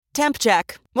Temp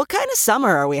check. What kind of summer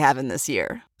are we having this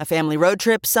year? A family road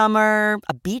trip summer?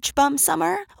 A beach bum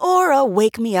summer? Or a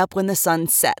wake me up when the sun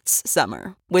sets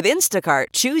summer? With Instacart,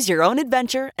 choose your own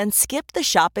adventure and skip the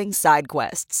shopping side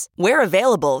quests. Where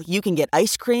available, you can get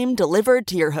ice cream delivered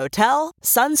to your hotel,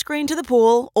 sunscreen to the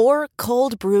pool, or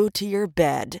cold brew to your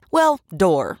bed. Well,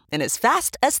 door, in as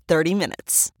fast as 30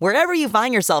 minutes. Wherever you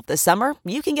find yourself this summer,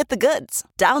 you can get the goods.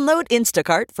 Download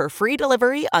Instacart for free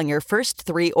delivery on your first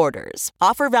 3 orders.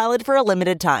 Offer valid for a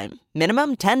limited time.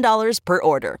 Minimum $10 per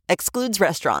order. Excludes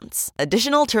restaurants.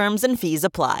 Additional terms and fees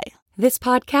apply. This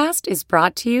podcast is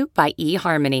brought to you by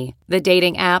eHarmony, the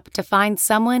dating app to find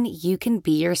someone you can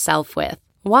be yourself with.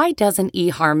 Why doesn't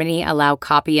eHarmony allow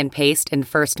copy and paste in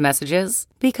first messages?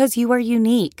 Because you are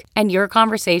unique, and your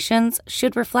conversations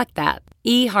should reflect that.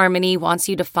 eHarmony wants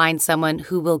you to find someone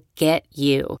who will get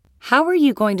you. How are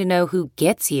you going to know who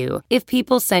gets you if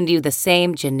people send you the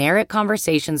same generic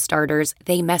conversation starters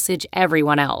they message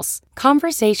everyone else?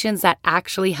 Conversations that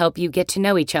actually help you get to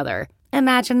know each other.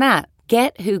 Imagine that.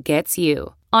 Get who gets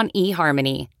you on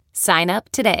eHarmony. Sign up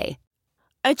today.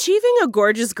 Achieving a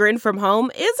gorgeous grin from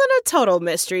home isn't a total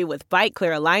mystery with Byte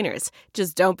Clear aligners.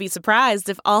 Just don't be surprised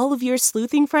if all of your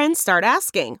sleuthing friends start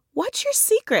asking, "What's your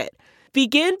secret?"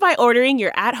 Begin by ordering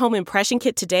your at-home impression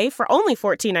kit today for only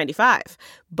 $14.95.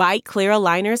 Byte Clear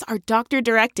aligners are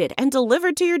doctor-directed and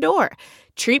delivered to your door.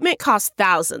 Treatment costs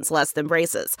thousands less than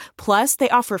braces. Plus, they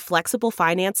offer flexible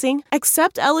financing,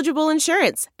 accept eligible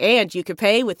insurance, and you can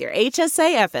pay with your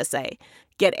HSA FSA.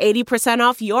 Get 80%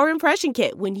 off your impression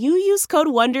kit when you use code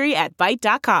WONDERY at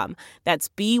Byte.com. That's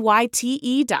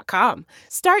BYTE.com.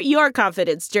 Start your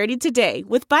confidence journey today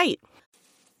with Byte.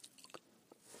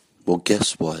 Well,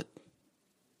 guess what?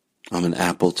 I'm in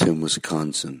Appleton,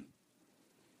 Wisconsin,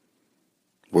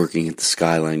 working at the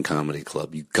Skyline Comedy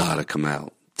Club. You gotta come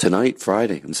out. Tonight,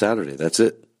 Friday, and Saturday. That's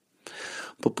it.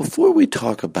 But before we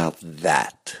talk about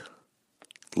that,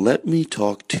 let me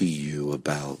talk to you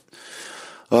about,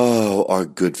 our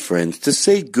good friends. To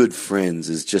say good friends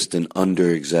is just an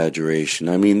under-exaggeration.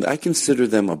 I mean, I consider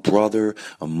them a brother,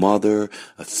 a mother,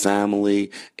 a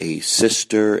family, a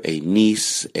sister, a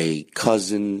niece, a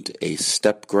cousin, a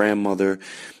step-grandmother.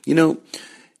 You know,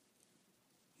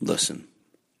 listen.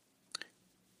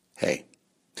 Hey,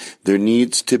 there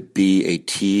needs to be a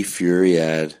T-Fury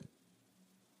ad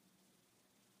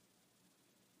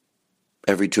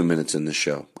every 2 minutes in the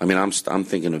show. I mean, I'm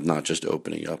thinking of not just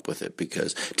opening up with it,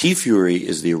 because T-Fury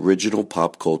is the original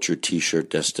pop culture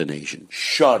T-shirt destination.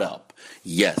 Shut up.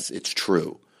 Yes, it's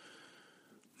true.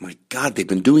 My God, they've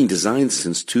been doing designs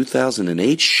since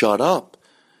 2008. Shut up.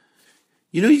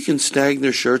 You know you can snag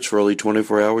their shirts for only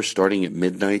 24 hours starting at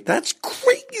midnight? That's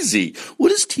crazy.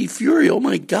 What is T-Fury? Oh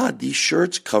my God, these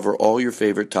shirts cover all your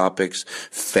favorite topics,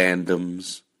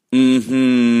 fandoms.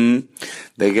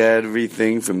 They got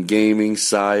everything from gaming,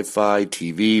 sci-fi,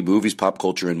 TV, movies, pop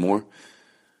culture, and more.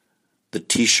 The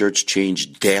T-shirts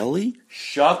change daily?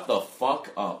 Shut the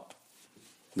fuck up.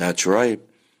 That's right.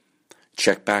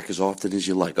 Check back as often as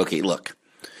you like. Okay, look.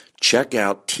 Check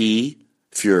out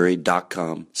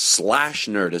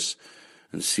tfury.com/Nerdist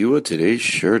and see what today's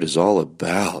shirt is all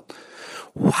about.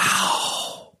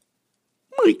 Wow.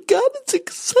 My God, it's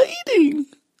exciting.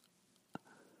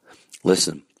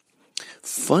 Listen.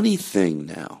 Funny thing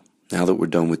now that we're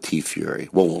done with T-Fury.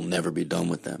 Well, we'll never be done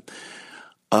with them.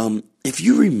 If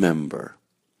you remember,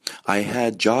 I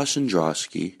had Josh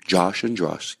Androsky,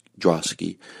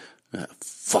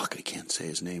 I can't say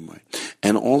his name right,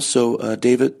 and also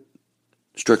David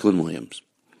Strickland Williams.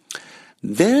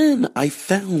 Then I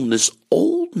found this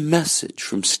old message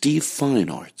from Steve Fine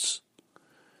Arts.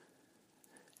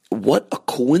 What a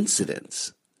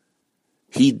coincidence.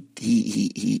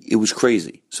 It was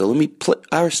crazy. So let me play,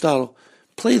 Aristotle,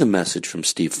 play the message from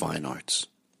Steve Fine Arts.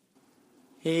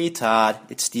 Hey Todd,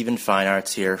 it's Steven Fine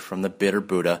Arts here from the Bitter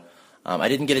Buddha. I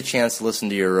didn't get a chance to listen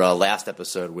to your last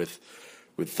episode with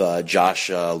Josh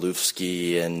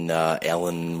Lufsky and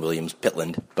Alan Williams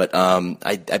Pitland, but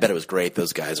I bet it was great.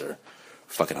 Those guys are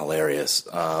fucking hilarious,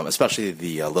 especially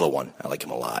the little one. I like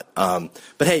him a lot.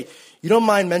 But hey, you don't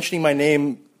mind mentioning my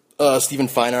name, Stephen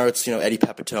Fine Arts, Eddie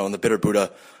Pepitone, the Bitter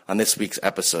Buddha, on this week's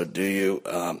episode, do you?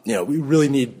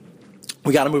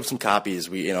 We got to move some copies.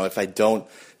 If I don't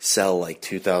sell like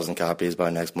 2,000 copies by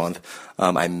next month,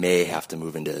 I may have to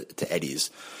move into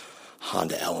Eddie's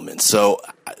Honda Element. So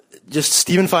just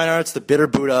Stephen Fine Arts, the Bitter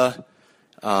Buddha,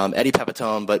 Eddie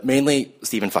Pepitone, but mainly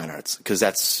Stephen Fine Arts, because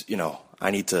that's, I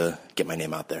need to get my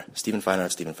name out there. Stephen Fine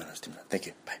Arts, Stephen Fine Arts, Stephen Fine Arts. Thank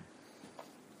you. Bye.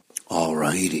 All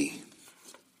righty.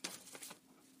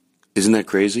 Isn't that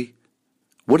crazy?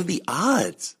 What are the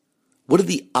odds? What are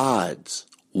the odds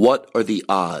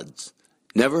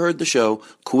Never heard the show.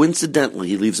 Coincidentally,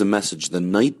 he leaves a message the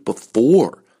night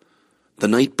before. The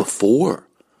night before.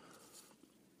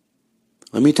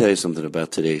 Let me tell you something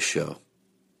about today's show.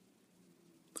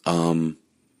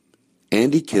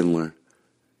 Andy Kindler,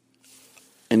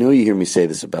 I know you hear me say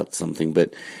this about something,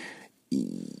 but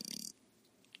he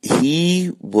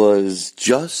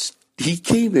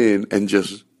came in and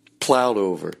just plowed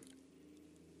over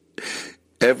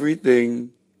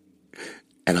everything,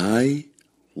 and I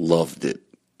loved it.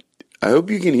 I hope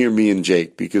you can hear me and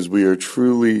Jake, because we are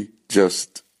truly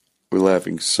we're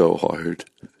laughing so hard.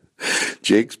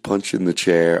 Jake's punching the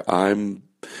chair.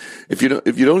 If you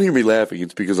don't hear me laughing,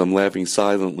 it's because I'm laughing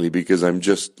silently, because I'm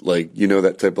just like,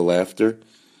 that type of laughter.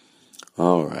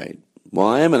 All right. Well,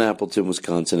 I am in Appleton,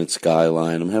 Wisconsin at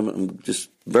Skyline. I'm just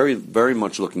very, very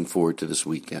much looking forward to this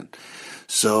weekend.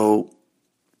 So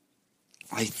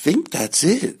I think that's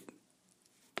it.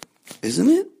 Isn't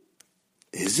it?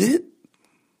 Is it?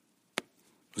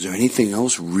 Is there anything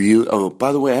else real? Oh,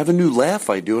 by the way, I have a new laugh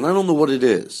I do, and I don't know what it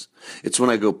is. It's when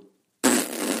I go,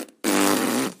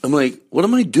 I'm like, what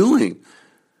am I doing?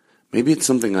 Maybe it's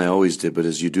something I always did, but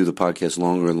as you do the podcast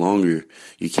longer and longer,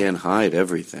 you can't hide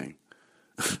everything.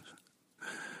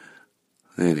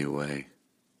 Anyway.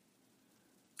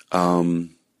 The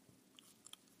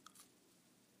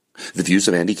views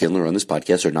of Andy Kindler on this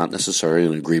podcast are not necessarily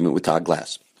in agreement with Todd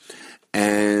Glass.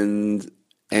 And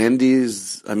Andy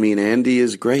is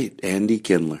great. Andy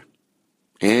Kindler.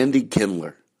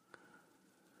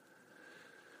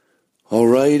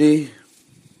 Alrighty.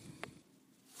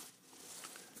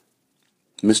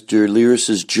 Mr.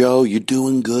 Lyricist Joe, you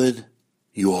doing good?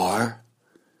 You are?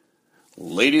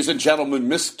 Ladies and gentlemen,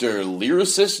 Mr.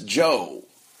 Lyricist Joe.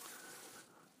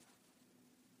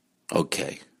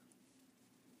 Okay.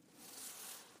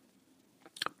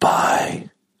 Bye.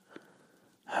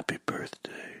 Happy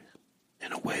birthday.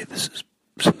 In a way, this is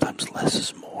sometimes less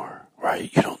is more, right?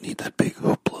 You don't need that big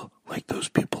hoopla like those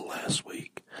people last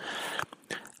week.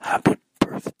 Happy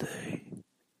birthday.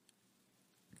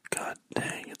 God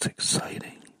dang, it's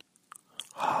exciting.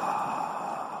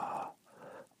 Hi.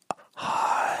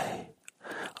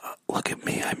 Look at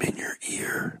me, I'm in your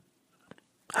ear.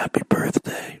 Happy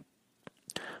birthday.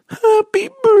 Happy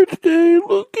birthday,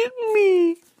 look at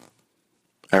me.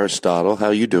 Aristotle,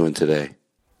 how you doing today?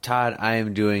 Todd, I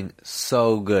am doing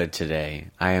so good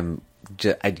today. I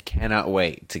cannot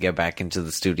wait to get back into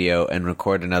the studio and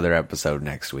record another episode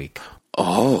next week.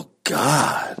 Oh,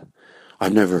 God.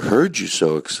 I've never heard you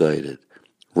so excited.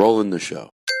 Rolling the show.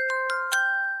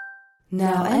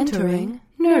 Now entering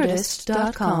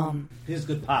Nerdist.com. This is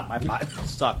good pot. My pot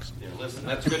sucks. Yeah, listen,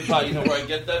 that's good pot. You know where I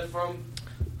get that from?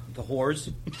 The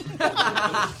whores.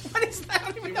 What is that? I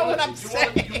don't even know what I'm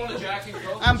saying. You want a Jack and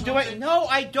Coke? I'm doing... No,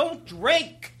 I don't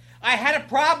drink. I had a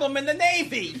problem in the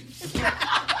Navy.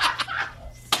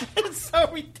 It's so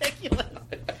ridiculous.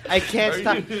 I can't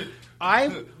stop.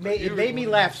 It made me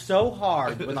laugh so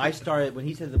hard when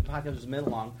he said the podcast was a minute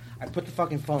long. I put the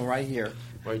fucking phone right here.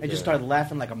 I just started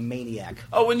laughing like a maniac.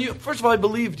 Oh, first of all, I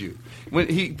believed you. When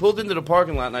he pulled into the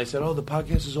parking lot and I said, the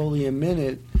podcast is only a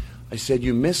minute, I said,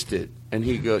 you missed it. And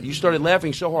you started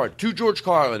laughing so hard. To George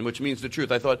Carlin, which means the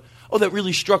truth. I thought, that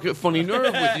really struck a funny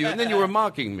nerve with you. And then you were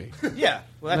mocking me. Yeah,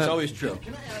 well, that's always true.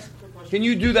 Can I ask a quick question? Can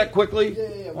you do that quickly?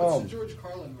 Yeah. What's the George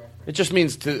Carlin reference? It just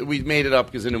means we made it up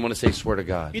because I didn't want to say swear to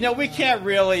God. We can't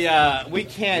really, no,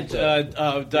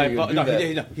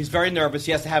 he's very nervous.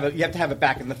 You have to have it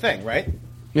back in the thing, right?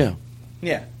 Yeah.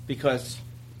 Yeah, because...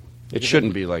 It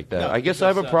shouldn't be like that. No, I guess I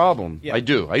have a problem. Yeah. I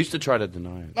do. I used to try to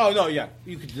deny it. Oh, no, yeah.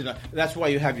 You could deny. That's why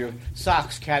you have your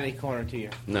socks catty corner to you.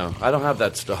 No, I don't have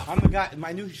that stuff. I'm the guy.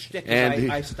 My new shtick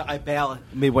is I bail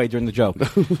midway during the joke.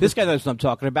 This guy knows what I'm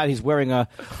talking about. He's wearing a...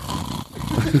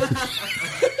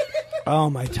 Oh,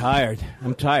 I'm tired.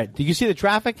 Did you see the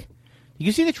traffic? Did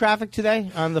you see the traffic today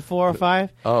on the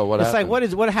 405? Oh, what happened? It's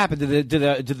like, what happened?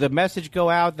 Did the message go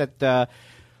out that...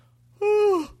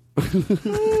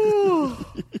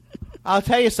 I'll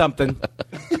tell you something.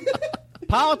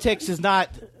 Politics is not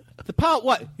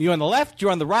what? You're on the left, you're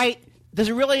on the right. Does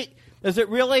it really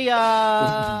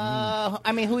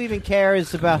I mean, who even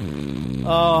cares about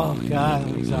Oh God,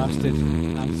 I'm exhausted.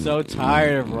 I'm so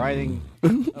tired of writing.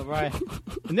 All right.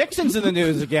 Nixon's in the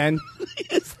news again.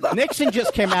 Nixon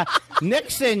just came out on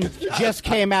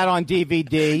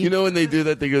DVD. You know when they do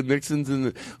that, they go, Nixon's in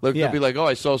the... Look, Yeah. they'll be like,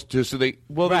 I saw... So they...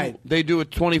 Well, Right. they do a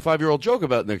 25-year-old joke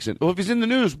about Nixon. Well, if he's in the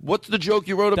news, what's the joke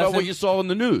you wrote about what you saw in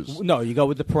the news? No, you go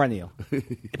with the perennial.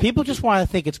 People just want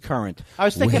to think it's current. I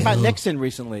was thinking about Nixon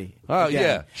recently. Oh,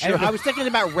 yeah, sure. And I was thinking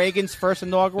about Reagan's first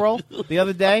inaugural the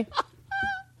other day.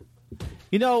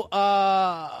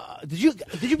 Did you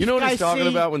You know what guys he's talking see,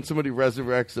 about when somebody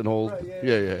resurrects an old?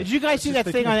 Yeah. Did you guys see that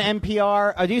thing on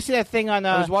NPR? Or do you see that thing on?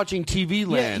 I was watching TV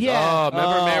Land. yeah. Oh,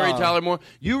 remember Mary Tyler Moore?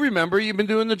 You remember? You've been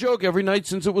doing the joke every night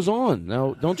since it was on.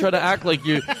 Now, don't try to act like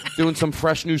you're doing some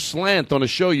fresh new slant on a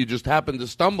show you just happened to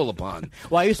stumble upon.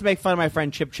 Well, I used to make fun of my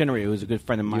friend Chip Chinnery, who's a good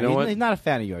friend of mine. You know what? He's not a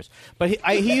fan of yours, but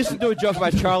he used to do a joke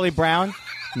about Charlie Brown.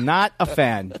 Not a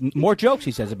fan. More jokes,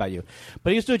 he says, about you.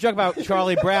 But he used to do a joke about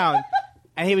Charlie Brown.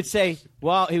 And he would say,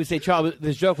 Charlie,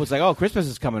 this joke was like, oh, Christmas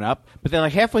is coming up. But then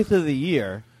like halfway through the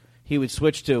year, he would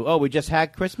switch to, oh, we just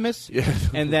had Christmas? Yeah.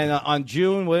 And then on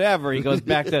June, whatever, he goes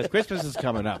back to Christmas is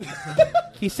coming up.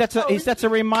 He sets a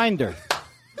reminder.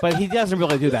 But he doesn't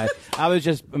really do that. I was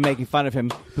just making fun of him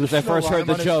because I first heard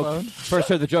the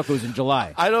joke. It was in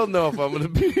July. I don't know if I'm going to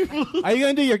be. Are you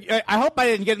going to do your? I hope I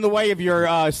didn't get in the way of your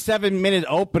 7-minute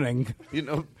opening.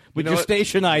 With your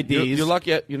station IDs. You're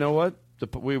lucky. You know what?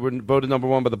 We were voted number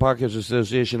 1 by the Podcast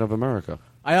Association of America.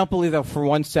 I don't believe that for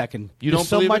 1 second. You don't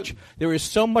believe it? There is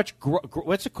so much.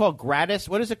 What's it called? Gratis?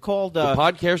 What is it called? The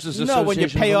Podcast Association. No, when you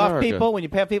pay of off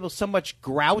America. people, so much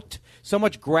grout, so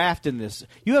much graft in this.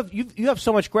 You have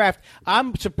so much graft.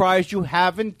 I'm surprised you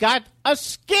haven't got a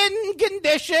skin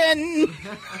condition.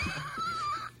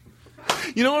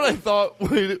 You know what I thought?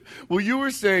 Well, you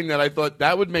were saying that I thought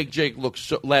that would make Jake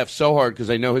laugh so hard because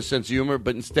I know his sense of humor,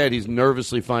 but instead he's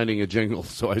nervously finding a jingle,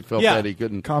 so I felt that he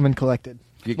couldn't. Calm and collected.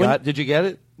 Did you get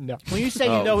it? No. When you say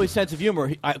you know his sense of humor,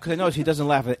 because I notice he doesn't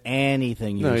laugh at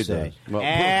anything you he say. does. Well,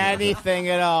 anything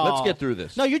at all. Let's get through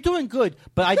this. No, you're doing good,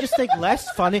 but I just think less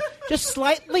funny, just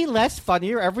slightly less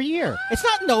funnier every year. It's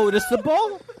not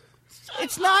noticeable.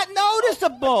 It's not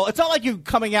noticeable. It's not like you're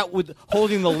coming out with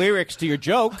holding the lyrics to your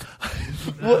joke.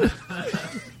 You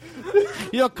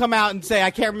don't come out and say, I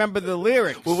can't remember the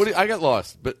lyrics. Well, I got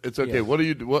lost, but it's okay. Yeah. What do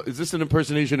you do? Is this an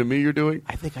impersonation of me you're doing?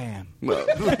 I think I am.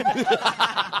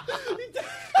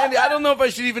 Andy, I don't know if I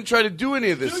should even try to do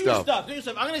any of this stuff. Do your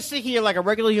stuff. I'm going to sit here like a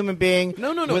regular human being.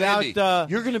 No. Without, Andy,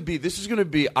 you're going to be. This is going to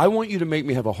be. I want you to make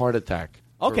me have a heart attack.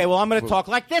 Okay, well, I'm going to talk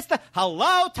like this.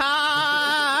 Hello,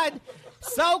 Todd.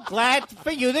 So glad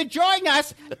for you to join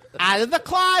us. Out of the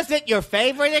closet, your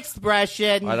favorite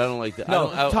expression. I don't like that. No,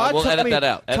 I will edit that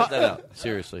out. Edit that out.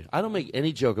 Seriously. I don't make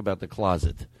any joke about the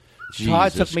closet.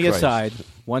 Todd took me Christ. aside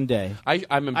one day.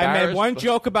 I'm embarrassed. I made one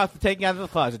joke about the taking out of the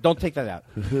closet. Don't take that out.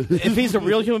 If he's a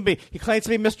real human being, he claims to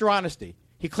be Mr. Honesty.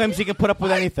 He claims he can put up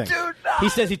with anything. He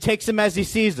says he takes them as he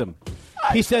sees them.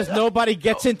 He says nobody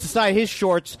gets inside his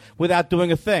shorts without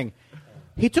doing a thing.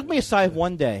 He took me aside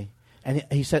one day. And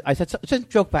he said, I said a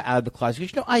joke about out of the closet.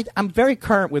 Because, I'm very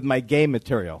current with my gay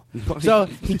material. So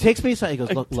he takes me aside. He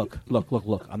goes, look.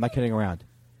 I'm not kidding around.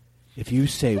 If you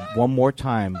say one more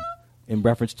time in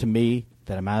reference to me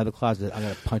that I'm out of the closet, I'm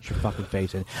going to punch your fucking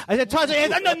face in. I said, Todd,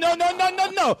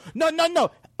 no.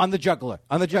 On the jugular.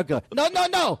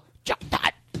 No.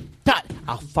 Todd,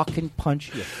 I'll fucking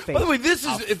punch your face. By the way, this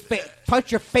is...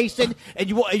 punch your face in, and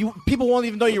you people won't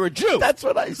even know you're a Jew. That's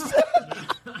what I said.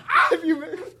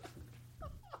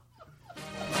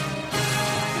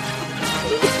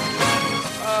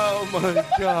 Oh, my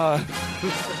God.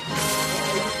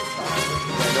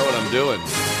 I know what I'm doing.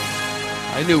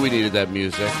 I knew we needed that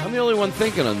music. I'm the only one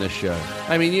thinking on this show.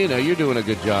 I mean, you're doing a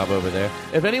good job over there.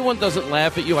 If anyone doesn't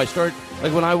laugh at you, I start...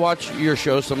 Like, when I watch your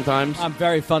show sometimes... I'm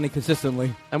very funny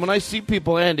consistently. And when I see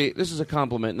people, Andy, this is a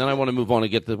compliment, and then I want to move on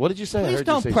and get the... What did you say? Please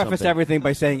don't preface everything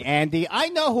by saying, Andy, I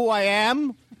know who I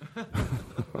am.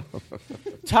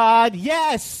 Todd,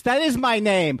 yes, that is my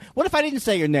name. What if I didn't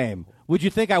say your name? Would you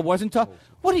think I wasn't Todd?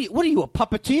 What are you, a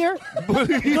puppeteer?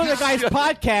 You know the guy's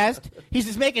podcast. He's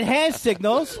just making hand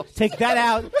signals. Take that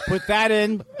out. Put that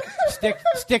in.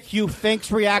 Stick Hugh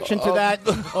Fink's reaction to that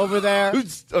over there.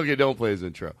 Okay, don't play his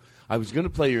intro. I was going to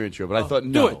play your intro, but I thought,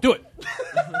 no. Do it.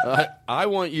 I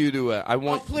want you to...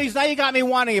 Please, now you got me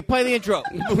wanting it. Play the intro.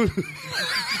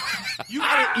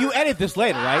 You edit this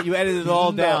later, right? You edit it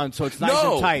all down, so it's nice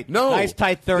and tight. No. Nice,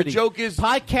 tight 30. The joke is...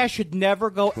 Podcast should never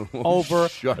go over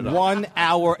 1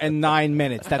 hour and 9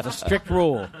 minutes. That's a strict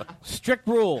rule. Strict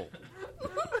rule.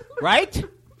 Right?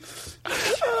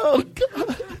 Oh,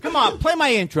 God. Come on, play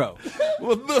my intro.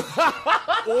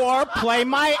 Or play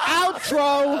my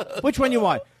outro. Which one you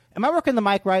want? Am I working the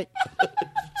mic right?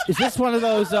 Is this one of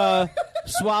those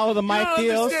swallow the mic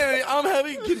deals? I'm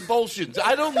having convulsions.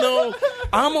 I don't know.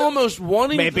 I'm almost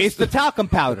wanting Maybe it's the talcum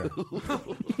powder.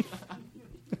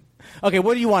 Okay,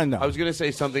 what do you want to know? I was going to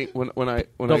say something when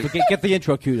Don't forget, get the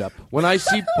intro queued up. When I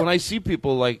see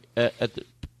people like at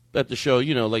at the show,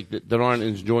 like that aren't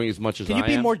enjoying as much as I am. Can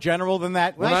you be more general than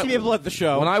that? When I see people at the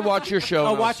show. When I watch your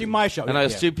show. Watching my show. And I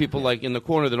see people like in the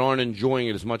corner that aren't enjoying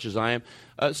it as much as I am.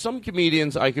 Some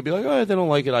comedians, I could be like, oh, they don't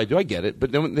like it. I do. I get it.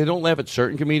 But then they don't laugh at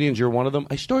certain comedians. You're one of them.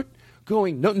 I start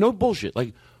going, no bullshit.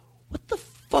 Like, what the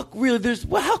fuck, really?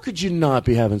 How could you not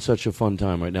be having such a fun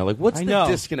time right now? Like, what's the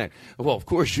disconnect? Well, of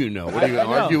course you know. What are you going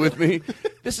to argue with me?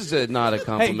 This is not a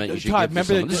compliment you should give to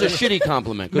someone. This is a shitty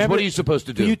compliment, because what are you supposed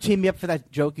to do? Can you team me up for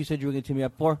that joke you said you were going to team me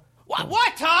up for?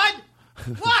 What, Todd?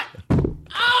 What?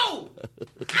 Ow!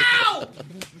 Ow!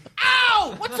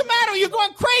 Ow! What's the matter? You're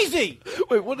going crazy.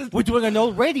 Wait, what is... We're doing an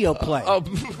old radio play.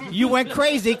 You went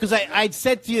crazy because I'd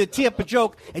said to you to tee up a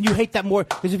joke, and you hate that more.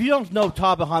 Because if you don't know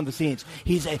Todd behind the scenes,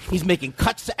 he's making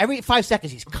cuts. Every 5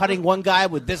 seconds, he's cutting one guy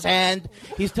with this hand.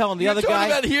 He's telling the other guy.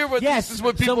 About here, but yes, this is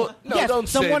what people... don't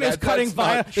say someone that. is cutting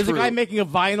vinyl. There's a guy making a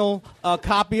vinyl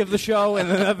copy of the show in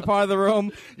another part of the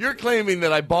room. You're claiming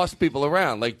that I bossed people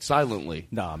around, like, silently.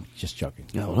 No, I'm just joking.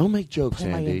 No, don't make jokes,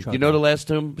 Andy. You know the last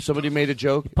time somebody made a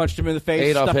joke? Punched him in the face.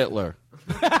 Adolf Hitler.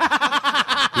 You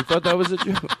thought that was a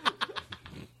joke?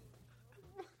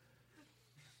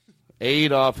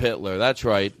 Adolf Hitler. That's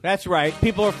right. That's right.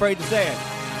 People are afraid to say it.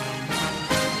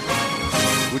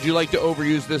 Would you like to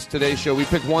overuse this today's show? We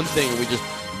pick one thing and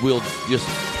we'll just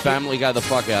Family Guy the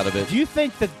fuck out of it. Do you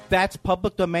think that that's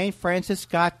public domain, Francis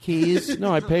Scott Keys?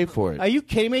 No, I paid for it. Are you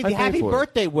kidding me? The Happy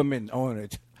Birthday women own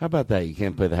it. How about that? You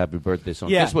can't play the Happy Birthday song.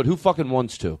 Yeah. Guess what? Who fucking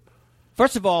wants to?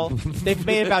 First of all, they've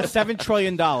made about $7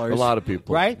 trillion. A lot of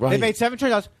people. Right? They made $7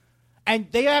 trillion.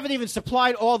 And they haven't even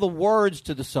supplied all the words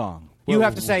to the song. You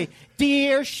have to say,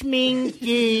 Dear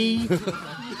Schminky.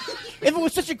 If it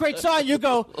was such a great song, you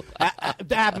go,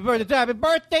 happy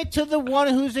birthday to the one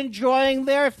who's enjoying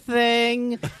their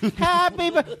thing.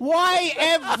 Why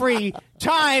every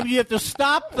time you have to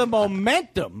stop the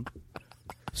momentum?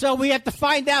 So we have to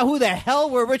find out who the hell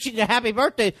we're wishing a happy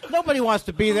birthday. Nobody wants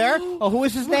to be there. Oh, who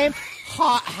is his name?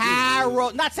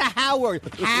 Harold. Not Sir Howard.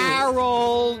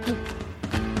 Harold.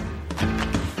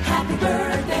 Happy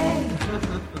birthday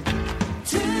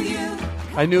to you.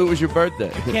 I knew it was your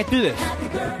birthday. You can't do this.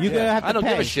 You're going to have to I don't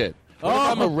pay. give a shit. What if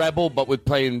I'm a rebel, but with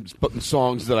playing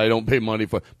songs that I don't pay money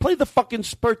for? Play the fucking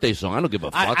birthday song. I don't give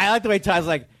a fuck. I like the way Todd's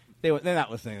like, they're not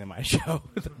listening to my show.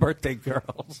 The birthday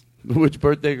girls. Which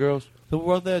birthday girls?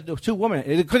 The two women.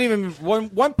 It couldn't even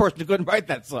one person couldn't write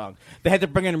that song. They had to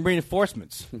bring in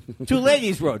reinforcements. Two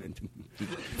ladies wrote it.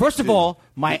 First of all,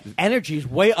 my energy's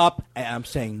way up, and I'm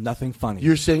saying nothing funny.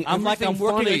 You're saying I'm like I'm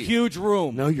working funny. a huge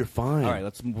room. No, you're fine. All right,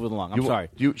 let's move along. I'm sorry.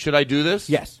 Should I do this?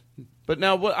 Yes. But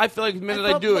now, I feel like the minute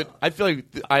I do it, I feel like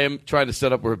I am trying to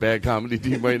set up we're a bad comedy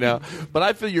team right now. But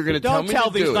I feel you're going to tell me to do it.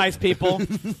 Don't tell these nice people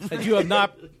that you have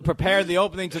not prepared the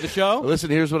opening to the show. Listen,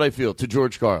 here's what I feel. To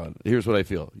George Carlin, here's what I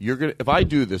feel. If I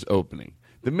do this opening,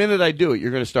 the minute I do it,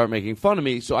 you're going to start making fun of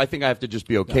me. So I think I have to just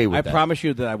be okay with that. I promise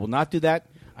you that I will not do that.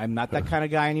 I'm not that kind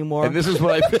of guy anymore. And this is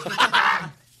what I feel.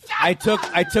 I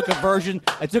took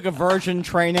a version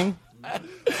training.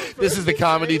 This is the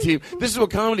comedy team. This is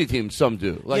what comedy teams some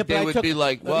do. Like they would be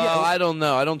like, "Well, I don't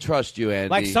know. I don't trust you, Andy."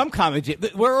 Like some comedy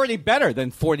teams, we're already better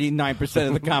than 49%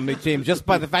 of the comedy team just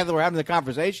by the fact that we're having the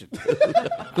conversation.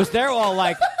 Because they're all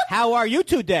like, "How are you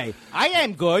today?" I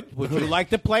am good. Would you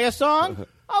like to play a song?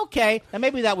 Okay, and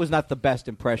maybe that was not the best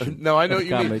impression. No, I know what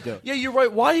you mean. Yeah, you're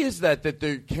right. Why is that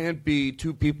there can't be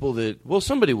two people that? Well,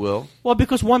 somebody will. Well,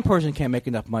 because one person can't make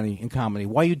enough money in comedy.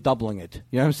 Why are you doubling it?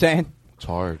 You know what I'm saying? It's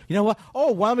hard. You know what?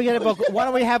 Oh, why don't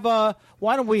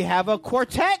we have a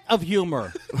quartet of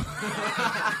humor?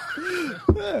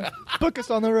 Book us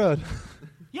on the road.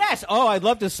 Yes. Oh, I'd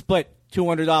love to split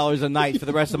 $200 a night for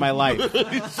the rest of my life.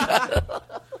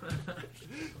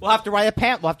 We'll have to write a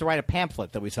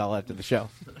pamphlet that we sell after the show.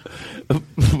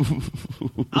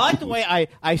 I like the way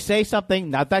I say something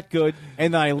not that good,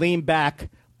 and then I lean back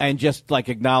and just like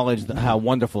acknowledge how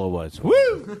wonderful it was.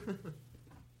 Woo!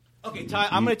 Okay, Ty,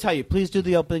 I'm going to tell you. Please do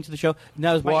the opening to the show.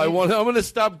 Now, I'm going to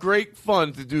stop great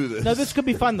fun to do this. No, this could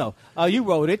be fun though. You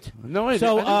wrote it. No, I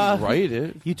didn't write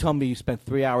it. You told me you spent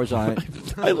 3 hours on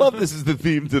it. I love this is the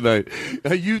theme tonight.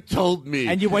 You told me,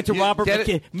 and you went to Robert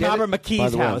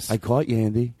McKee's house. I caught you,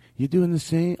 Andy. You're doing the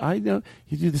same. I know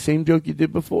you do the same joke you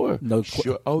did before. No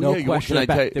question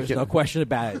about it. There's no question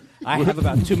about it. I have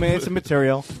about 2 minutes of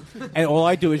material, and all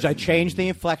I do is I change the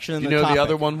inflection and the topic. You know the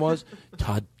other one was?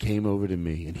 Todd came over to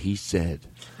me, and he said...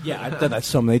 Yeah, I've done that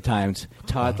so many times.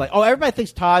 Todd's like... Oh, everybody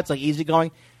thinks Todd's like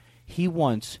easygoing. He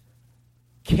once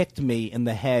kicked me in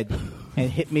the head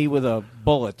and hit me with a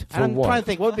bullet. For I'm what? trying to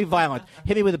think. What would be violent?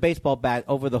 Hit me with a baseball bat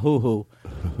over the hoo-hoo.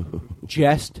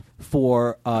 Just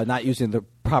for not using the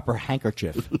proper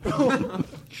handkerchief.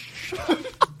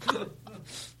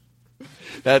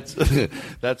 That's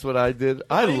what I did.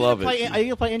 I love it. Are you going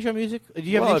to play intro music? Do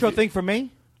you have Well, an intro if you- thing for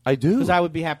me? I do. Because I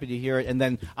would be happy to hear it. And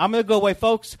then I'm going to go away,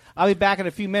 folks. I'll be back in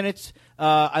a few minutes.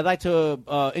 I'd like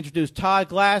to introduce Todd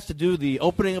Glass to do the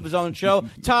opening of his own show.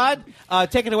 Todd,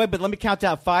 take it away, but let me count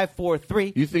down 5, 4,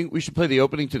 3. You think we should play the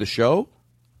opening to the show?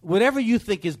 Whatever you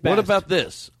think is best. What about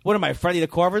this? What am I, Freddie the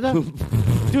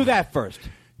Corvida? Do that first.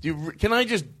 Can I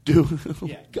just do?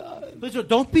 Yeah. God. Listen,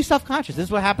 don't be self-conscious. This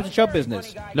is what happens in show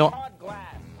business. No,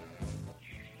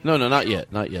 not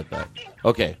yet. Not yet, that.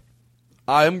 Okay.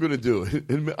 I'm going to do it.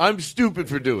 And I'm stupid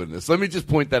for doing this. Let me just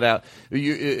point that out.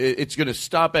 It's going to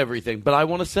stop everything, but I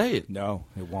want to say it. No,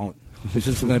 it won't. This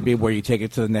is going to be where you take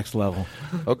it to the next level.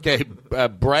 Okay,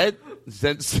 Brett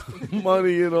sent some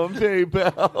money in on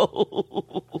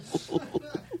PayPal.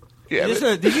 Yeah,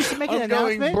 did you make an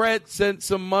announcement? Brett sent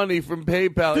some money from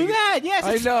PayPal. Do that, yes.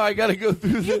 I know. I got to go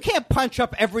through. You can't punch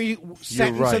up every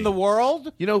sentence right. in the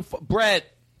world. You know, Brett.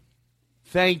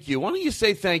 Thank you. Why don't you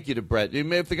say thank you to Brett?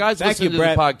 If the guys Thank listening you,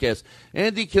 to Brett. the podcast,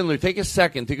 Andy Kindler, take a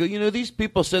second to go, these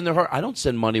people send their heart. I don't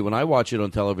send money when I watch it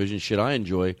on television, shit I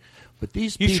enjoy. But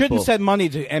these You people. shouldn't send money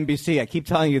to NBC. I keep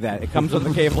telling you that. It comes with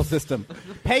the cable system.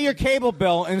 Pay your cable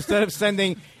bill instead of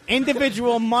sending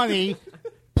individual money.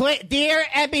 Dear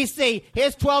NBC,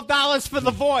 here's $12 for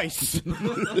The Voice.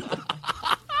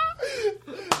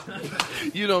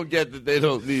 You don't get that they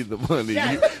don't need the money.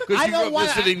 Yeah, Because I you don't grew up wanna-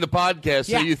 listening to the podcast,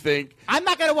 Yeah. so you think. I'm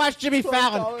not going to watch Jimmy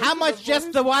Fallon. How much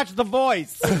just to watch The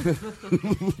Voice?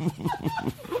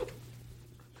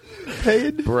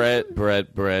 Paid.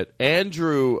 Brett.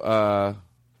 Andrew, I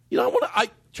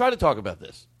try to talk about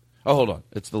this. Oh, hold on.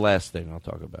 It's the last thing I'll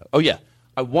talk about. Oh, yeah.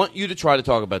 I want you to try to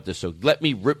talk about this, so let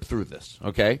me rip through this,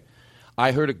 okay?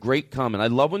 I heard a great comment. I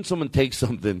love when someone takes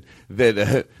something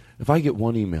that if I get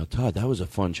one email, Todd, that was a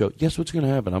fun show. Guess what's going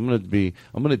to happen? I'm going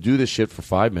to do this shit for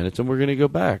 5 minutes, and we're going to go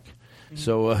back.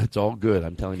 So it's all good.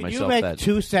 I'm telling Can myself you make that.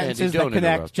 two sentences Andy, that don't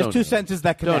connect? interrupt. Just Don't two interrupt. sentences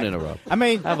that connect. Don't interrupt. I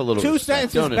mean, have a little two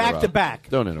respect. sentences Don't back interrupt. to back.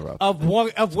 Don't interrupt. Of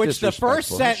which the first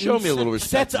Disrespectful. sentence Show me a little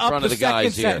respect sets in up front the of the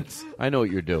guys second here. sentence. I know what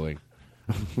you're doing.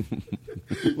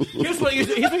 Here's what you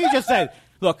just said.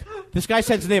 Look, this guy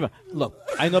sends an email. Look,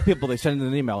 I know people, they send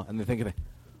an email, and they think of it.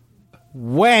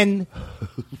 When?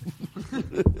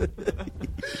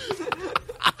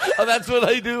 Oh, that's what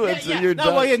I do. And so you're no,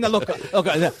 done. well, yeah, no, look,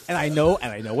 and I know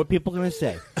what people are going to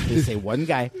say. They say one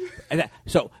guy.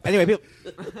 So anyway, people,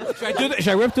 should I do this? Should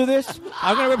I rip through this?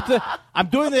 I'm going to rip through. I'm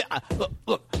doing this.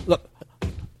 Look.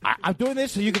 I'm doing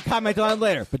this so you can comment on it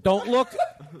later. But don't look.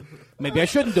 Maybe I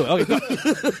shouldn't do it. Okay, go.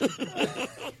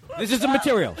 This isn't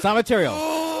material. It's not material.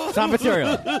 It's not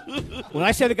material. When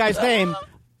I say the guy's name,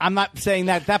 I'm not saying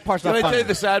that. That part's Can not I funny. tell you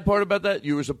the sad part about that?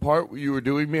 You was a part where you were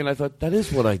doing me, and I thought, that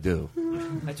is what I do.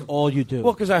 That's all you do.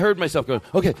 Well, because I heard myself going,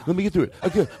 okay, let me get through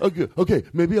it. Okay,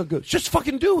 maybe I'll go. Just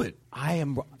fucking do it. I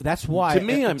am. That's why. To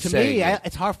me, I'm saying it.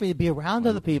 it's hard for me to be around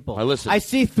other people. I listen. I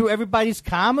see through everybody's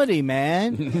comedy,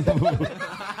 man.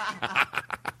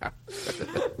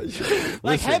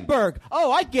 Like Hedberg.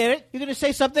 Oh, I get it. You're going to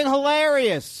say something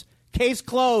hilarious. Case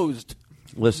closed.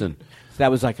 Listen. That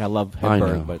was like I love I know.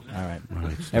 Hedberg, but all right.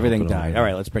 Everything died. All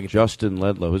right, let's bring it. Justin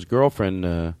Ledlow, his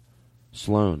girlfriend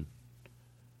Sloane,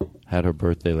 had her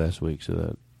birthday last week. So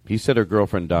that he said her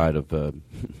girlfriend died of. I'm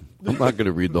not going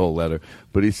to read the whole letter,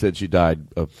 but he said she died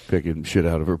of picking shit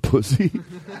out of her pussy.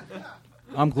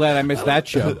 I'm glad I missed that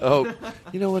show. Oh,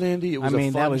 you know what, Andy? It was I mean,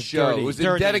 a fun that was show. dirty. It was in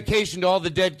Dirty. dedication to all the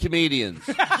dead comedians.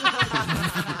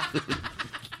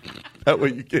 That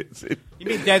way you can't say. You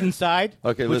mean Dead Inside?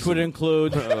 Okay, which listen. would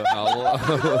include.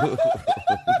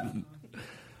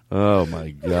 Oh my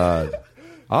God!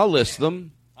 I'll list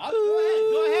them. Go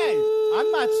ahead.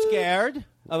 I'm not scared.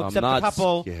 I'm Except not a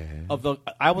couple scared. of the.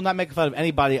 I will not make fun of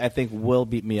anybody I think will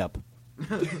beat me up.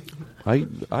 I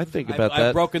think about I've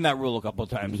that. broken that rule a couple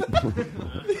of times.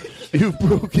 You've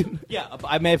broken. Yeah,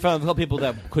 I made fun of a couple people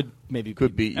that could maybe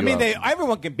beat you I mean, up.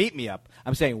 everyone can beat me up.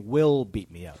 I'm saying will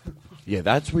beat me up. Yeah,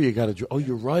 that's where you got to. Oh,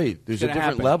 you're right. There's a gonna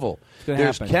different happen. level. It's gonna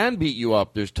There's happen. can beat you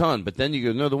up. There's ton, but then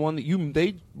you go, no, the one that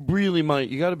they really might.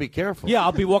 You got to be careful. Yeah,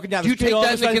 I'll be walking down Do the you street. take all that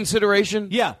of a into sudden- consideration?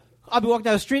 Yeah, I'll be walking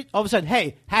down the street. All of a sudden,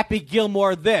 hey, Happy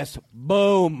Gilmore, this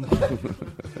boom.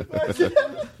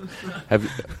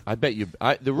 I bet you.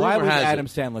 The rumor Why would has Adam it.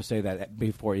 Sandler say that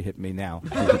before he hit me now?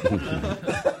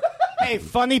 Hey,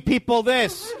 funny people,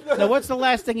 this. Now, what's the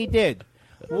last thing he did?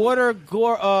 What are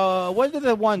what are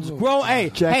the ones?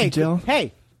 Jack and Jill?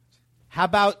 Hey, how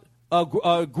about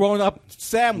a grown-up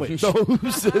sandwich?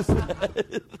 Who says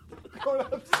that?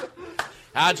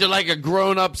 How'd you like a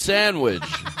grown-up sandwich?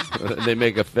 They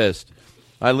make a fist.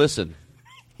 I listen.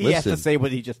 He has to say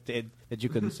what he just did that you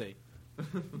couldn't see.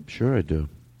 Sure, I do.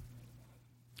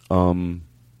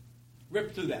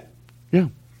 Rip through that. Yeah,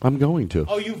 I'm going to.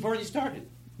 Oh, you've already started.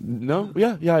 No?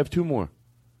 Yeah, I have two more.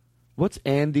 What's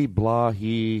Andy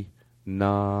Bahina?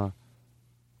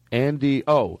 Andy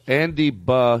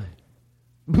Bahina.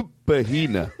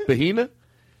 Bahina?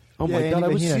 Oh, Yeah, my Andy God, I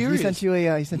was Bahina. serious. He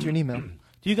sent you an email.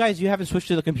 Do you haven't switched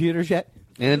to the computers yet?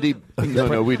 Andy,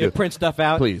 no, we do. Print stuff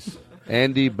out? Please.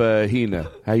 Andy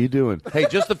Bahina. How you doing? Hey,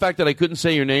 just the fact that I couldn't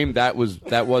say your name, that was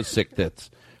sick tits.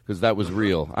 Because that was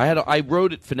real. I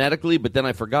wrote it phonetically, but then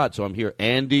I forgot, so I'm here.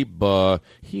 Andy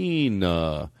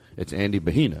Bahina. It's Andy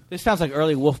Bahina. This sounds like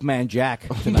early Wolfman Jack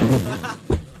tonight.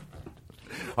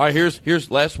 All right,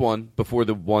 here's last one before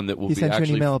the one that will He be sent actually...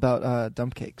 you an email about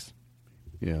dump cakes.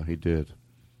 Yeah, he did.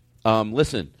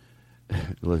 Listen.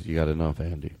 You got enough,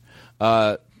 Andy.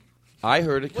 I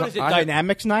heard it. What is it,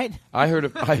 Dynamics Night? I heard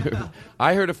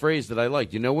a phrase that I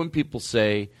liked. You know when people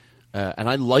say, and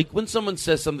I like when someone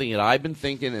says something that I've been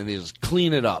thinking and they just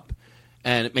clean it up,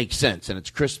 and it makes sense and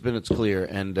it's crisp and it's clear.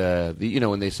 And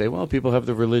when they say, well, people have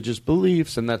their religious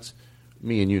beliefs, and that's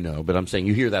me and you know, but I'm saying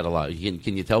you hear that a lot.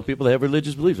 Can you tell people they have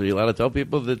religious beliefs? Are you allowed to tell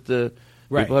people that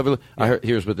people have?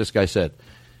 Here's what this guy said.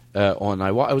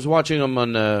 I was watching him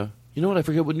on. You know what? I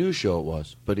forget what news show it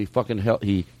was, but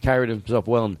he carried himself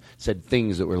well and said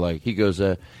things that were like, he goes,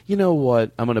 you know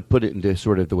what? I'm going to put it into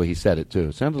sort of the way he said it, too.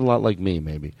 It sounded a lot like me,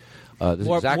 maybe. This is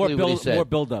exactly what he said. More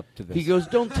build-up to this. He goes,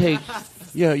 don't take,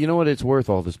 you know what? It's worth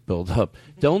all this build-up.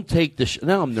 Don't take the,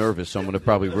 now I'm nervous, so I'm going to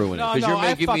probably ruin it, because you're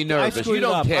making me nervous. You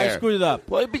don't care. I screwed it up.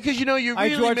 Well, because, you're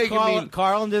really making me.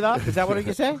 Carlin'd it up? Is that what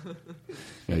you say?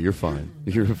 Yeah, you're fine.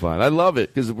 You're fine. I love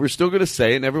it, because we're still going to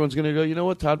say it, and everyone's going to go, you know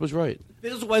what? Todd was right.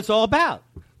 This is what it's all about.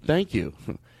 Thank you.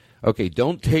 Okay,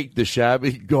 don't take the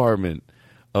shabby garment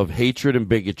of hatred and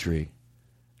bigotry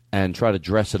and try to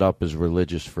dress it up as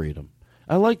religious freedom.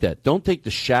 I like that. Don't take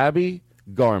the shabby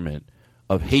garment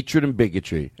of hatred and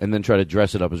bigotry and then try to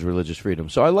dress it up as religious freedom.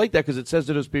 So I like that because it says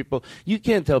to those people, you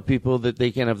can't tell people that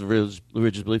they can't have the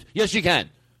religious beliefs. Yes, you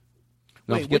can.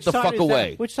 Now, Wait, get the fuck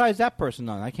away. Which side is that person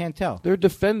on? I can't tell. They're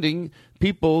defending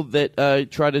people that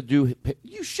try to do...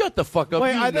 You shut the fuck up.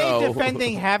 Wait, are they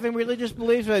defending having religious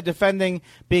beliefs, or are they defending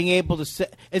being able to say...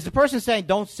 Is the person saying,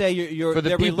 don't say you're For the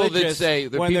they're people religious that say,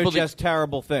 when they're just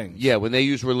terrible things? Yeah, when they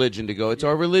use religion to go, it's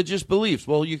our religious beliefs.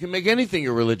 Well, you can make anything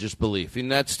your religious belief,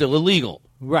 and that's still illegal.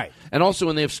 Right. And also,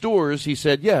 when they have stores, he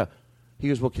said, yeah. He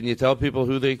goes, well, can you tell people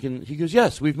who they can... He goes,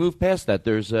 yes, we've moved past that.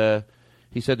 There's,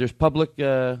 he said, there's public...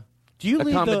 Do you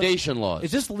accommodation laws.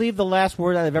 Is this leave the last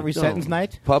word out of every sentence,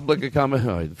 Night? Public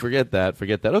accommodation. Forget that.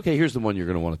 Okay, here's the one you're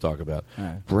going to want to talk about.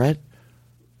 Right. Brett.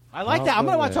 I like that. I'm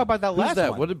going to want to talk about that Who's last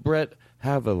that? one. What did Brett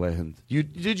Haviland?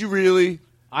 Did you really?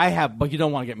 I have, but you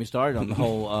don't want to get me started on the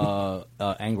whole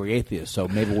angry atheist, so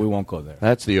maybe we won't go there.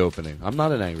 That's the opening. I'm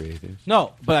not an angry atheist.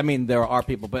 No, but I mean there are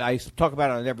people. But I talk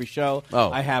about it on every show. Oh.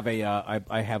 I have a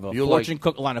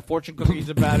line of fortune cookies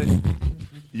about it.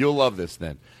 You'll love this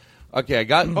then. Okay, I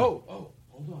got. Hold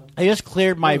on. I just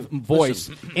cleared my voice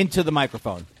into the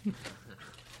microphone.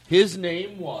 His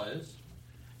name was,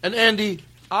 and Andy,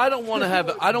 I don't want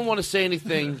to say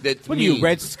anything that. What are you,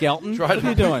 Red Skelton? What are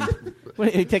you doing?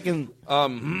 What are you taking?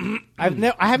 I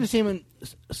haven't seen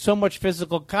so much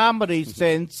physical comedy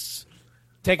since.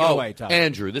 Take it away, Tom.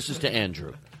 Andrew. This is to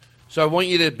Andrew. So I want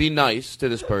you to be nice to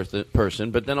this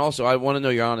person, but then also I want to know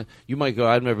you're honest. You might go,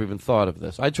 I've never even thought of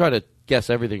this. I try to guess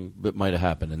everything that might have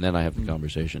happened, and then I have the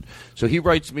conversation. So he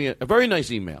writes me a very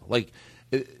nice email, like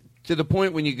to the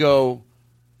point when you go,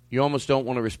 you almost don't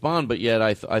want to respond, but yet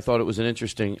I thought it was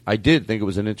I did think it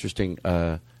was an interesting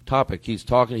topic. He's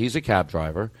a cab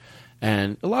driver,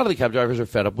 and a lot of the cab drivers are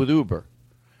fed up with Uber.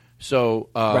 So,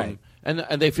 right.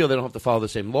 And they feel they don't have to follow the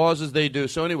same laws as they do.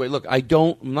 So anyway, look,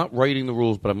 I'm not writing the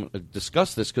rules, but I'm going to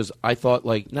discuss this because I thought,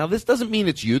 now this doesn't mean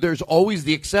it's you. There's always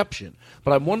the exception.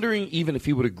 But I'm wondering even if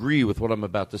he would agree with what I'm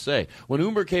about to say. When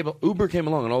Uber came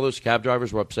along and all those cab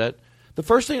drivers were upset, the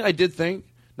first thing I did think,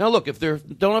 now look, if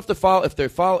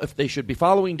they should be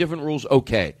following different rules,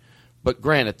 okay. But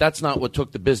granted, that's not what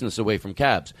took the business away from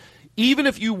cabs. Even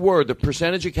if you were the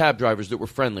percentage of cab drivers that were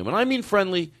friendly, when I mean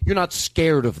friendly, you're not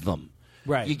scared of them.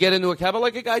 Right. You get into a cab,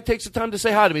 like a guy takes the time to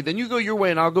say hi to me. Then you go your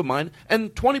way and I'll go mine. And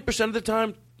 20% of the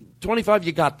time, 25,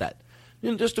 you got that.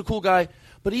 You're just a cool guy.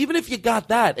 But even if you got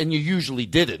that, and you usually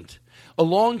didn't,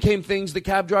 along came things the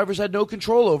cab drivers had no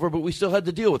control over, but we still had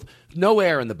to deal with. No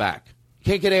air in the back.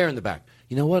 Can't get air in the back.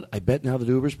 You know what? I bet now that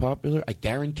Uber's popular, I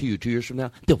guarantee you 2 years from now,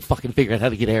 they'll fucking figure out how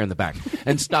to get air in the back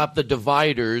and stop the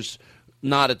dividers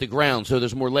not at the ground so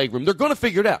there's more leg room. They're going to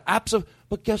figure it out.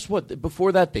 But guess what?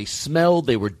 Before that, they smelled,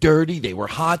 they were dirty, they were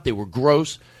hot, they were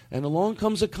gross. And along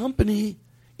comes a company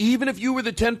even if you were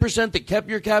the 10% that kept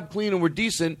your cab clean and were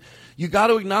decent, you got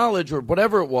to acknowledge, or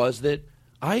whatever it was, that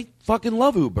I fucking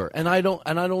love Uber, and I don't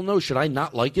know. Should I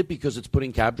not like it because it's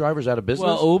putting cab drivers out of business?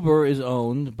 Well, Uber is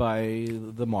owned by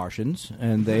the Martians,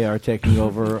 and they are taking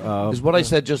over. Is what I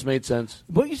said just made sense?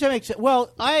 What you said makes sense.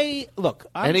 Well, I'm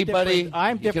Anybody, different.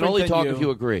 I'm you different can only than talk you. if you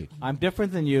agree. I'm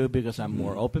different than you because I'm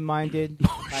more open-minded.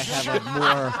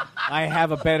 I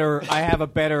have a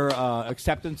better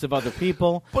acceptance of other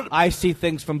people. I see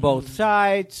things from both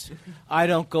sides. I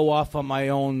don't go off on my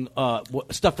own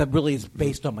stuff that really is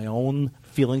based on my own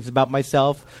feelings about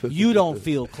myself. You don't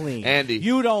feel clean, Andy.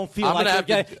 You don't feel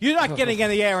you're not getting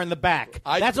any air in the back.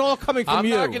 That's all coming from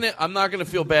you. I'm not going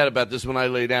to feel bad about this when I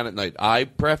lay down at night. I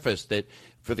prefaced that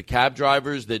for the cab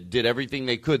drivers that did everything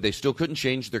they could, they still couldn't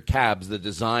change their cabs, the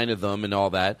design of them and all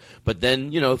that. But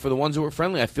then, for the ones who were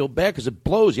friendly, I feel bad because it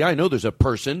blows. Yeah, I know there's a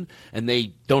person and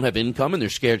they don't have income and they're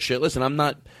scared shitless, and I'm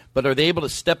not. But are they able to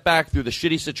step back through the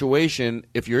shitty situation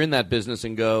if you're in that business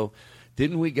and go,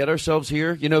 didn't we get ourselves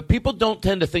here? People don't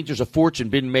tend to think there's a fortune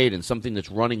being made in something that's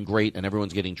running great and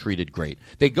everyone's getting treated great.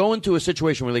 They go into a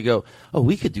situation where they go, oh,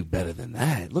 we could do better than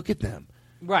that. Look at them.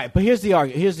 Right, but here's the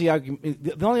argument.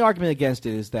 The only argument against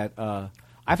it is that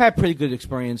I've had pretty good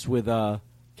experience with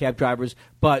cab drivers,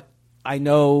 but I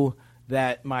know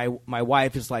that my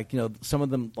wife is like, some of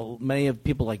them, many of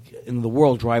people like in the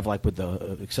world drive like with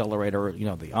the accelerator,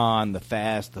 the on, the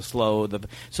fast, the slow.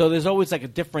 So there's always like a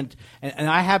different, and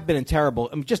I have been in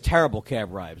just terrible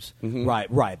cab rides. But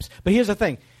here's the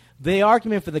thing. The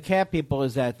argument for the cab people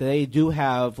is that they do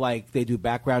have, they do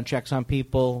background checks on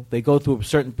people. They go through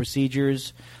certain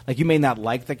procedures. Like, you may not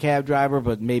like the cab driver,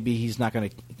 but maybe he's not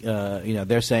going to,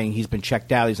 they're saying he's been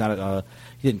checked out. He's not,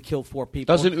 he didn't kill 4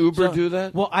 people. Doesn't Uber do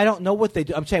that? Well, I don't know what they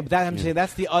do. I'm saying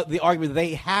that's the argument.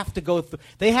 They have to go through.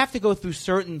 They have to go through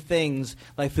certain things,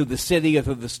 like through the city or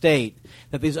through the state,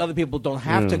 that these other people don't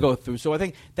have to go through. So I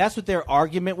think that's what their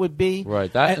argument would be.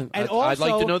 Right. I'd like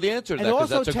to know the answer to that, because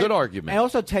that's a good argument. And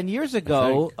also 10 years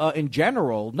ago, in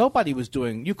general, nobody was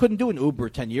doing. You couldn't do an Uber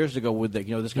 10 years ago with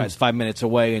this guy's 5 minutes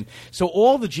away, and so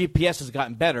all the GPS has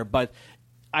gotten better. But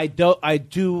I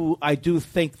do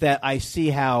think that I see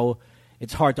how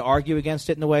it's hard to argue against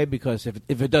it in a way, because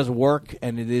if it does work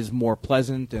and it is more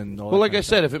pleasant and all like I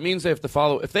said, if it means they have to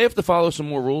follow some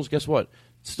more rules, guess what?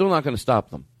 It's still not going to stop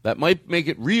them. That might make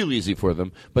it real easy for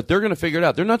them, but they're going to figure it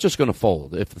out. They're not just going to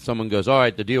fold. If someone goes, all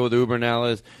right, the deal with Uber now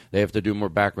is they have to do more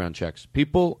background checks.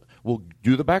 People will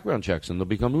do the background checks and they'll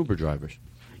become Uber drivers.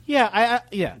 Yeah,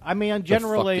 I mean,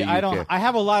 generally, I don't. Care? I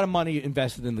have a lot of money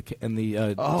invested in the taxi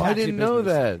I didn't know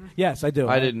business. that. Yes, I do.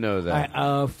 I didn't know that.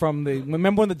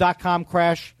 Remember when the .com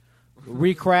crash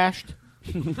recrashed?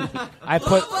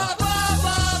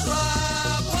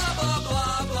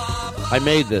 I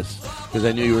made this because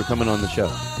I knew you were coming on the show.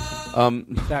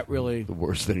 That really the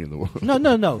worst thing in the world. No.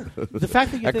 The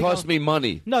fact that you think cost me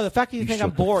money. No, the fact that you think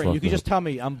I'm boring, you can just tell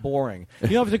me I'm boring. You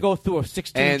don't have to go through a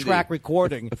 16-track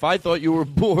recording. If I thought you were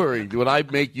boring, would I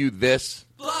make you this?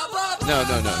 No.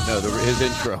 His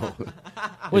intro.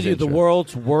 Was you the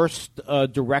world's worst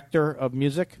director of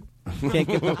music? Can't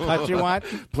get the cut you want?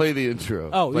 Play the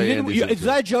intro. Oh, is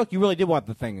that a joke? You really did want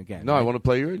the thing again? No, right? I want to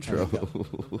play your intro.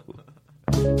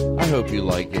 I hope you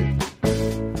like it.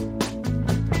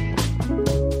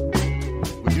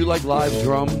 Would you like live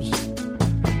drums?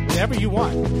 Whatever you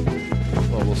want.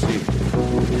 Well, we'll see.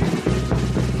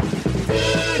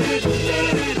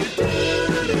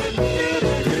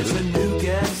 There's a new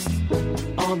guest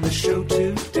on the show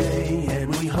today,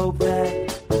 and we hope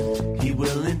that he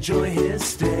will enjoy his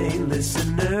stay.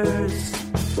 Listeners,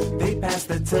 they pass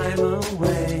the time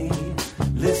away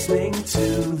listening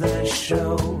to the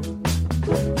show.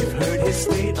 You've heard his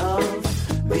state of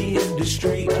the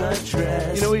industry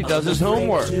address. You know, he does his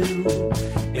homework.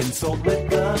 Insult with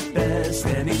the best,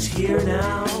 and he's here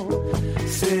now,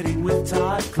 sitting with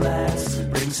Todd Glass.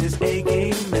 Brings his A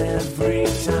game every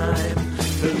time.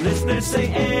 The listeners say,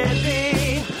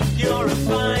 Andy, you're a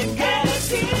fine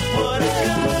guest. What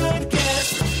a good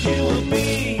guest you will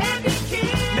be.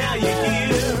 Now you're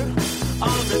here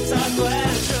on the Todd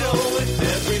Glass Show with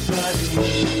everybody.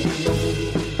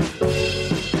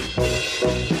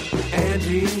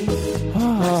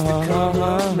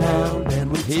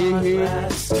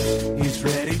 He's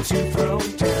ready to throw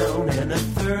down. And a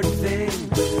third thing,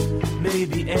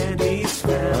 maybe Andy's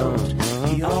found.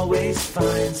 He always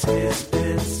finds his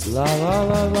bits. La la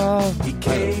la la. He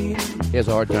came He has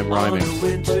a hard time rhyming. on a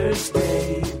winter's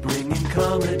day, bringing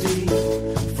comedy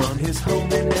from his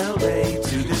home in L.A.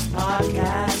 to this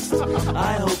podcast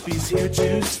I hope he's here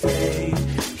to stay.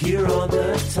 Here on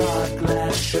the Todd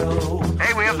Glass Show.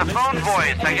 Hey, we have the phone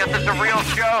voice. I guess it's a real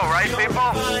show, right, people?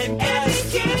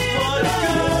 What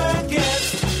a good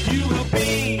guest you will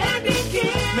be.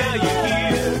 Now you're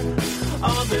here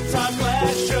on the Todd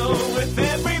Glass Show with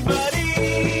everybody.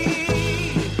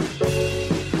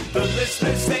 The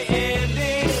listeners say,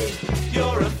 Andy,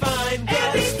 you're a fine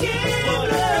guest.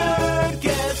 What a good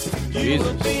guest you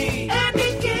will be. Now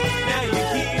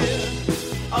you're here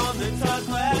on the Todd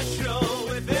Glass Show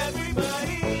with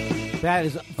everybody. That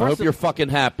is. I hope you're fucking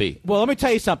happy. Well, let me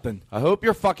tell you something. I hope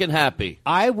you're fucking happy.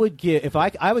 I would give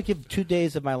I would give 2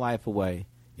 days of my life away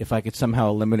if I could somehow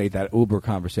eliminate that Uber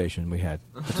conversation we had.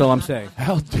 That's all I'm saying.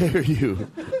 How dare you?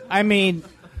 I mean,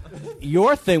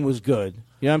 your thing was good.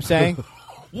 You know what I'm saying?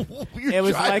 It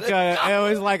was like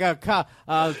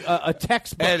a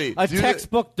textbook, Eddie,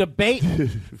 textbook debate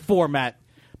format.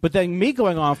 But then me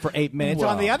going on for 8 minutes. Well,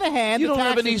 on the other hand, you don't have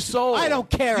taxes, any soul. I don't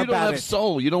care you about don't have it.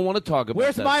 soul. You don't want to talk about.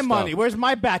 Where's that my stuff. money? Where's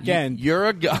my back end? You're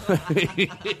a guy.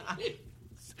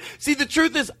 See, the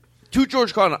truth is, to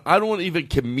George Carlin, I don't want to even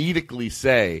comedically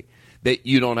say that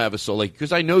you don't have a soul, like,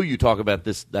 because I know you talk about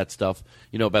that stuff,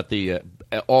 about the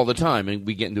all the time, and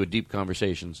we get into deep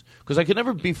conversations. Because I could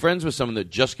never be friends with someone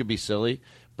that just could be silly,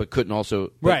 but couldn't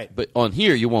also. Right. But on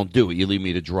here, you won't do it. You leave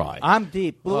me to dry. I'm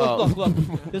deep. Look.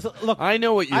 I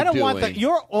know what you're doing. I don't want that.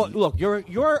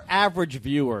 Your average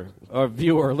viewer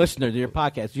or listener to your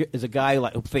podcast is a guy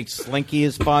who thinks Slinky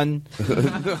is fun,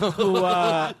 who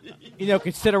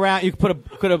can sit around. You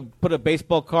could put a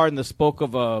baseball card in the spoke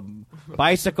of a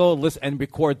bicycle, listen and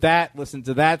record that. Listen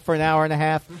to that for an hour and a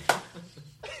half.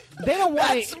 They don't want.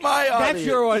 That's my audience. That's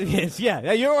your audience.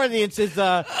 Yeah, your audience is.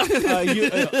 Remember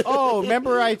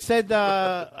I said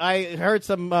I heard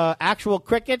some actual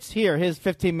crickets. Here's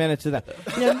 15 minutes of that.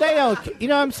 They don't. You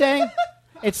know what I'm saying?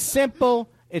 It's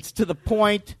simple. It's to the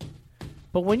point.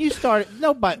 But when you start,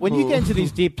 when you get into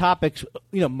these deep topics,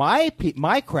 my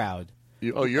crowd.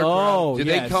 Your crowd. Do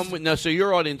they come with? No, so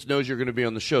your audience knows you're going to be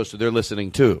on the show, so they're listening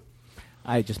too.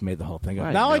 I just made the whole thing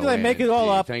up. Not only did I make it all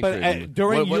up, but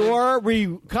during your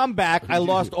comeback, I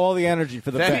lost all the energy for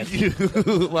the best. Thank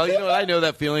you. Well, you know what? I know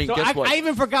that feeling. So Guess what? I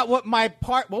even forgot what my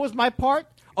part. What was my part?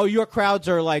 Oh, your crowds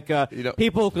are like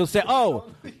people who say, "Oh,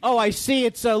 I see.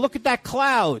 It's look at that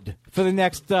cloud for the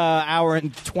next hour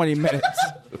and 20 minutes."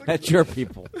 That's your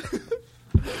people.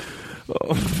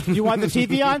 You want the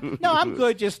TV on? No, I'm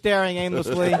good. Just staring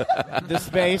aimlessly into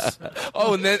space.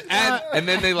 Oh, and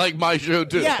then they like my show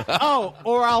too. Yeah. Oh,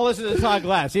 or I'll listen to Todd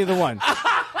Glass. Either one.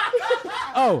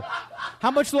 Oh,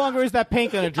 how much longer is that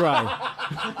paint going to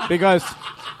dry? Because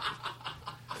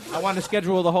I want to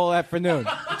schedule the whole afternoon.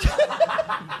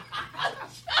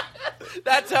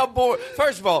 That's how bored.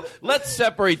 First of all, let's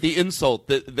separate the insult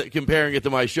that comparing it to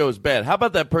my show is bad. How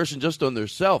about that person just on their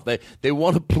self? They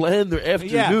want to plan their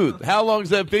afternoon. Yeah. How long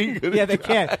is that thing going to Yeah, they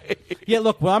can't. Yeah,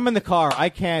 look, when I'm in the car, I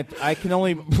can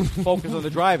only focus on the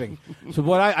driving.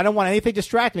 So I don't want anything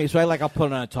distracting me. So I'll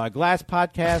put on a Todd Glass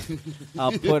podcast.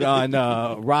 I'll put on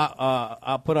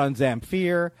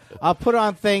Zamfir. I'll put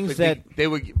on things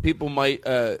people might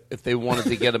if they wanted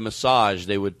to get a massage,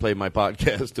 they would play my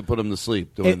podcast to put them to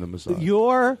sleep during the massage.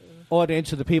 Your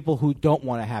audience are the people who don't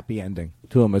want a happy ending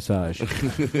to a massage.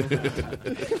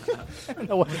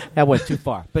 That went too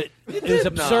far, but it was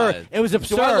absurd. Not. It was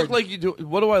absurd. Do I look like you do?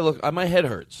 What do I look? My head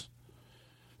hurts.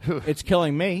 It's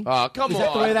killing me. Oh, come on. Is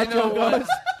that the way that joke goes?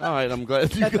 All right, I'm glad.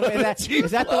 Is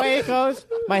that the way it goes?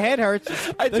 My head hurts.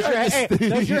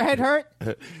 Does your head hurt?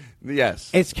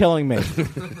 Yes. It's killing me.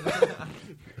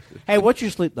 Hey, what's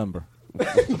your sleep number?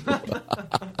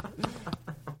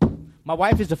 My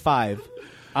wife is a 5.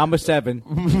 I'm a 7.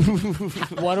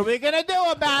 What are we going to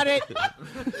do about it?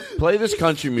 Pre this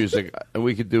country music, and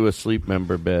we could do a sleep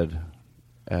member bed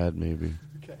ad, maybe.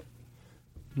 Okay.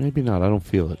 Maybe not. I don't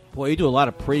feel it. Boy, you do a lot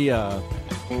of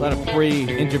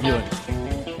pre-interviewing.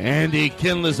 Andy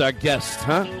Kindler's our guest,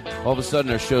 huh? All of a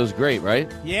sudden, our show's great,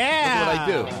 right? Yeah. That's what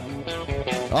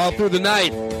I do. All through the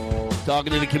night,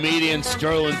 talking to the comedians,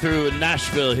 strolling through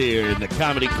Nashville here in the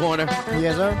Comedy Corner.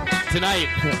 Yes, sir. Tonight,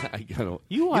 you know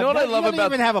what I love about? You don't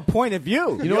even have a point of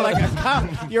view.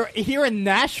 You're here in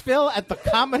Nashville at the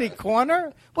Comedy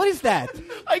Corner. What is that?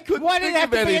 I couldn't Why did it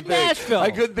have to be in Nashville?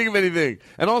 I couldn't think of anything.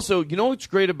 And also, you know what's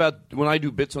great about when I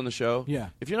do bits on the show? Yeah.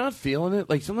 If you're not feeling it,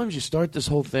 like sometimes you start this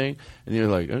whole thing and you're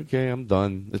like, okay, I'm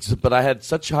done. But I had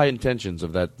such high intentions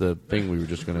of the thing we were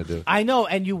just going to do. I know,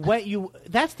 and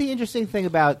that's the interesting thing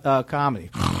about comedy.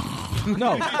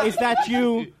 No, is that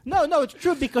you? No, it's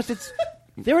true because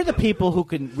there are the people who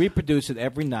can reproduce it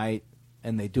every night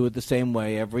and they do it the same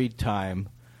way every time.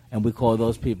 and we call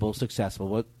those people successful.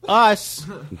 With us,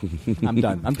 I'm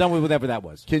done. I'm done with whatever that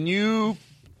was. Can you?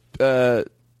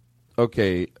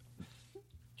 Okay. Do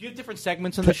you have different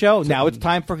segments in the show? Now it's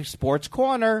time for Sports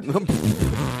Corner.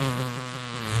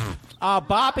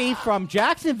 Bobby from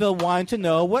Jacksonville wanted to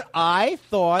know what I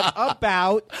thought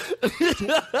about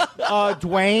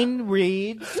Dwayne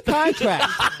Reed's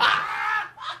contract.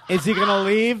 Is he going to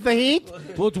leave the Heat?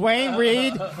 Will Dwayne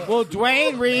Reed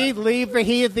leave the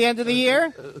Heat at the end of the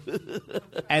year?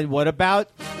 And what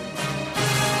about?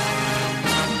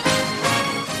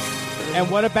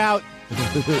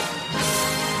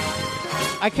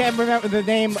 I can't remember the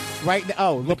name right now.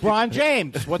 Oh, LeBron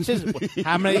James. What's his?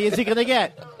 How many is he going to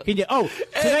get? Can you? Oh,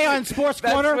 today on Sports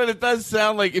Corner. That's what it does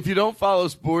sound like. If you don't follow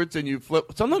sports and you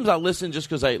flip, sometimes I listen just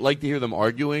because I like to hear them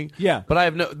arguing. Yeah, but I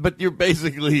have no. But you're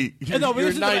basically you're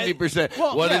 90%.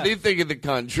 What did he think of the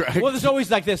contract? Well, there's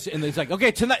always like this, and it's like, okay,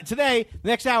 today,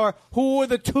 next hour, who are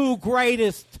the two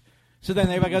greatest? So then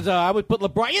everybody goes, I would put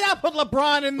LeBron. You're not putting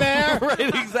LeBron in there. Right,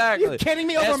 exactly. Are you kidding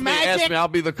me? Over Magic? Ask me. I'll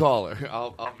be the caller.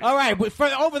 All right, but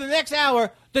over the next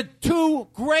hour, the two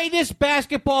greatest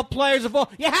basketball players of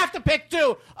all. You have to pick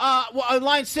two.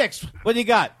 Line 6. What do you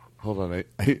got? Hold on.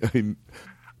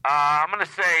 I'm going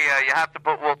to say you have to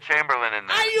put Wilt Chamberlain in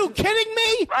there. Are you kidding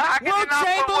me? Wilt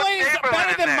Chamberlain is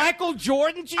better than Michael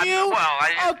Jordan to you?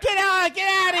 Get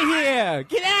out of here.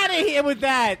 Get out of here with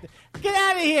that. Get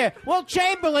out of here. Wilt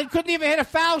Chamberlain couldn't even hit a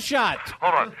foul shot.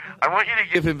 Hold on. I want you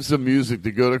to give him some music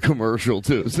to go to commercial,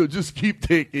 too. So just keep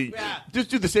taking. Yeah. Just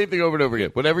do the same thing over and over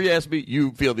again. Whenever you ask me,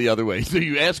 you feel the other way. So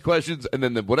you ask questions, and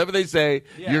then whatever they say,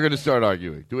 you're going to start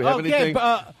arguing. Do we have anything?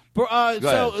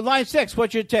 So, line 6,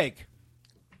 what's your take?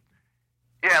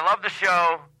 Yeah, I love the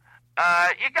show.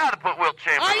 You got to put Wilt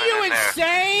Chamberlain in there.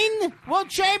 Are you insane? Wilt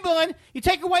Chamberlain, you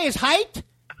take away his height?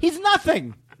 He's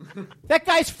nothing. That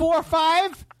guy's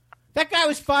 4'5". That guy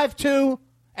was 5'2"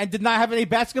 and did not have any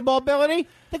basketball ability.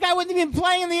 The guy wasn't even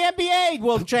playing in the NBA,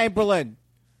 Wilt Chamberlain.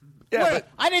 Yeah,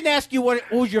 I didn't ask you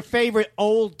what was your favorite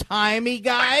old-timey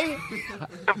guy.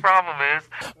 The problem is,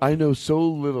 I know so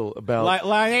little about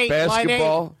line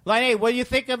basketball. Line 8, what do you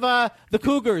think of the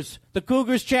Cougars? The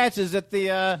Cougars' chances at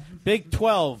the Big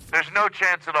 12? There's no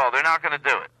chance at all. They're not going to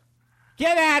do it.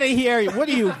 Get out of here. What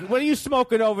are you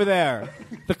smoking over there?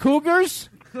 The Cougars?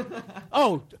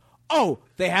 Oh,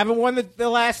 they haven't won the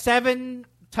last 7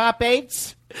 top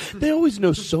 8s? They always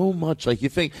know so much. Like, you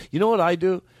think, you know what I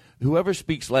do? Whoever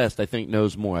speaks last, I think,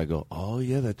 knows more. I go, oh,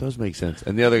 yeah, that does make sense.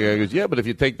 And the other guy goes, yeah, but if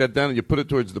you take that down and you put it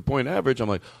towards the point average, I'm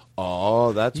like,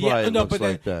 oh, that's why it looks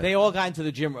like that. They all got into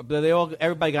the gym.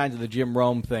 Everybody got into the Jim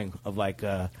Rome thing of like,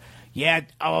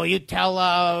 you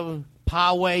tell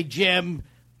Poway, Jim,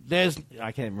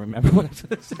 I can't remember what I was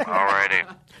going to say. All righty.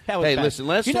 Hey, listen,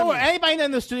 last time... You know what? Anybody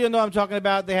in the studio know what I'm talking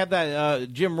about? They have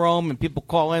that Jim Rome, and people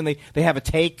call in. They have a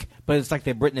take, but it's like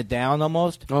they've written it down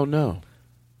almost. Oh, no.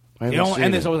 And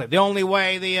there's always the only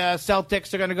way the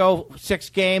Celtics are going to go 6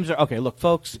 games. Okay, look,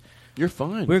 folks. You're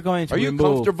fine. We're going to Are you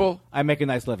comfortable? I make a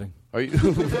nice living. Are you...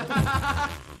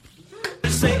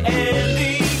 Say,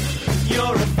 Andy,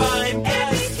 you're a fine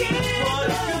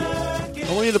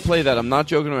I want you to play that. I'm not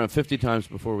joking around 50 times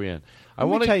before we end. I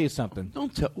want to tell you something.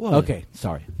 Don't tell. What? Okay,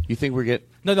 sorry. You think we're getting...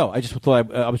 No. I just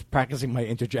thought I was practicing my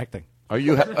interjecting. Are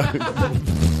you...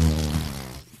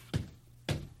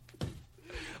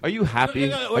 Are you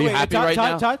happy? Are you happy right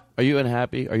now? Todd? Are you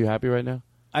unhappy? Are you happy right now?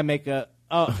 I make a...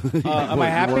 am I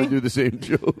happy? You want to do the same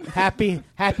joke? Happy,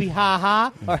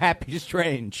 ha-ha, or happy,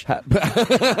 strange? Of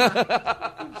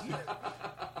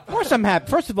course I'm happy.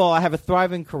 First of all, I have a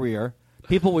thriving career.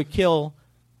 People would kill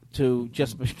to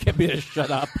just get me to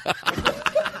shut up.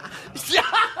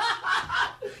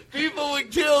 People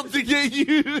would kill to get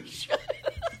you to shut up.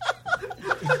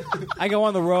 I go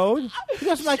on the road.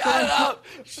 Shut up.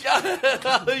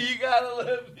 You gotta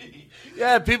let me.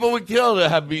 Yeah, people would kill to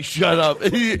have me shut up.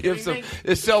 You have some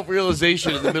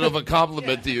self-realization in the middle of a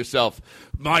compliment to yourself.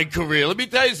 My career. Let me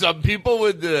tell you something. People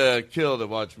would kill to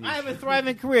watch me. I have a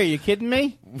thriving career. You kidding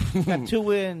me? Got 2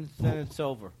 wins, then it's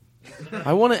over.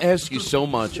 I want to ask you so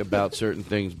much about certain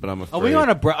things, but I'm afraid. Are we on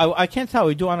I can't tell. Are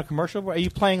we doing a commercial? Are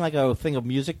you playing like a thing of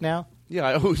music now? Yeah,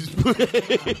 I always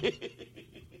play.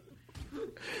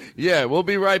 Yeah, we'll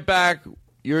be right back.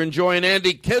 You're enjoying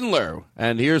Andy Kindler,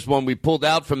 and here's one we pulled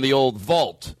out from the old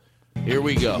vault. Here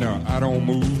we go. Now, I don't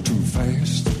move too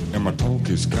fast, and my talk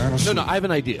is kind of No, I have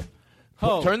an idea.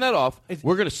 Oh. Turn that off.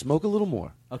 We're going to smoke a little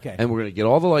more. Okay. And we're going to get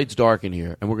all the lights dark in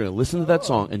here, and we're going to listen to that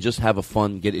song and just have a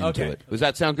fun get into it. Does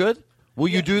that sound good? Will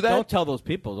you do that? Don't tell those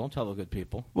people. Don't tell the good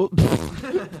people. Well,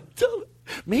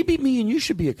 maybe me and you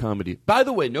should be a comedy. By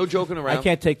the way, no joking around. I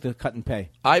can't take the cut and pay.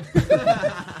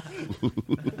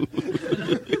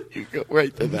 You go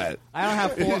right to that. I don't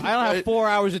have 4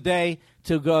 hours a day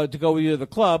to go with you to the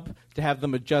club to have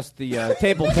them adjust the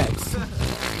table tents.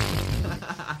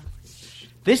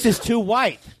 This is too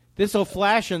white. This will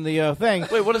flash in the thing.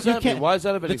 Wait, what does that mean? Why does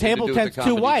that have anything the table to do with tent's the too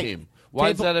comedy white. team?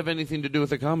 Why does that have anything to do with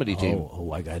the comedy team?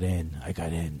 Oh, I got in,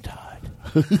 Todd.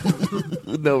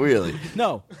 No, really.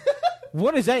 No.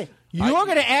 What is that? You're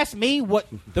going to ask me what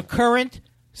the current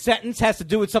sentence has to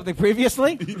do with something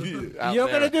previously? You're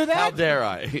going to do that? How dare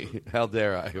I? How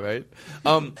dare I? Right?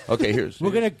 Okay. Here's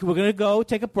we're gonna go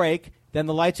take a break. Then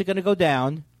the lights are going to go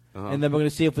down, and then we're going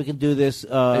to see if we can do this.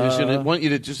 I just want you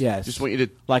to just want you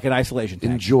to like an isolation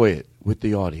tank. Enjoy it with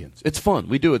the audience. It's fun.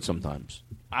 We do it sometimes.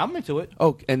 I'm into it.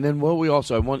 Oh, and then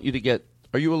I want you to get.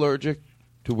 Are you allergic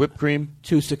to whipped cream?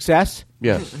 To success?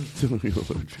 Yes.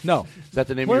 No. Is that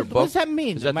the name What of your book? does that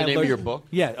mean? Is that the name of your book?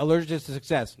 Yeah, allergic to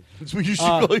success. That's what you should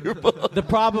call your book. The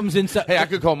problems inside. Hey, I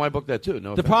could call my book that too.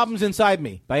 No. The offense. Problems Inside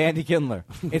Me by Andy Kindler.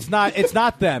 It's not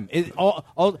them.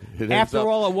 After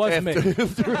all, it was me.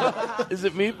 Is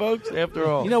it me, folks? After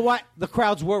all. You know what? The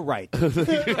crowds were right. By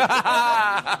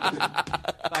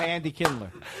Andy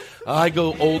Kindler. I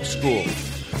go old school.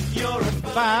 You're a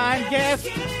fine guest.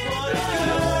 What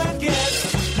a good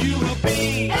guest you will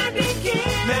be. Andy Kindler.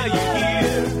 Now you're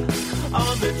here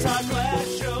on the Todd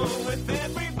Glass Show with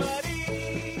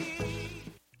everybody.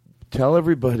 Tell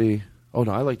everybody. Oh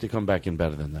no, I like to come back in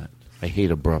better than that. I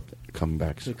hate abrupt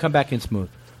comebacks. So come back in smooth.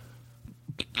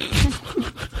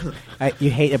 You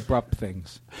hate abrupt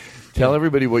things. Tell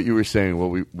everybody what you were saying while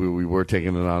we were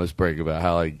taking an honest break about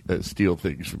how I steal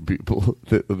things from people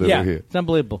that are here. It's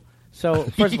unbelievable. So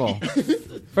first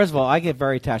of all, I get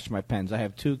very attached to my pens. I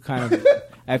have two kinds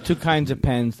of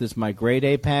pens. This is my grade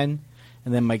A pen,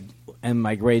 and then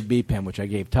my grade B pen, which I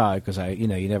gave Todd because you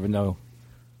never know.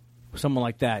 Someone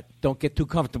like that, don't get too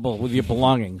comfortable with your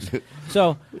belongings.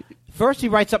 So first he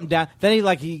writes something down, then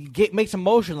he makes a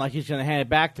motion like he's going to hand it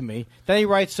back to me. Then he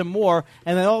writes some more,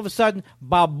 and then all of a sudden,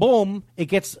 boom! It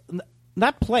gets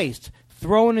not placed.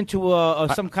 Thrown into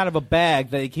some kind of a bag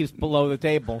that he keeps below the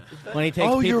table when he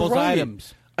takes people's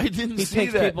items. I didn't he see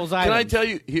takes that. People's Can items. I tell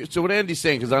you? So what Andy's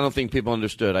saying, because I don't think people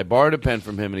understood. I borrowed a pen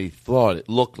from him, and he thought it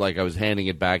looked like I was handing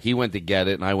it back. He went to get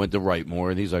it, and I went to write more,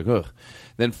 and he's like, ugh.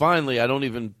 Then finally, I don't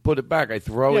even put it back. I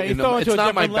throw it in the. It's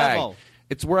not my bag.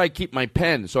 It's where I keep my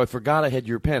pen. So I forgot I had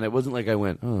your pen. It wasn't like I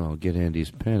went, I'll get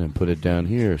Andy's pen and put it down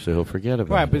here so he'll forget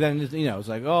about it. Right, but then it's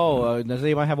like, does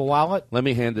anyone have a wallet? Let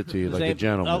me hand it to you like a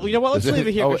gentleman. You know what? Let's leave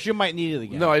it here because you might need it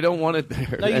again. No, I don't want it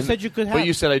there. No, you said you could have. But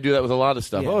you said I do that with a lot of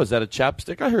stuff. Yeah. Oh, is that a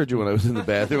chapstick? I heard you when I was in the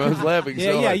bathroom. I was laughing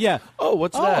so hard. Yeah. Oh,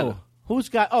 what's that? Who's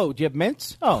got? Oh, do you have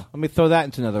mints? Oh, let me throw that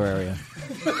into another area.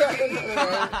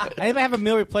 Anybody have a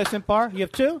meal replacement bar? You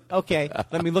have two? Okay,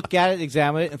 let me look at it,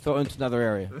 examine it, and throw it into another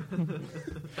area.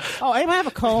 Oh, anybody have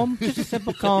a comb? Just a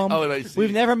simple comb. Oh, and I see.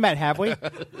 We've never met, have we?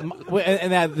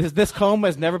 And this comb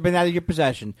has never been out of your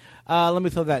possession. Let me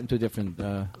throw that into a different.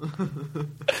 Does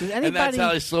anybody, and that's how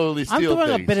I slowly steal I'm doing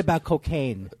things. a bit about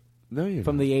cocaine. No, you're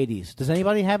from not. the 80s. Does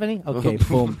anybody have any? Okay,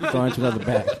 boom, throw into another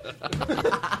bag.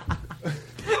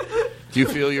 Do you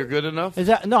feel you're good enough?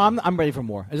 No, I'm ready for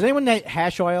more. Is anyone that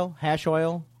hash oil? Hash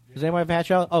oil? Does anyone have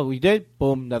hash oil? Oh, we did?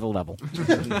 Boom, another level.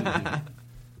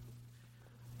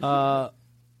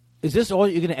 Is this all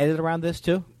you're going to edit around this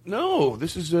too? No,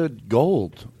 this is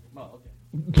gold. Oh,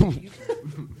 okay.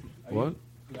 What?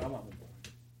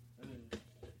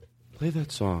 Play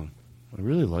that song. I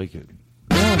really like it.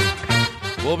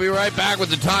 We'll be right back with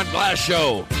the Todd Glass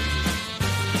Show.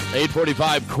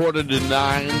 8:45,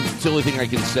 8:45. It's the only thing I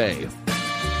can say.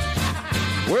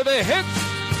 Where the hits?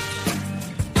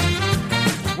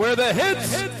 Where the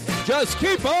hits? Just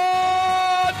keep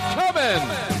on coming.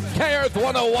 KEarth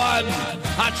 101.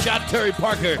 Hot Shot Terry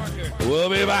Parker. We'll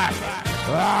be back.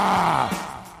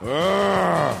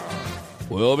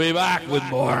 We'll be back with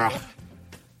more.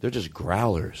 They're just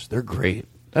growlers. They're great.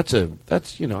 That's I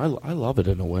love it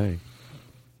in a way.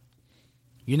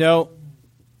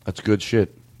 That's good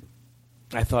shit.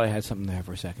 I thought I had something there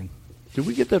for a second. Did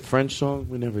we get that French song?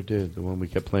 We never did. The one we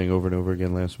kept playing over and over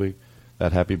again last week.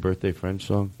 That Happy Birthday French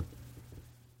song.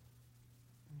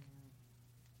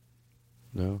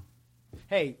 No?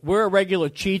 Hey, we're a regular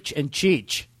Cheech and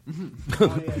Cheech.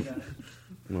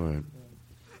 All right.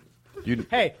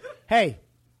 Hey.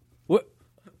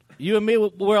 You and me,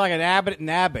 we're like an Abbott and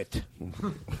Abbott.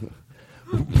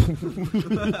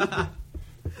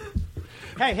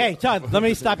 Hey, Todd, let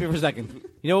me stop you for a second.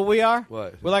 You know what we are?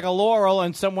 What? We're like a Laurel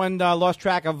and someone lost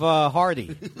track of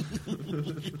Hardy.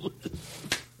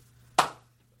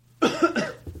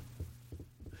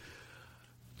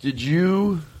 Did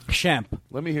you Shemp.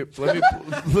 Let me play.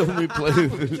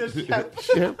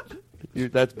 Shemp.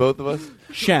 That's both of us.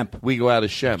 Shemp. We go out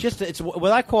as Shemp. Just it's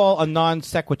what I call a non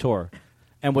sequitur,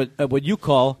 and what you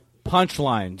call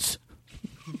punchlines.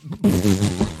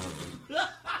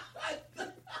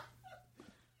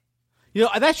 You know,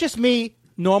 that's just me.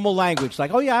 Normal language,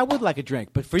 like, oh yeah, I would like a drink,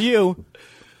 but for you,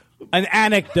 an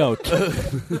anecdote.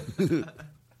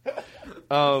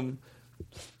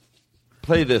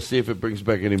 Play this, see if it brings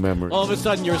back any memories. All of a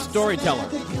sudden, you're a storyteller.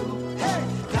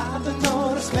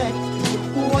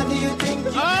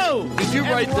 Oh! Did you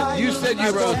write this? You said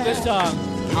you wrote this song.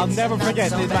 I'll never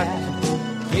forget.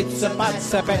 It's about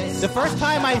the first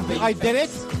time I did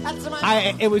it,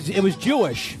 it was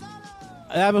Jewish.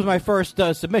 That was my first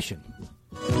submission.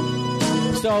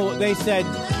 So they said,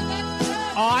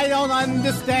 I don't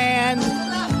understand.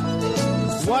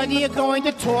 What are you going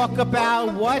to talk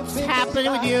about? What's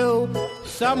happening with you?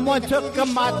 Someone took a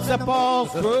matzo ball,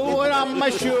 threw it on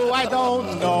my shoe. I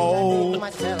don't know.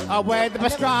 Where the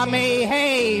pastrami?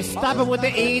 Hey, stop it with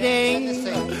the eating.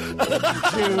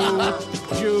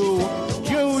 Jew.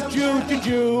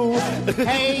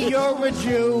 Hey, you're a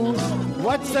Jew.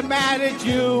 What's the matter,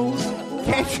 Jew?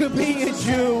 Can't you be a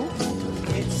Jew?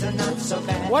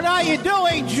 What are you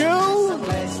doing, Jew?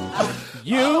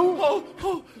 You?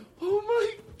 Oh my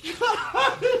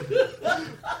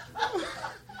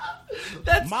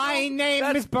God. My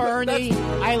name is Bernie.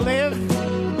 I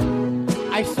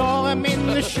saw him in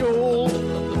the shul.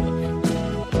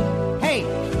 Hey,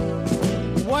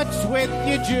 what's with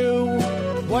you, Jew?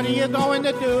 What are you going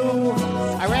to do?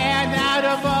 I ran out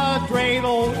of a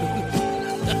dreidel.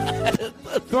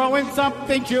 Throwing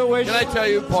something Jewish. Can I tell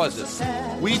you, pause this.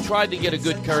 We tried to get a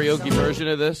good karaoke version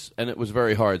of this, and it was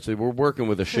very hard. So we're working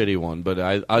with a shitty one, but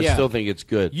I still think it's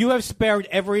good. You have spared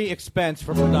every expense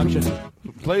for production.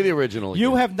 Play the original.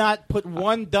 You have not put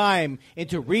one dime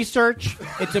into research,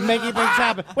 into making things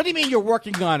happen. What do you mean you're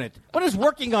working on it? What does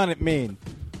working on it mean?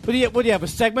 What do you have, a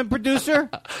segment producer?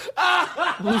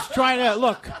 Who's trying to,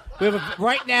 look,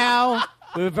 right now,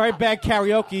 we have a very bad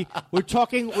karaoke. We're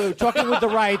talking with the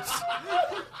rights.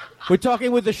 We're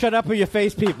talking with the shut up or your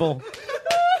face people.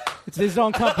 It's his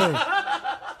own company.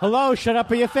 Hello, shut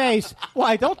up or your face.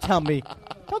 Why, don't tell me that.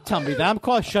 I'm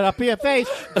called shut up or your face.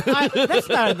 That's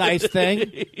not a nice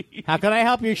thing. How can I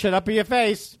help you? Shut up or your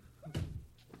face.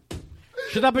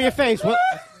 Shut up or your face. What?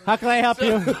 How can I help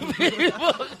you?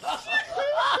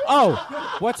 Oh,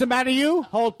 what's the matter, you?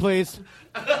 Hold, please.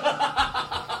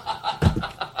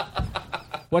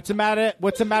 What's the matter?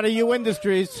 What's the matter, you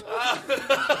Industries?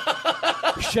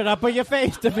 Shut up or your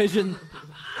face, division.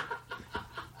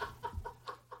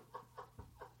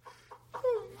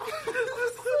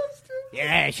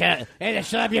 Yeah, shut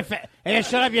up your face. Hey,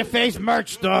 shut up your face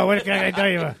merch store. What can I tell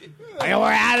you?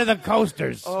 We're out of the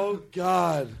coasters. Oh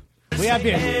God. We have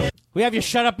your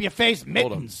shut up your face mittens.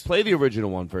 Hold on. Play the original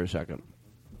one for a second.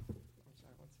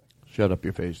 Shut up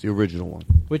your face. The original one.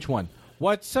 Which one?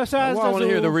 What's I want to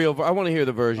hear the real. I want to hear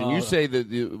the version. You say that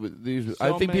these.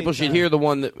 I think people should hear the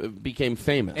one that became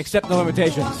famous. Accept no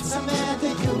limitations.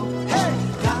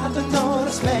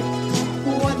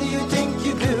 What do you think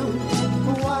you do?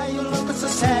 Why you looking so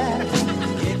sad?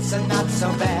 It's not so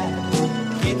bad.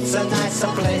 It's a nicer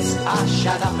place.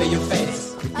 Shut up in your face.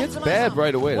 It's bad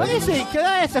right away. What is it? Can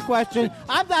I ask a question?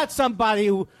 I'm not somebody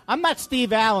who. I'm not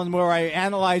Steve Allen, where I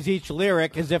analyze each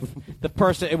lyric as if the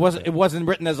person it wasn't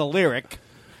written as a lyric.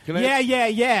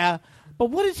 Yeah.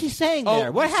 But what is he saying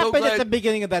there? What happened at the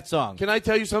beginning of that song? Can I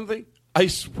tell you something? I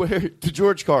swear to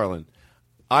George Carlin,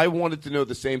 I wanted to know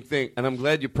the same thing, and I'm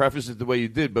glad you prefaced it the way you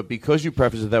did. But because you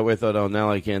prefaced it that way, I thought, oh,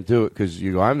 now I can't do it because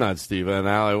you go, I'm not Steve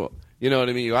Allen. You know what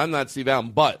I mean? You go, I'm not Steve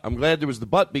Allen. But I'm glad there was the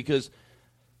but because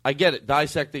I get it.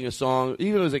 Dissecting a song,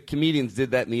 even as comedians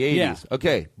did that in the 80s. Yeah.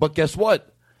 Okay, but guess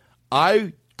what?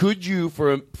 I could you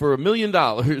for $1 million.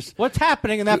 What's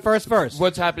happening in that first verse?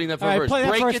 What's happening in that first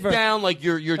verse? Break it down like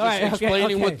you're just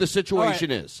explaining what the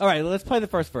situation is. All right, let's play the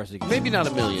first verse again. Maybe not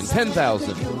 $1 million,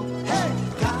 10,000.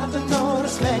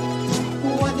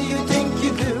 What do you think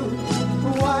you do?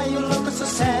 Why you looking so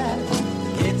sad?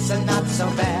 It's not so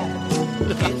bad.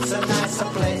 It's a nicer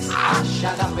place.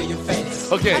 Shut up in your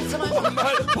face. Okay,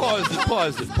 pause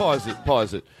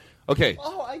it. Okay,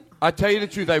 I'll tell you the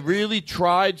truth. I really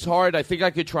tried hard. I think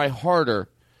I could try harder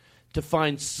to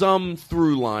find some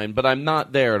through line, but I'm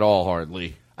not there at all,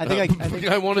 hardly. I think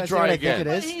I want to try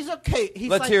again. He's okay.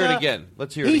 Let's hear it again.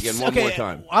 Let's hear it again one more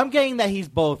time. I'm getting that he's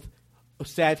both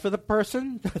sad for the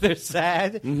person, they're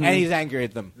sad, and he's angry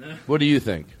at them. What do you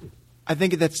think? I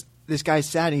think that's this guy's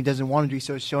sad and he doesn't want to do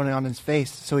so. It's showing it on his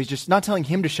face. So he's just not telling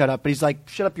him to shut up, but he's like,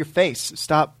 shut up your face.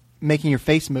 Stop making your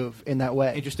face move in that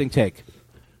way. Interesting take.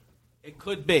 It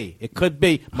could be. It could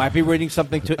be. Might be reading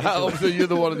something to. So you're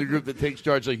the one in the group that takes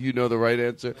charge, like you know the right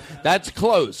answer. That's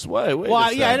close. Wait. Well,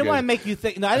 I didn't want to make you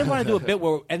think. No, I didn't want to do a bit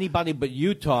where anybody but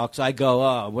you talks. I go,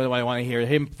 oh, what do I want to hear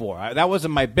him for? That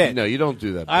wasn't my bit. No, you don't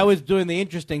do that. I was doing the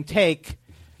interesting take,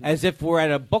 as if we're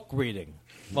at a book reading.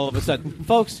 All of a sudden,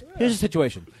 folks, here's the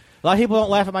situation. A lot of people don't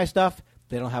laugh at my stuff.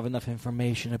 They don't have enough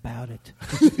information about it.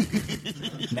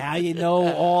 Now you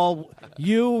know all.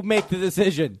 You make the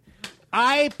decision.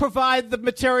 I provide the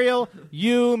material.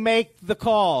 You make the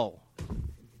call.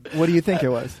 What do you think it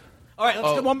was? All right,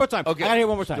 let's do it one more time. Okay. I gotta hear it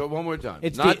one more time. Do it one more time.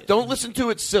 It's Don't listen to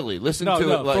it silly. Listen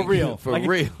to it like for real. For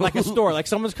real. Like a story. Like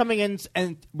someone's coming in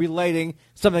and relating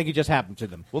something that just happened to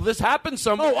them. Well, this happens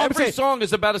somewhere. Every song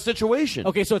is about a situation.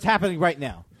 Okay, so it's happening right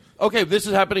now. Okay, this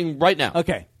is happening right now.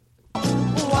 Okay.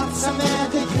 What's the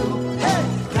matter you? Hey,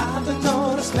 got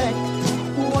no respect.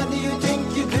 What do you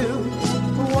think you do?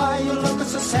 Why you look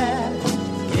so sad?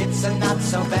 It's not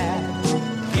so bad.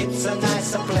 It's a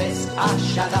nicer place.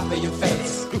 Shut up in your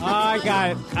face. I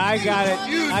got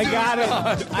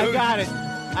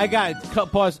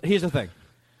it. Pause. Here's the thing.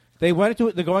 They're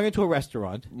going into a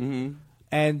restaurant,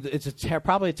 and it's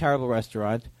probably a terrible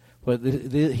restaurant, but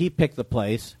he picked the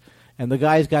place, and the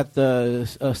guy's got the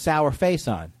sour face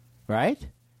on, right?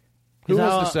 Who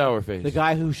has the sour face? The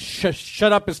guy who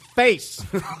shut up his face.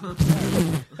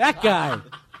 That guy.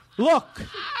 Look.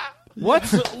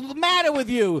 What's the matter with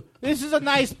you? This is a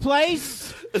nice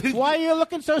place. Why are you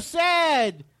looking so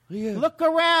sad? Yeah. Look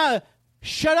around.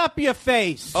 Shut up your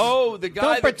face. Oh, the guy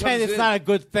Don't that pretend comes it's in, not a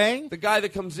good thing. The guy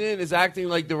that comes in is acting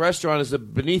like the restaurant is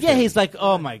beneath Yeah, him. he's like,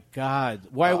 oh, my God.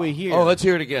 Why are we here? Oh, let's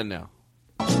hear it again now.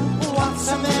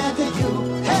 What's the matter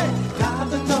you? Hey,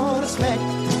 got no respect.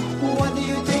 What do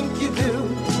you think you do?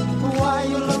 Why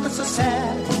you looking so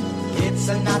sad? It's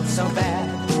not so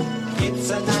bad.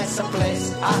 It's a nicer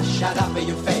place. Shut up in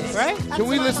your face. Right? Can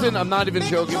we listen? I'm not even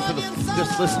joking.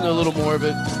 Just listen to a little more of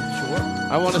it. Sure.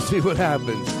 I want to see what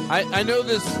happens. I know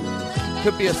this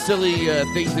could be a silly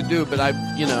thing to do, but I'm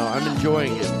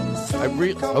enjoying it.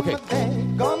 Okay.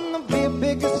 Gonna be a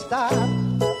bigger star.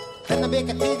 And the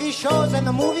bigger TV shows and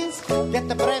the movies.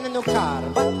 Get a brand new car.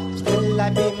 But still I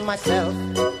be myself.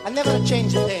 I never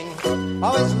change a thing.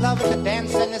 Always love to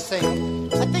dance and to sing.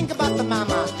 I think about the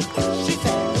mama. She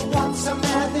said, what's the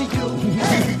matter you?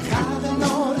 Hey, got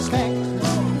no respect.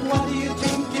 What do you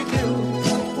think you do?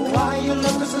 Why you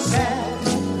look so sad?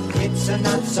 It's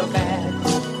not so bad.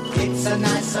 It's a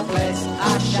nicer place.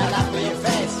 Shut up in your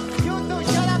face. You do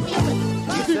shut up your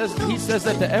face. He says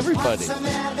that to everybody. What's the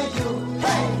matter you?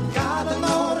 Hey, got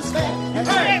no respect.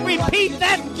 Hey, repeat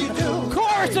that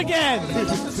chorus again.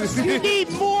 You need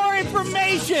more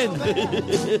information.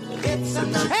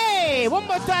 Hey, one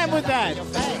more time with that. Shut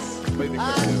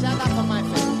up on my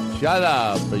face. Shut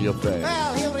up in your face.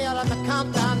 Well, here we are on the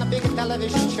countdown, the big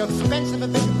television show. Expensive, a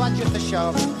big budget to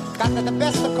show. Got the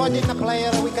best accordion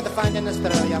player we could find in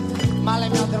Australia. Molly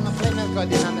Meldrum, a flame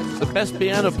accordion on it. The best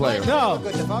piano player. No,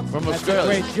 from that's Australia. a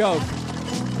great joke.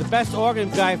 The best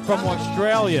organ guy from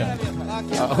Australia.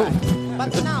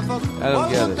 But now, folks, I don't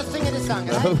get welcome it. to sing the song,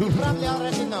 right? You probably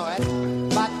already know it.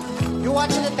 But you're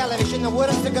watching the television, the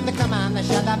words are going to come on,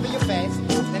 shut up in your face.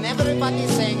 Then everybody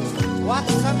sings,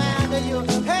 what's the matter you?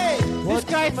 Hey! This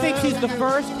guy thinks he's the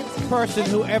first person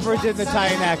who ever did an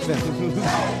Italian accent.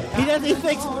 He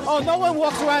thinks, oh, no one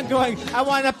walks around going, I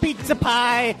want a pizza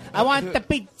pie. I want the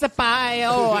pizza pie.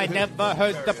 Oh, I never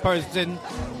heard the person.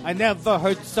 I never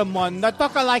heard someone not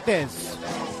talking like this.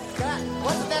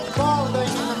 What's that ball doing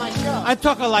on my show? I'm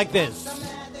talking like this.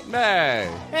 Hey.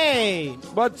 Hey.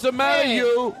 What's the matter,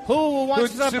 you? Who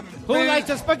likes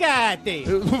the spaghetti?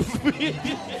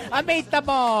 I made the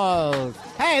balls.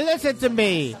 Hey, listen to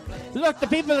me. Look, the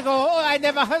people go, oh, I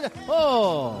never heard.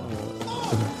 Oh.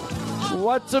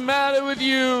 What's the matter with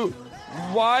you?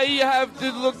 Why you have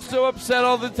to look so upset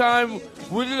all the time?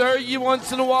 Would it hurt you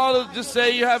once in a while to just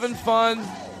say you're having fun?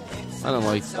 I didn't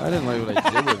like what I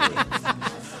did with it.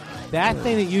 That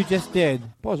thing that you just did.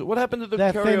 Pause. What happened to the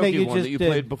That thing that karaoke you one just that you did.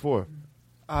 played before?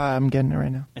 I'm getting it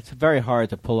right now. It's very hard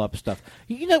to pull up stuff.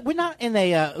 You know, we're not in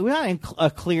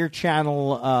a Clear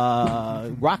Channel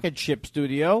rocket ship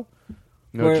studio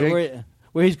where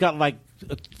he's got like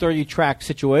a 30-track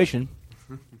situation.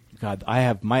 God,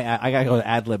 I gotta go to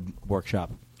Ad-Lib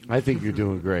workshop. I think you're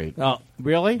doing great. Oh,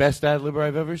 really? Best ad-libber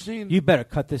I've ever seen. You better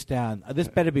cut this down. This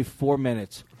better be 4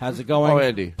 minutes. How's it going? Oh,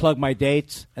 Andy. Plug my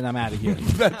dates, and I'm out of here.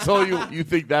 That's all you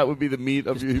think that would be the meat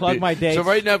of your plug my dates. So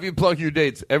right now, if you plug your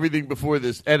dates, everything before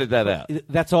this, edit that out.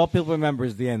 That's all people remember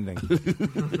is the ending.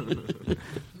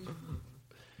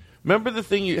 Remember the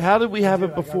thing how did we have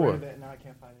it before? Now I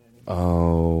can't find it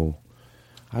anymore.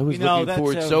 Oh. I was You know, looking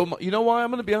forward that's, so much. You know why? I'm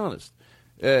going to be honest.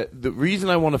 The reason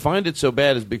I want to find it so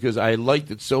bad is because I liked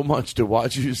it so much to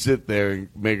watch you sit there and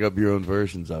make up your own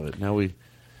versions of it. Now we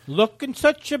looking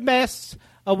such a mess.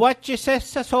 What you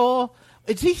says that's all.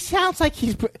 He sounds like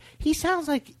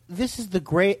this is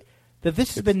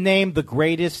this has been named the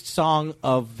greatest song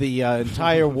of the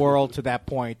entire world to that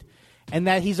point, and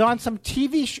that he's on some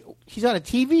TV. He's on a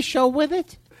TV show with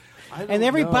it. And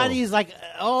everybody's like,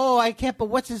 "Oh, I can't." But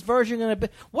what's his version going to be?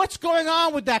 What's going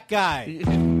on with that guy?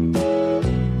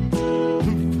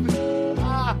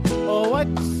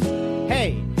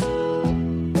 Hey,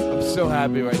 I'm so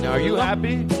happy right now. Are you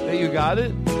happy that you got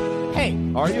it? Hey,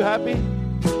 are you happy?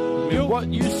 What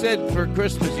you said for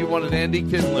Christmas, you wanted Andy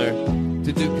Kindler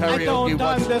to do karaoke. I don't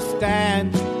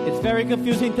understand. It's very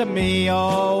confusing to me.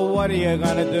 Oh, what are you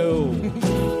gonna do?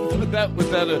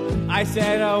 I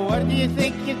said, what do you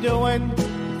think you're doing?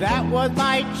 That was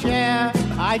my chair.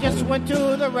 I just went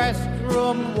to the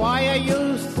restroom. Why are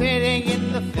you sitting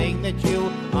in the thing that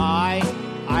you...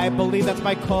 I believe that's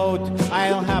my coat. I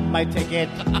don't have my ticket.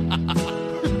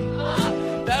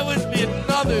 That would be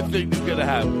another thing that's going to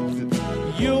happen.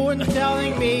 You and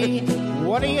telling me,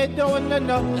 what are you doing?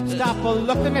 No, stop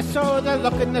looking at soda,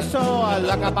 looking at soda,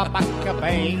 look a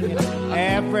bang.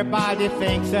 Everybody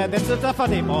thinks that this is a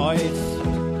funny voice.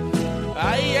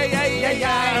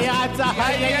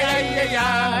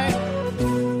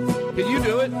 Can you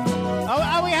do it?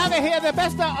 Oh, we have it here, the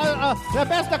best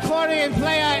accordion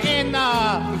player in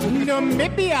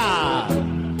Namibia.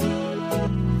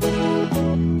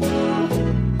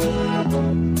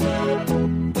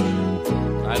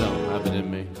 I don't have it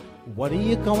in me. What are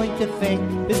you going to think?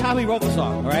 This is how he wrote the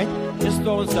song, all right? Just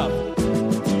throwing stuff.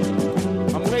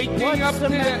 I'm waking up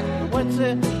there. What's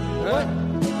it? What?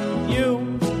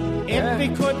 You, if we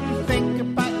couldn't think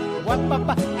about what?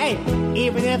 Hey,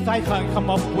 even if I can't come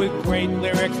up with great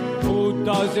lyrics, who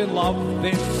doesn't love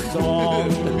this song?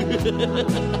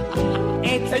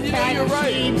 It's and you know you're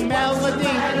right. Melody.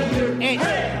 It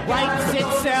writes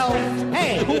itself.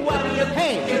 Hey,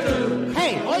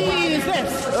 all you need is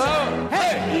this.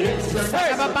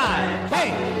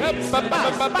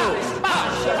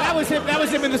 That was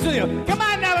him in the studio. Come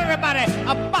on now, everybody.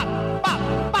 Bop, bop,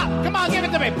 bop. Come on, give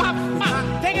it to me. Bop,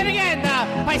 bop. Take it again,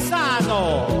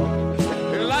 paisano.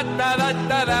 La da da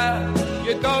da da.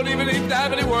 You don't even need to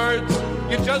have any words.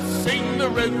 You just sing the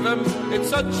rhythm. It's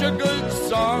such a good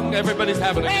song. Everybody's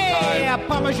having a good time. Hey,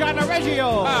 Parmigiano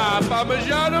Reggio.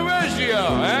 Parmigiano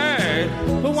Reggio. Hey.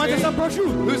 Who wants some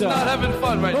prosciutto? Who's not having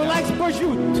fun right now? Who likes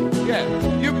prosciutto? Yeah.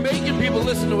 You're making people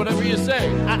listen to whatever you say.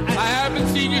 I haven't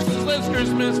seen you since last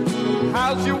Christmas.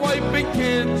 How's your wife and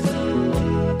kids?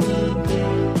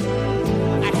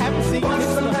 I haven't seen you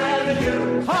since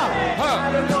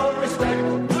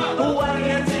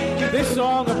This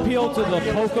song appealed to the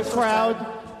polka crowd.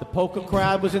 The polka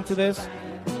crowd was into this.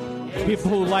 People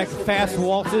who like fast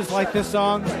waltzes like this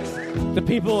song. The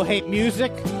people who hate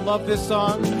music love this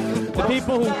song. The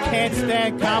people who can't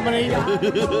stand comedy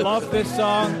love this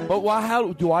song. But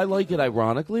how do I like it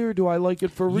ironically or do I like it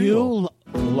for real?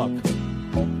 Look.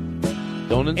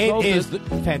 Don't insult it. It is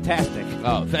fantastic.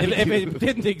 Oh, thank you. If it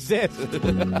didn't exist.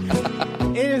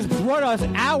 It has brought us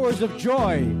hours of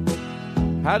joy.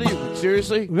 How do you,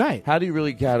 seriously? Right. How do you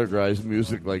really categorize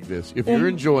music like this? If you're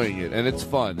enjoying it and it's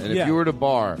fun, and if you were at a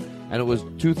bar and it was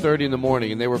 2:30 in the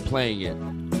morning and they were playing it,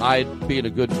 I'd be in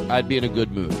a good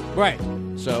mood. Right.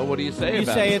 So what do you say you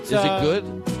about say it? It's, Is it good?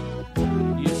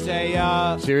 You say,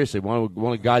 seriously,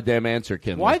 want a goddamn answer,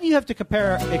 Kindler. Why do you have to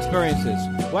compare experiences?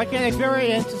 Why can't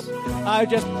experience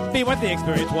just be what the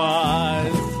experience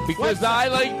was? Because I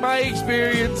like my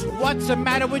experience. What's the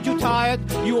matter with you, tired?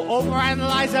 You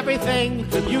overanalyze everything.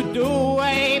 You do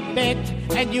a bit,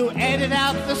 and you edit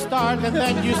out the start, and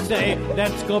then you say,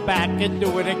 let's go back and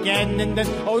do it again. And then,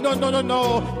 oh, no.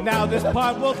 Now this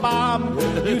part will bomb.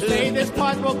 You say this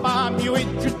part will bomb. You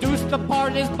introduce the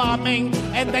part is bombing,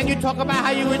 and then you talk about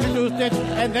how you introduced it,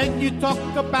 and then you talk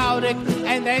about it,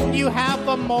 and then you have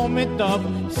a moment of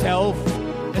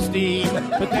self-esteem,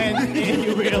 but then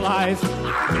you realize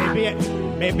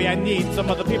maybe I need some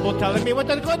other people telling me what's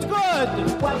good.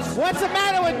 What's the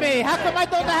matter with me? How come I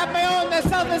don't have my own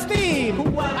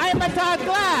self-esteem? I am a Todd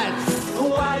Glass.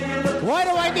 Why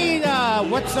do I need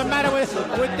what's the matter with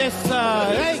this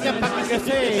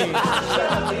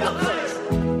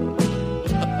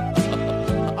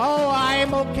Oh,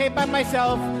 I'm okay by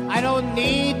myself. I don't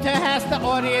need to ask the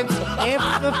audience if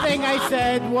the thing I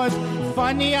said was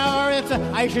funny or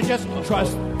I should just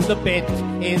trust the bit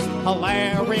is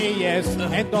hilarious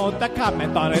and don't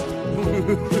comment on it.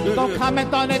 Don't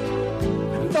comment on it.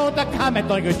 Don't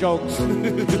comment on your jokes.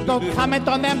 Don't comment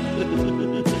on them.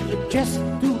 Just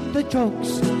do the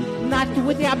jokes, not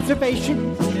with the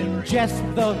observation. Just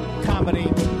the comedy.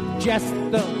 Just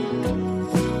the...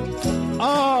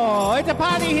 Oh, it's a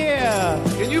party here.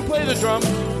 Can you play the drum?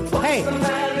 Hey.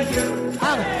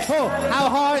 How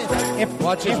hard...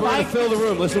 Watch this, we're going to fill the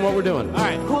room. Listen to what we're doing. All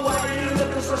right. Who are you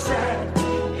looking so sad?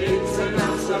 It's a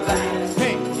not so bad.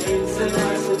 Hey. It's a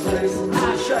nicer place.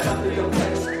 I shut up in your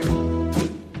place.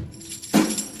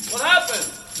 What happened?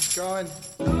 It's going.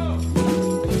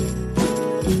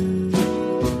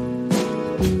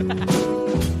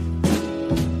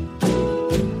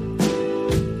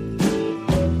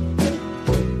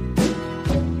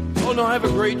 Oh, no, I have a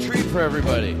great treat for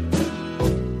everybody.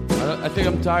 I think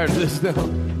I'm tired of this now.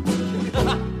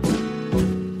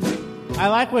 I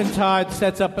like when Todd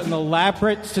sets up an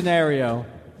elaborate scenario.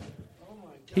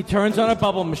 He turns on a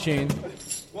bubble machine.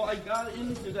 Well, I got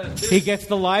into that. He gets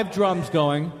the live drums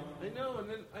going. I know, and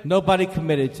then Nobody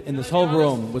committed in this whole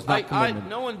room was not committed.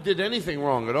 No one did anything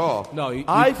wrong at all. No,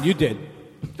 you did.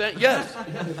 Yes.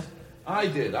 I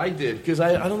did, because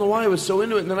I don't know why I was so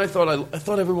into it, and then I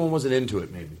thought everyone wasn't into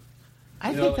it, maybe.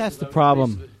 I think that's the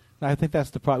problem. I think that's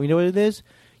the problem. You know what it is?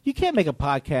 You can't make a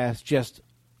podcast just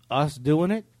us doing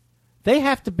it. They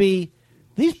have to be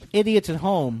these idiots at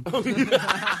home.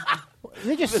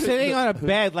 They're just sitting on a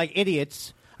bed like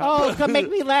idiots. Oh, come make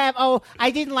me laugh. Oh,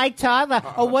 I didn't like Todd.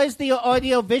 Oh, what does the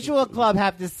Audio-Visual Club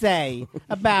have to say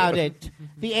about it?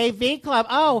 The AV Club.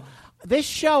 Oh, this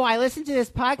show, I listened to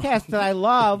this podcast that I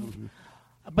love.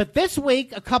 But this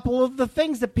week, a couple of the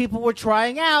things that people were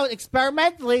trying out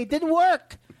experimentally didn't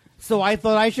work. So I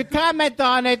thought I should comment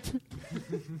on it.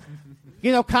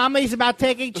 You know, comedy's about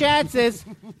taking chances.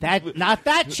 Not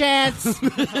that chance.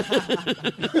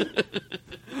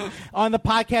 On the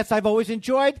podcast I've always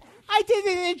enjoyed, I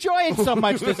didn't enjoy it so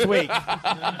much this week.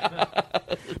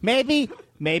 Maybe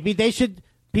they should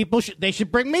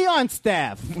bring me on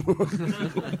staff.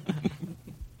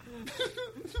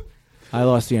 I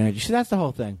lost the energy. See, that's the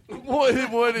whole thing. What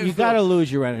is you got to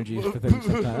lose your energy for things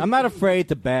sometimes. I'm not afraid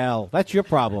to bail. That's your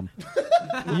problem.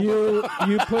 You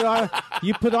put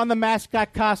on the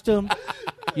mascot costume.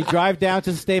 You drive down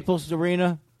to Staples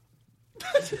Arena,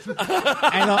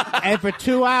 and for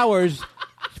 2 hours,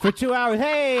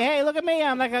 hey, look at me!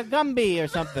 I'm like a Gumby or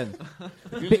something.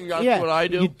 You think that's what I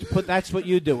do? That's what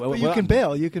you do. Well, you can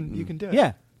bail. You can do it.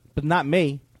 Yeah, but not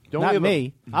me. Not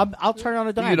me. I'll turn on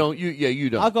a dime. You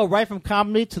don't. I'll go right from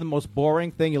comedy to the most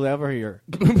boring thing you'll ever hear.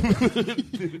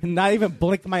 Not even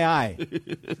blink my eye.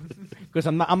 Because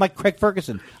I'm like Craig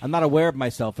Ferguson. I'm not aware of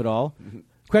myself at all.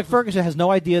 Craig Ferguson has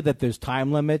no idea that there's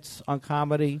time limits on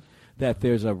comedy, that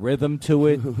there's a rhythm to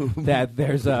it, that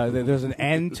there's an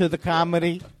end to the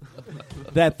comedy,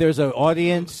 that there's an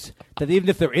audience, that even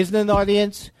if there isn't an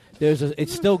audience,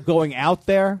 it's still going out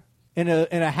there in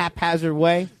a haphazard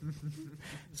way.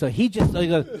 So he just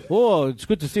goes, oh, it's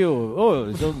good to see you.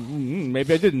 Oh, so,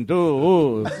 maybe I didn't.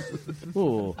 Oh.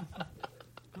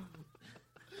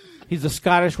 He's the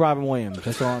Scottish Robin Williams.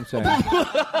 That's all I'm saying.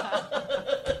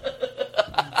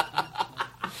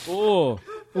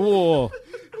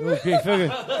 Okay, figure.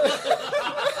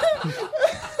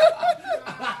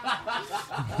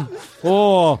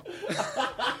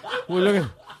 Look at.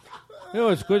 Oh,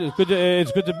 it's good.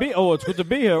 It's good to be. Oh, it's good to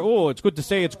be here. Oh, it's good to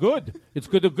say it's good. It's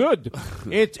good.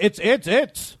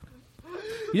 It's.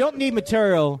 You don't need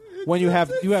material when you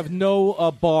have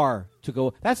no bar to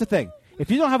go. That's the thing. If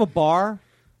you don't have a bar,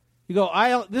 you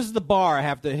go. This is the bar. I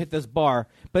have to hit this bar.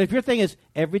 But if your thing is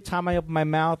every time I open my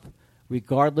mouth,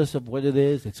 regardless of what it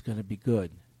is, it's going to be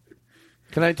good.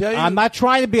 Can I tell you? I'm not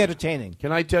trying to be entertaining.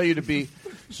 Can I tell you to be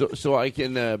so I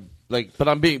can.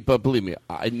 But believe me,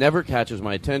 it never catches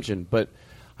my attention. But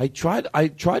I tried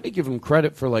to give him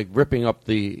credit for ripping up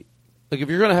the if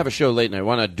you're going to have a show late night,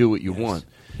 why not do what you want?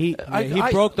 He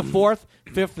broke the 4th,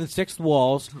 5th, and 6th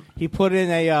walls. He put in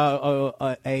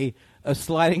a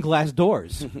sliding glass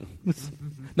doors.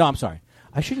 No, I'm sorry.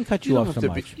 I shouldn't cut you off so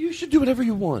much. You should do whatever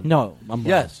you want. No, I'm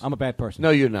a bad person. No,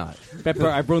 you're not.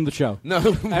 I've ruined the show. No, I've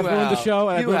ruined the show.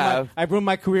 And I've ruined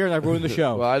my career, and I've ruined the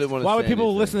show. Well, I didn't want to. Why would say people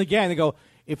anything. listen again and go,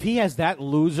 if he has that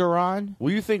loser on?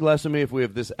 Will you think less of me if we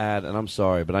have this ad? And I'm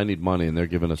sorry, but I need money, and they're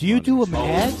giving us. Do you money. do a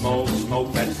ad?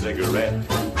 Smoke that cigarette.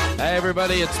 Hey,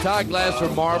 everybody! It's Todd Glass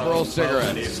from Marlboro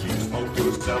Cigarettes.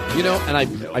 You know, and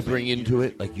I bring into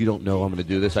it you don't know I'm going to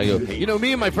do this. I go,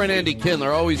 me and my friend Andy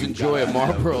Kindler always enjoy a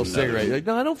Marlboro cigarette. You're like,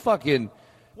 no, I don't fucking.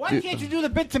 Why can't you do the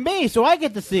bit to me so I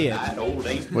get to see it?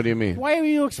 What do you mean? Why are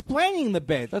you explaining the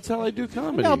bit? That's how I do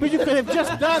comedy. No, but you could have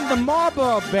just done the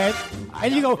Marlboro bit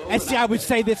And you go, and see, I would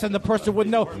say this, and the person would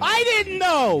know. I didn't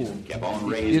know.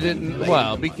 You didn't.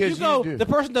 Well, because the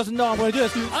person doesn't know I'm going to do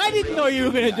this. I didn't know you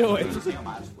were going to do it.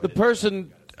 The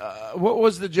person. What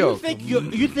was the joke?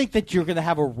 You think that you're going to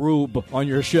have a rube on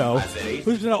your show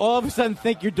who's going to all of a sudden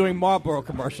think you're doing Marlboro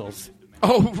commercials?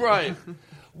 Oh, right.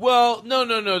 Well,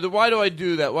 no. Why do I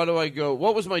do that? Why do I go?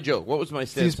 What was my joke? What was my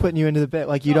stance? He's putting you into the bit.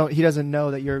 Like you don't. He doesn't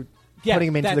know that you're putting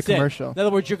him into the commercial. In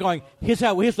other words, you're going. Here's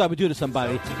what I would do to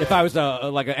somebody if I was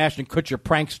like an Ashton Kutcher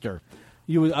prankster.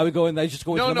 I would go in. I just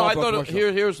go into the Marlboro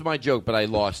commercial. Here's my joke, but I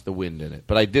lost the wind in it.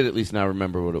 But I did at least now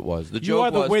remember what it was. The joke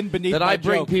are the was wind beneath that my I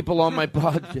bring joke. people on my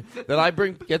podcast. That I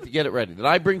bring get it ready. That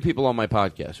I bring people on my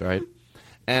podcast, right?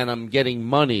 And I'm getting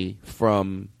money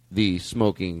from the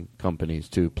smoking companies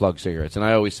to plug cigarettes. And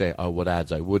I always say, "Oh, what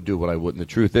ads I would do, what I wouldn't." The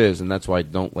truth is, and that's why I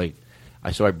don't like.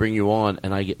 So I bring you on,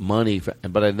 and I get money.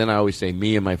 Then I always say,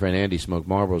 me and my friend Andy smoke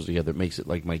Marlboros together. It makes it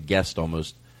like my guest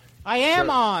almost. I am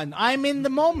on. I'm in the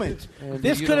moment.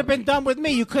 This could have been done with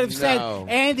me. You could have said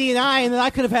Andy and then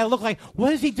I could have had a look like,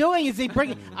 what is he doing? Is he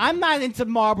bringing? I'm not into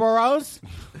Marlboros.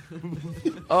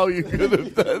 Oh, you could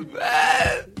have done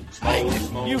that.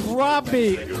 You've robbed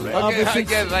me. Okay,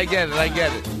 I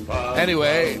get it.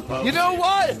 Anyway, you know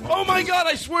what? Oh, my God,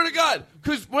 I swear to God.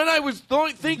 Because when I was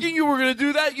thinking you were going to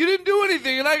do that, you didn't do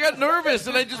anything, and I got nervous,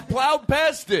 and I just plowed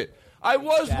past it. I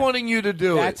was wanting you to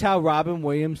do That's how Robin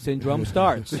Williams syndrome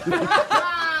starts. Then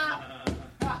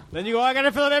you go, I got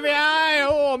to fill in every eye.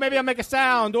 Oh, maybe I'll make a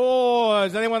sound. Oh,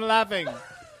 is anyone laughing?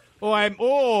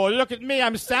 Oh, look at me.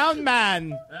 I'm sound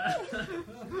man.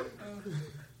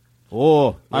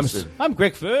 Oh, I'm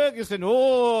Greg Ferguson.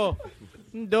 Oh,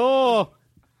 no.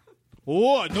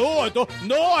 Oh, no, I don't.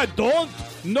 No, I don't.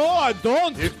 No, I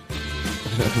don't.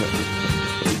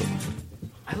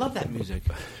 I love that music.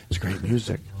 It's great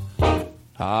music.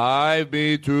 Fly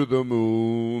me to the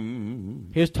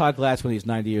moon. Here's Todd Glass when he's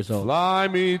 90 years old. Fly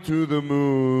me to the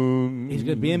moon. He's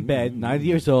going to be in bed, 90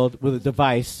 years old, with a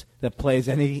device that plays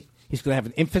any. He's going to have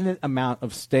an infinite amount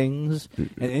of stings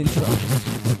and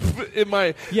intros.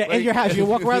 In your house. You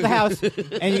walk around the house,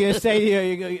 and you're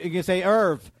going to say,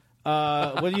 Irv.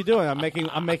 What are you doing? I'm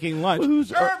making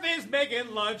lunch. Irv is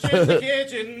making lunch in the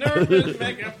kitchen. Irv is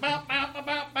making bow, bow, bow,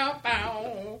 bow, bow,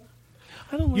 bow.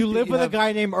 You live with a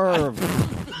guy named Irv.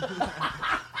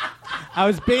 I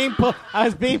was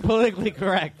being politically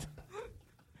correct.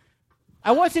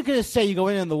 I wasn't going to say you go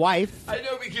in on the wife. I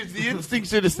know, because the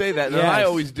instincts are to say that, and I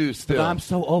always do still. But I'm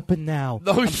so open now.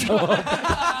 No,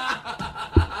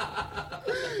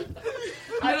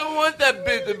 I don't want that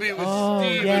bit to be with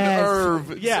Steve and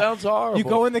Irv. It sounds horrible. You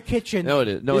go in the kitchen. No, it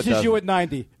is. No, this is you at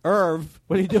 90. Irv,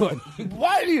 what are you doing?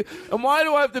 Why do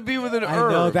I have to be with an Irv?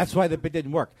 I know, that's why the bit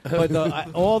didn't work. But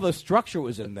all the structure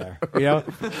was in there. You know,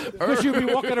 because you'd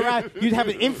be walking around. You'd have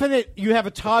you have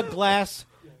a Todd Glass,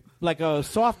 like a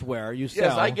software you sell.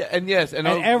 Yes, I get, and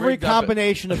every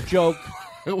combination of joke,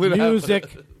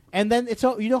 music, and then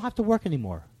you don't have to work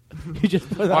anymore. You just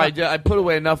put I put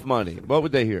away enough money. What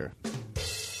would they hear?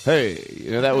 Hey,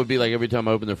 that would be like every time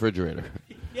I open the refrigerator.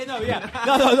 No.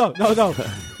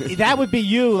 That would be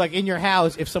you, like in your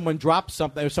house, if someone dropped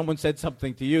something or someone said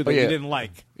something to you that you didn't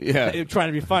like. Yeah, trying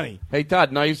to be funny. Hey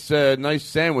Todd, nice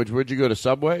sandwich. Where'd you go to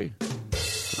Subway?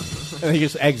 And they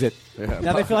just exit. Yeah.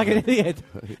 Now they feel like an idiot.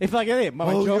 They feel like an idiot.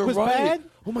 My joke was bad.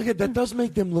 Oh my God, that does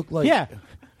make them look like. Yeah.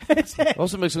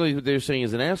 Also makes it like they're saying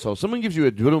is an asshole. Someone gives you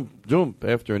a doom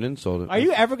after an insult. Are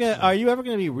you ever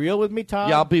gonna be real with me, Tom?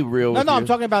 Yeah, I'll be real. No, I'm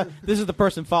talking about this is the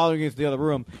person following you to the other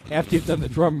room after you've done the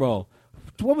drum roll.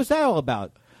 What was that all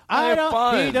about?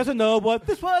 He doesn't know what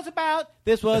this was about.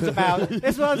 This was about.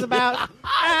 This was about.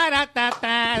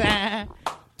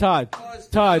 Todd,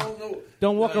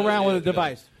 don't walk around with a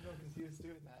device.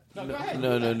 No.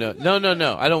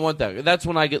 I don't want that. That's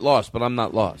when I get lost, but I'm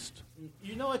not lost.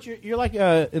 You know what? You're like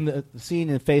in the scene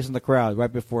in Facing the Crowd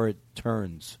right before it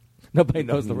turns. Nobody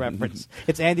knows the reference.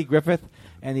 It's Andy Griffith,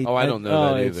 and I don't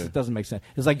know that either. It doesn't make sense.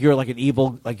 It's like you're an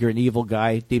evil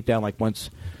guy deep down. Like once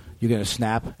you're going to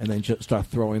snap, and then just start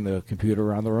throwing the computer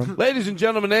around the room. Ladies and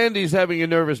gentlemen, Andy's having a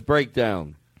nervous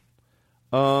breakdown.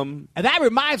 And that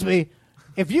reminds me,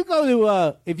 if you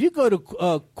go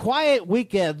to Quiet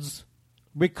Weekends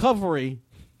Recovery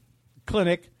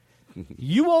Clinic.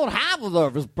 You won't have a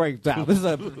nervous breakdown. This is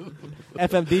a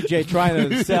FM DJ trying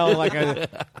to sell like a...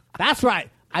 That's right.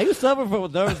 Are you suffering from a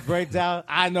nervous breakdown?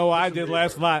 I know I did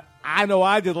last night. when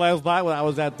I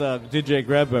was at DJ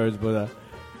Grebber's, but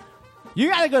you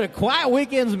got to go to Quiet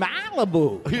Weekends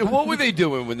Malibu. What were they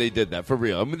doing when they did that, for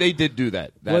real? I mean, they did do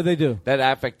that. What did they do? That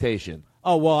affectation.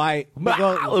 Oh, well,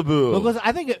 Malibu. Because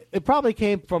I think it probably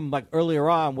came from like earlier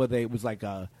on where they was like...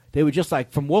 They were just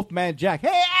like from Wolfman Jack. Hey,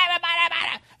 everybody,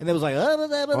 and it was like, and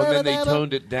then they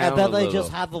toned it down and then a they little.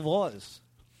 just had the voice.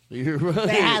 You're right.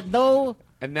 They had no.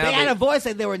 And now they had a voice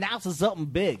like they were announcing something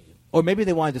big, or maybe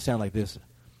they wanted to sound like this.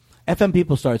 FM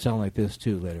people started sounding like this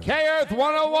too later. K-Earth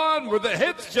 101, where the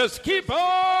hits just keep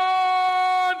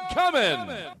on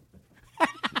coming.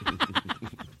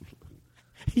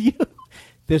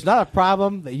 There's not a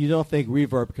problem that you don't think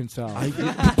reverb can solve.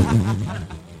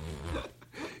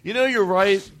 You know, you're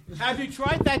right. Have you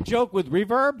tried that joke with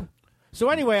reverb? So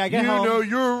anyway, I get home. You know,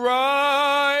 you're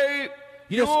right.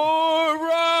 You're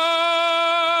right.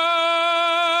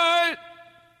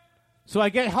 So I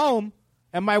get home,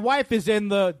 and my wife is in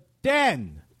the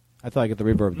den. I thought I get the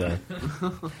reverb there.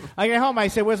 I get home, I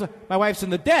say, "Where's my wife's in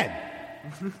the den?"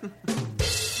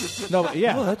 No, but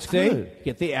yeah, that's see, good. you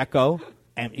get the echo,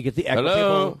 and you get the echo.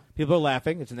 Hello? People are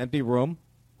laughing. It's an empty room.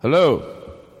 Hello.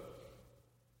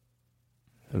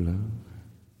 Hello.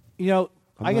 You know,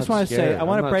 I just want to say, I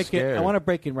want to break it. I want to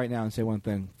break in right now and say one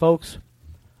thing, folks.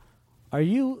 Are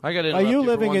you? I got to Are interrupt you you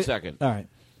living for 1 in? second. All right.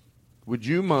 Would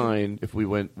you mind if we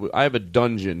went? I have a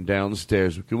dungeon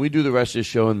downstairs. Can we do the rest of the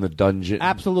show in the dungeon?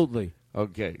 Absolutely.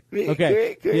 Okay.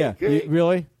 Okay. Yeah.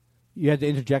 Really? You had to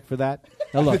interject for that?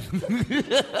 Now look,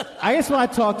 I just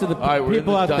want to talk to the All right, we're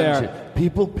people in the out dungeon. there.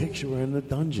 People picture we're in the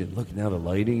dungeon. Look, now the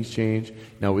lighting's changed.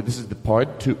 Now this is the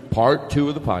part two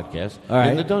of the podcast. All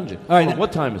right. In the dungeon. All right.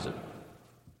 What time is it?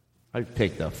 I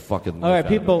take the fucking. All right, life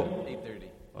out of people. it. 8:30.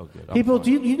 Oh, good. I'm People,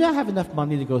 fine. do you not have enough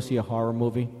money to go see a horror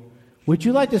movie? Would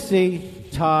you like to see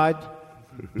Todd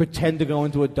pretend to go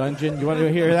into a dungeon? You want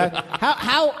to hear that?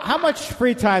 How much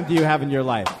free time do you have in your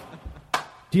life?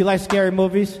 Do you like scary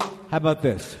movies? How about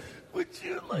this?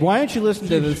 Why don't you listen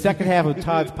to the second half of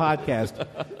Todd's podcast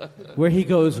where he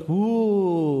goes,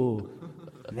 ooh,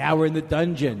 now we're in the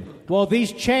dungeon. Well,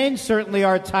 these chains certainly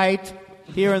are tight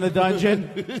here in the dungeon.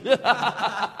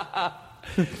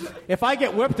 If I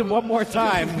get whipped one more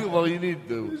time... Well, you need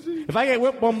to. If I get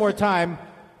whipped one more time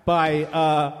by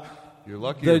You're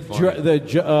lucky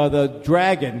the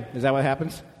dragon, is that what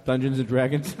happens? Dungeons and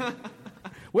Dragons?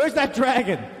 Where's that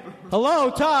dragon? Hello,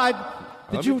 Todd.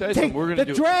 Did you take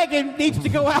the dragon needs to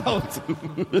go out.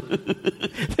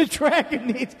 The dragon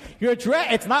needs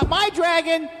it's not my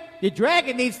dragon. Your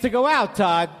dragon needs to go out,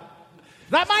 Todd.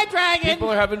 It's not my dragon.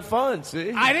 People are having fun,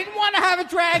 see? I didn't want to have a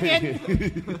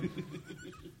dragon.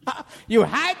 You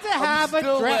had to have a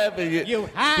dragon. You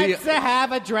had to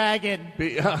have a dragon.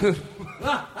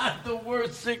 The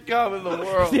worst sitcom in the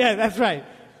world. Yeah, that's right.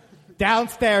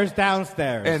 Downstairs.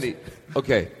 Andy,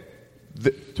 okay.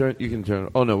 You can turn.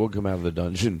 Oh, no, we'll come out of the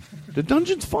dungeon. The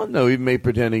dungeon's fun, though, even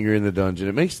pretending you're in the dungeon.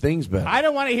 It makes things better. I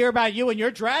don't want to hear about you and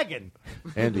your dragon.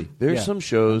 Andy, there's some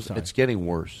shows, it's getting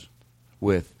worse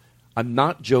with, I'm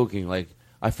not joking, like,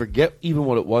 I forget even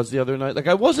what it was the other night. Like,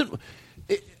 I wasn't,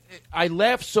 I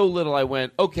laughed so little, I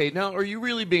went, okay, now, are you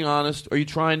really being honest? Are you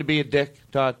trying to be a dick,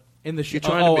 Todd? In the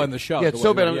show? In the show. Yeah, it's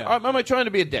so bad. Am I trying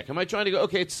to be a dick? Am I trying to go,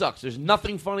 okay, it sucks. There's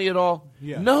nothing funny at all?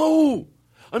 Yeah. No!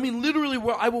 I mean, literally,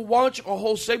 I will watch a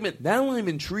whole segment. Now I'm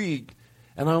intrigued,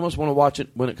 and I almost want to watch it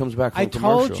when it comes back from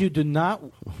commercial. I told you do not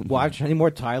watch any more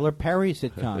Tyler Perry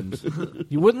sitcoms.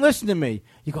 You wouldn't listen to me.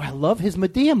 You go, I love his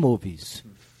Medea movies.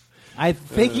 I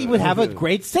think he would have a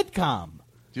great sitcom.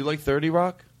 Do you like 30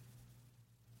 Rock?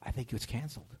 I think it was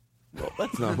canceled. Well,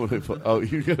 that's not what I thought. Oh,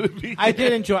 you gotta be. I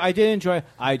did enjoy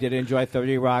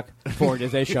 30 Rock. For it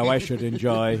is a show I should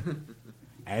enjoy.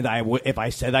 And if I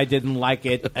said I didn't like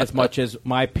it as much as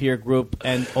my peer group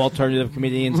and alternative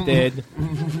comedians did,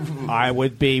 I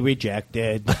would be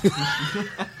rejected.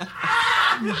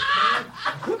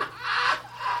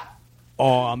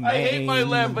 Oh, man. I hate my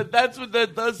laugh, but that's what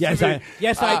that does to me.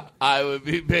 I would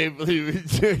be painfully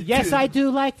rejected. Yes, I do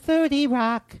like 30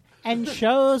 Rock and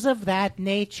shows of that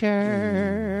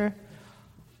nature.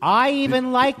 I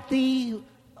even like the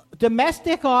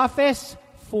Domestic Office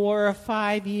 4 or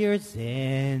 5 years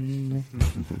in.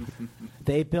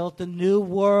 They built a new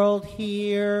world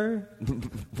here.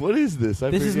 What is this?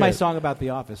 This is my song about The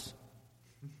Office.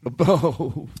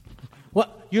 Oh. Well,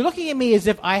 you're looking at me as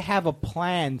if I have a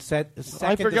plan set.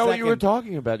 I forgot what you were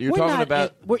talking about. We're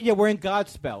in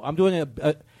Godspell. I'm doing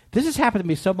this has happened to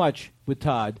me so much with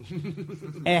Todd.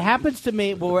 And it happens to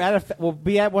me. We'll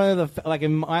be at one of the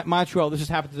in Montreal. This has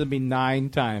happened to me 9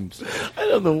 times. I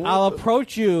don't know. I'll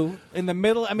approach you in the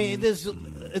middle. I mean, it's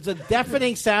a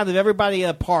deafening sound of everybody at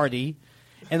a party,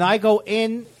 and I go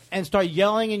in and start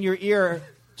yelling in your ear,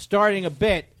 starting a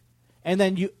bit, and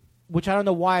then which I don't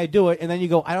know why I do it, and then you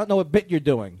go, I don't know what bit you're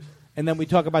doing, and then we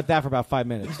talk about that for about 5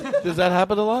 minutes. Does that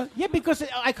happen a lot? Yeah, because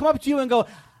I come up to you and go,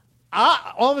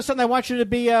 all of a sudden I want you to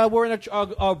be, we're in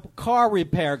a car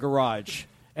repair garage,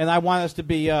 and I want us to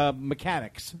be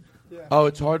mechanics. Oh,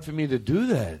 it's hard for me to do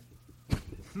that.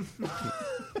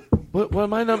 What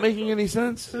am I not making any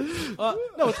sense? No,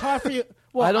 it's hard for you.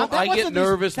 Well, I get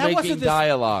nervous making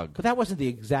dialogue. But that wasn't the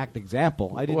exact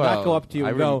example. I did not go up to you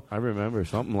and go. I remember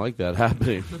something like that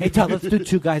happening. Hey, Todd, let's do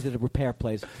two guys at a repair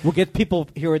place. We'll get people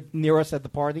here near us at the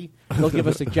party. They'll give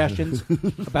us suggestions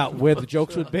about where the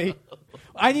jokes would be.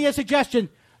 I need a suggestion.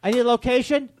 I need a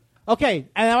location. Okay,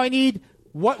 and now I need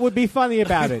what would be funny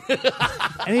about it.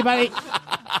 Anybody?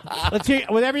 Let's hear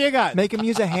whatever you got. Make him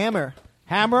use a hammer.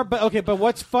 Hammer? But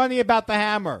what's funny about the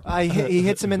hammer? He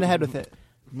hits him in the head with it.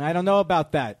 I don't know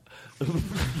about that.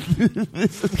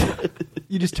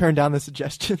 You just turned down the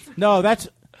suggestion. No, that's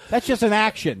just an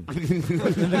action.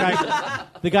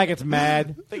 the guy gets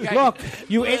mad. Look,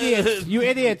 you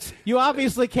idiots. You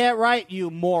obviously can't write, you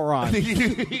moron.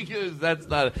 Because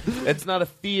it's not a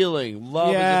feeling.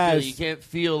 Love is a feeling. You can't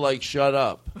feel like shut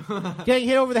up. Getting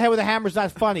hit over the head with a hammer is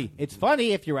not funny. It's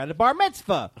funny if you're at a bar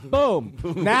mitzvah. Boom.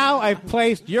 Now I've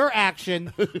placed your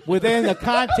action within a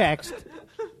context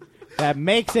that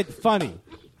makes it funny.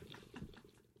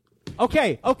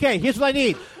 Okay, here's what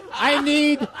I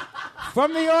need.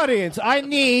 From the audience, I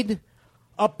need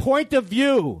a point of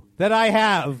view that I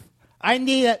have. I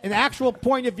need an actual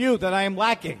point of view that I am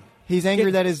lacking. He's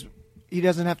angry that he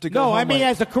doesn't have to go home. No, I mean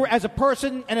as a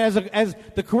person and as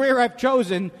the career I've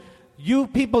chosen, you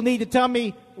people need to tell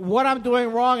me what I'm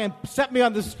doing wrong and set me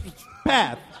on this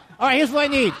path. All right, here's what I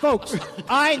need, folks.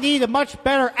 I need a much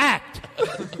better act.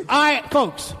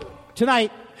 Folks,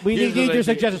 tonight we need your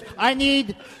suggestions. I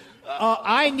need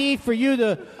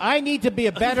to be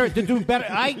do better.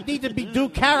 I need to do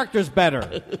characters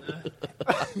better.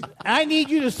 I need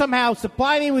you to somehow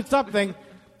supply me with something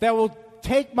that will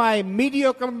take my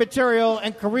mediocre material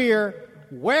and career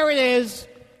where it is.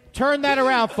 Turn that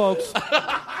around, folks.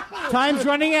 Time's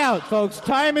running out, folks.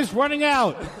 Time is running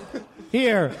out.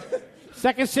 Here.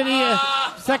 Second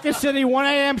City, 1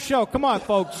 a.m. show. Come on,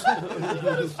 folks.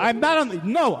 I'm not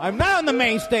on the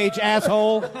main stage,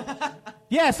 asshole.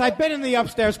 Yes, I've been in the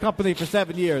upstairs company for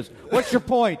 7 years. What's your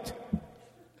point?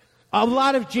 A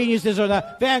lot of geniuses are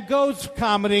not. Van Gogh's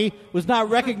comedy was not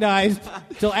recognized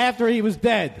till after he was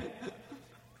dead.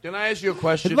 Can I ask you a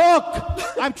question? Look,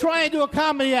 I'm trying to do a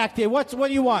comedy act here. What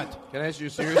do you want? Can I ask you a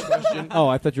serious question? Oh,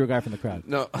 I thought you were a guy from the crowd.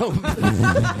 No.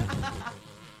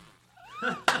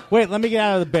 Wait, let me get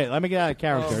out of the bit. Let me get out of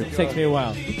character. It takes me a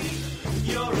while.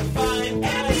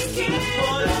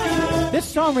 This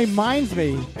song reminds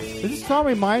me. Does this song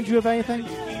remind you of anything?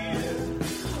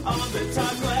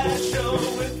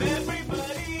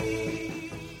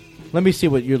 Let me see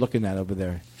what you're looking at over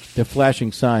there. They're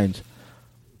flashing signs.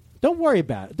 Don't worry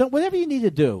about it. Whatever you need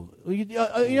to do. You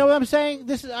know what I'm saying?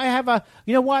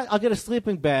 You know what? I'll get a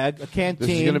sleeping bag, a canteen.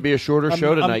 This is going to be a shorter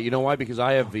show tonight. You know why? Because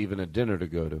I have even a dinner to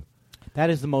go to. That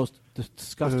is the most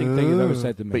disgusting thing you've ever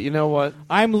said to me. But you know what?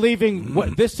 I'm leaving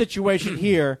this situation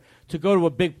here to go to a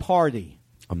big party.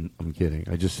 I'm kidding.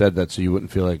 I just said that so you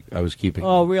wouldn't feel like I was keeping.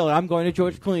 Oh, really? I'm going to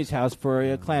George Clooney's house for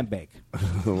a clam bake.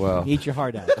 Well, eat your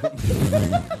heart out.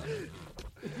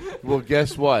 Well,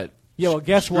 guess what? Yeah, well,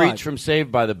 guess what? Screech from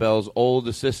Saved by the Bell's old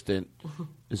assistant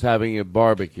is having a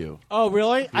barbecue. Oh,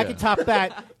 really? Yeah. I can top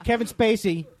that. Kevin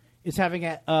Spacey is having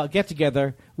a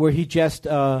get-together where he just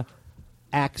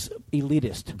acts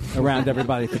elitist around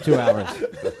everybody for 2 hours.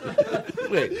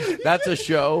 Wait, that's a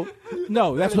show?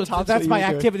 No, that's my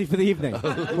activity for the evening.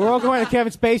 We're all going to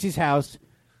Kevin Spacey's house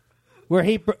where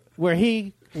he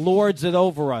lords it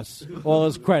over us, all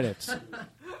his credits.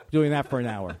 Doing that for an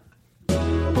hour.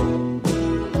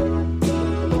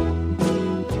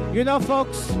 You know,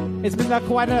 folks, it's been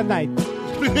quite a night.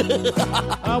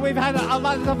 We've had a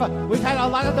lot of fun. We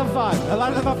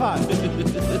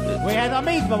had a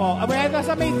meatball. We had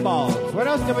some meatballs. What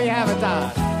else do we have,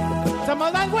 Todd? Some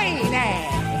linguine.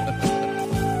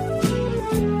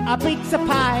 A pizza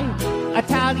pie.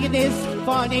 Italian is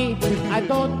funny. I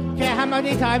don't care how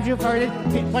many times you've heard it.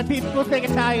 When people think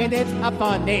Italian, it's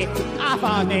funny.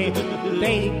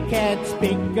 They can't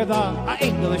speak the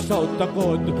English so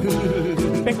good.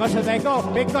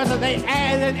 Because they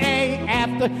add an A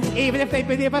after, even if they've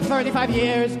been here for 35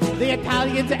 years, the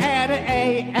Italians add an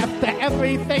A after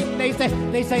everything they say.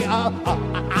 They say,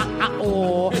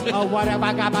 whatever,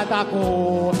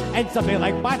 and something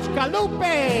like Bachkalupe.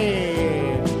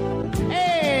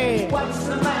 Hey! What's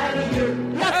the matter here?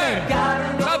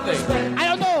 Nothing. I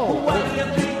don't know. What do you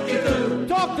think you do?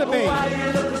 Talk to me. Why are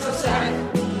you looking so sad?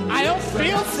 I don't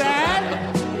feel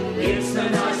sad. It's a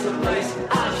nicer place.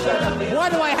 I'll shut up.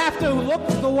 What do I have to look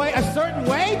a certain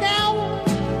way now?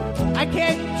 I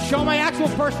can't show my actual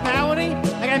personality.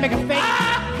 I gotta make a fake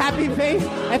happy face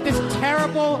at this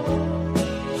terrible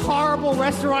horrible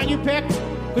restaurant you picked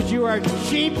because you are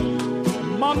cheap,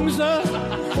 mumsa,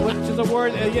 which is a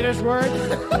word, a Yiddish word.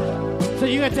 So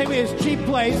you're gonna take me to this cheap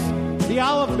place, the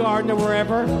Olive Garden or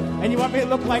wherever, and you want me to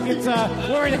look like it's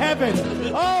we're in heaven.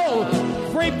 Oh,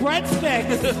 free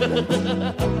breadsticks.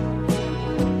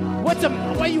 What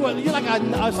are you? You're like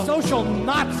a social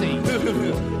Nazi.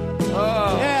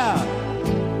 Yeah.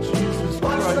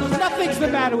 Nothing's the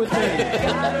matter with me.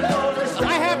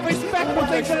 I have respect for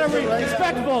things that are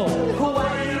respectful.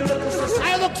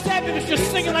 I look sad because you're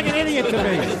singing like an idiot to me.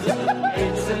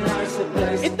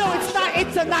 No, it's not.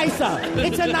 It's a nicer.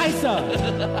 It's a nicer.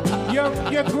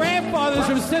 Your grandfather's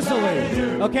from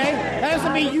Sicily, okay? That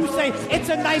doesn't mean you say it's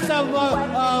a nicer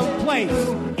place.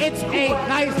 It's a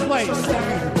nice place.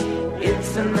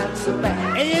 It's not so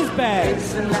bad. It is bad.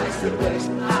 It's a nicer place.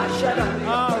 Shut up.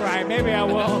 All right, maybe I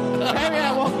will. Maybe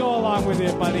I won't go along with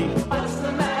it, buddy.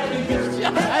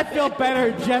 I feel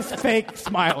better just fake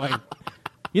smiling.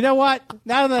 You know what?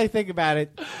 Now that I think about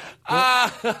it,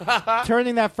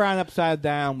 turning that frown upside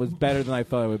down was better than I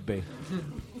thought it would be.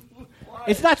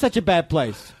 It's not such a bad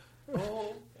place.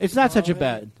 It's not such a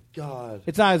bad. God.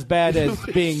 It's not as bad as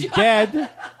being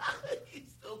dead.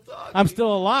 I'm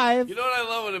still alive. You know what I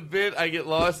love in a bit? I get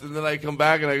lost, and then I come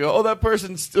back, and I go, oh, that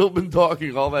person's still been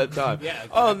talking all that time. Yeah,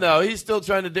 exactly. Oh, no, he's still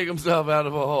trying to dig himself out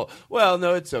of a hole. Well,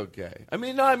 no, it's okay. I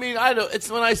don't. It's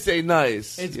when I say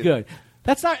nice. It's good.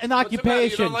 That's not an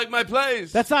occupation. You don't like my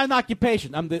place. That's not an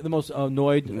occupation. I'm the most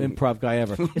annoyed improv guy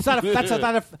ever. It's not. Is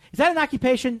that an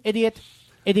occupation? Idiot.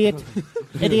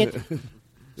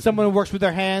 Someone who works with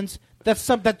their hands.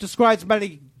 That describes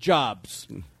many jobs.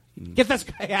 Get this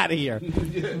guy out of here.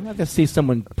 I'm not going to see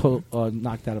someone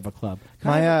knocked out of a club. Can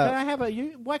I have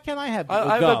what can I have?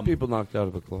 I've had people knocked out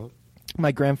of a club.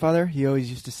 My grandfather, he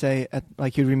always used to say,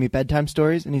 he would read me bedtime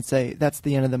stories, and he'd say, that's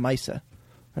the end of the Misa.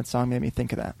 That song made me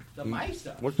think of that. The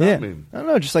Misa? What's that mean? I don't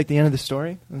know, just like the end of the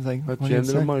story. I was like, that's the end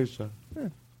of the Misa.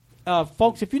 Yeah.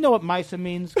 Folks, if you know what Misa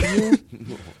means, can you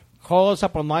call us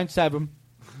up on line 7?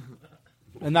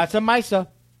 And that's a Misa.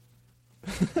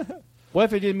 What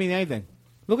if it didn't mean anything?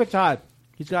 Look at Todd.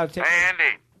 He's got to take. Hey,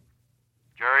 Andy.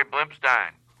 Jerry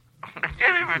Blimpstein. I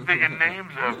can't even think of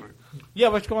names ever. Yeah,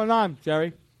 what's going on,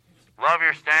 Jerry? Love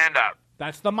your stand-up.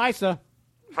 That's the Misa.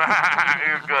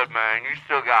 You're good, man. You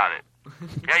still got it.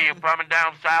 Yeah, you coming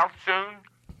down south soon?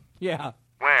 Yeah.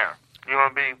 Where? You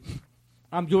want to be?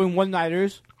 I'm doing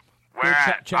one-nighters. Where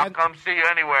at? I'll come see you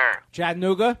anywhere.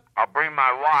 Chattanooga. I'll bring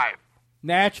my wife.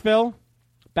 Nashville.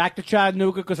 Back to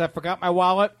Chattanooga because I forgot my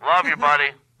wallet. Love you,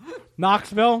 buddy.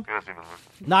 Knoxville.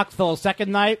 Knoxville a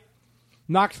second night.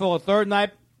 Knoxville a third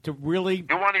night to really.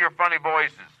 Do one of your funny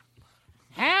voices.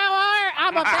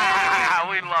 I'm a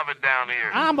we love it down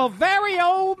here. I'm a very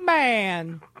old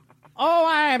man. Oh,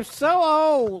 I am so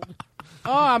old.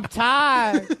 Oh, I'm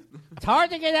tired. It's hard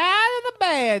to get out of the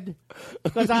bed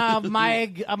because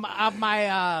my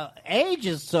age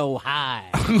is so high.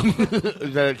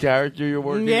 Is that a character you're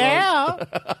working on? Yeah.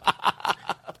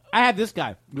 I have this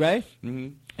guy. You ready? Mm-hmm.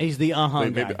 He's the guy.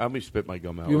 Maybe let me spit my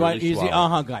gum out. You're right. He's the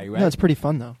guy, right? No, it's pretty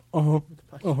fun though.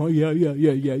 Yeah.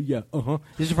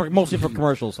 This is mostly for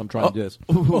commercials. I'm trying to do this.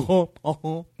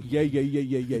 Yeah.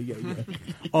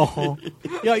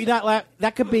 Yeah, you're not laughing.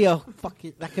 That could be a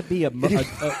fucking. That could be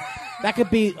that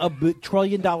could be a $1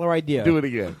 trillion idea. Do it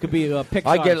again. Could be a Pixar.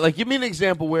 I get it. Like, give me an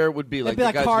example where it would be. It'd be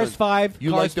like Cars 5.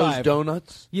 You Cars like 5. those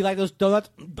donuts? You like those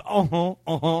donuts?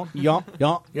 Yeah.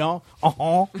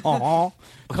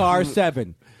 Cars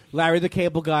 7. Larry the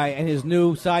Cable Guy and his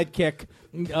new sidekick,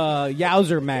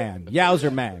 Yowzer Man. Yowzer.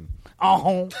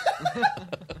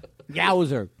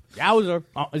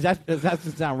 That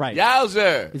doesn't sound right.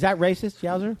 Yowzer. Is that racist,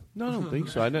 Yowzer? No, I don't think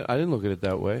so. I didn't look at it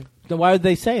that way. Then why did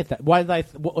they say it that? Why did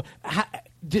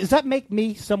does that make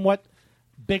me somewhat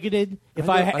bigoted? If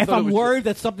I'm worried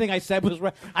that something I said was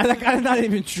right, I'm not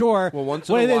even sure. Well, once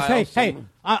in in a a while, hey,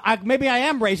 maybe I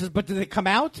am racist, but did it come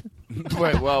out?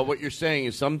 Right. Well, what you're saying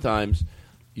is sometimes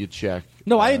you check.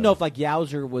 No, I didn't know if like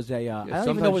Yowzer was a. I don't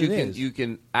even know what it is. You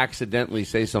can accidentally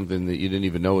say something that you didn't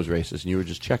even know was racist, and you were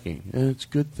just checking. And it's a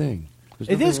good thing.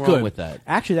 It is good with that.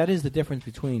 Actually, that is the difference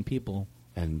between people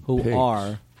who pigs.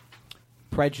 are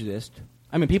prejudiced.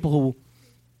 I mean, people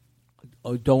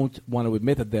who don't want to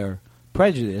admit that they're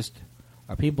prejudiced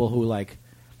are people who like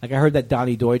I heard that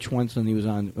Donnie Deutsch once when he was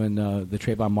on the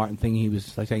Trayvon Martin thing. He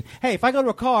was like saying, "Hey, if I go to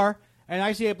a car and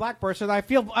I see a black person, I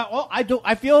feel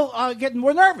getting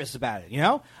more nervous about it." You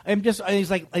know, and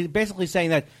he's like basically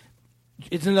saying that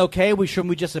isn't it okay? Shouldn't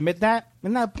we just admit that?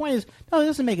 And the point is, no, it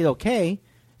doesn't make it okay.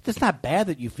 It's not bad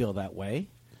that you feel that way,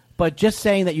 but just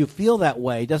saying that you feel that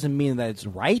way doesn't mean that it's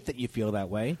right that you feel that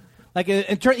way. Like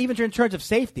even in terms of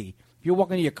safety, If you're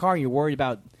walking to your car and you're worried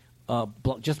about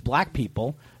just black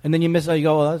people, and then you miss, you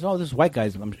go, oh, this white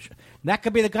guy's. That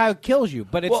could be the guy who kills you.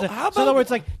 But it's so in other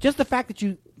words, like just the fact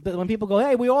that when people go,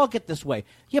 hey, we all get this way.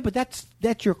 Yeah, but that's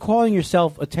you're calling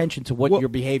yourself attention to what your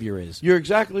behavior is. You're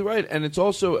exactly right, and it's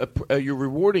also you're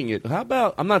rewarding it. How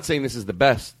about? I'm not saying this is the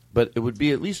best, but it would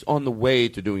be at least on the way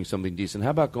to doing something decent.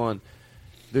 How about going?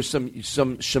 There's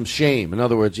some shame. In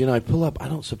other words, I pull up. I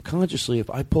don't subconsciously. If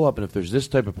I pull up, and if there's this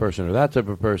type of person or that type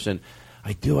of person,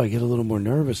 I get a little more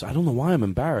nervous. I don't know why I'm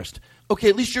embarrassed. Okay,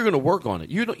 at least you're going to work on it.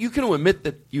 You can admit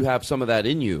that you have some of that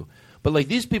in you. But like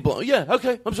these people, yeah,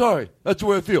 okay, I'm sorry. That's the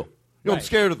way I feel. I'm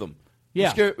scared of them. Yeah.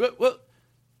 I'm scared. Well,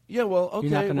 yeah. Well,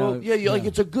 okay. Like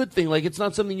it's a good thing. Like it's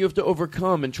not something you have to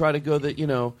overcome and try to go that I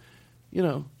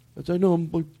know I'm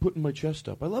putting my chest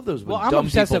up. I love those when dumb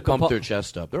people pump their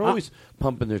chest up. They're always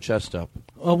pumping their chest up.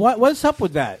 What's up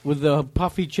with that? With the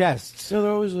puffy chests? Yeah,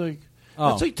 they're always like.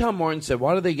 That's like Tom Martin said.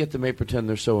 Why do they get to make pretend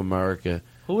they're so America?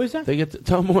 Who is that?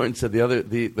 Tom Martin said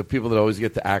the people that always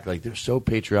get to act like they're so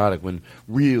patriotic when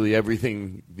really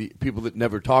everything the people that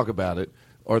never talk about it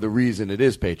are the reason it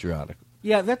is patriotic.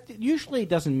 Yeah, that usually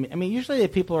doesn't. I mean, usually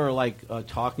if people are like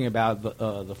talking about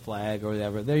the flag or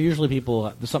whatever, they're usually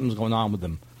people. Something's going on with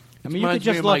them. I mean, you could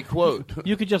just my quote.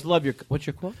 You could just love your. What's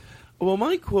your quote? Well,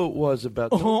 my quote was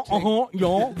about.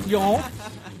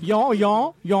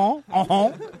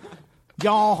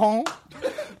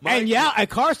 And yeah, a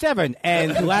car 7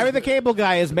 and Larry the Cable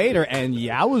Guy is Mater and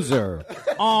yowzer.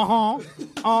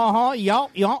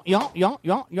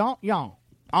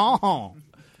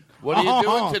 What are you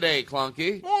doing today,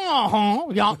 Clunky?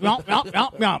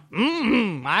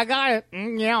 I got it.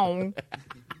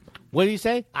 What do you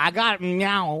say? I got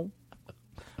it.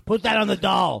 Put that on the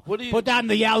doll. Put that on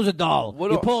the yowzer doll.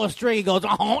 You pull a string, it goes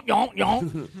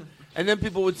And then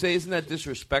people would say, "Isn't that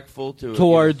disrespectful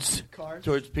towards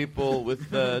people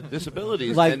with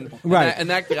disabilities?" Like, and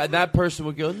that person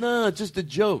would go, "No, it's just a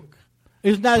joke."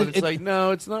 It's like,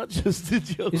 no, it's not just a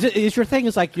joke. Your thing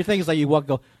is like you walk,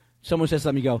 go. Someone says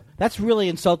something, you go, "That's really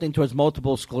insulting towards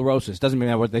multiple sclerosis." Doesn't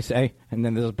matter what they say. And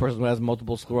then there's a person who has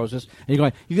multiple sclerosis, and you're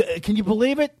going, "Can you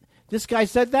believe it? This guy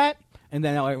said that." And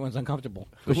then now everyone's uncomfortable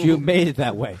because you made it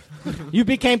that way. You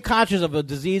became conscious of a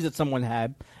disease that someone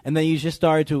had, and then you just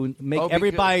started to make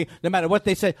everybody, no matter what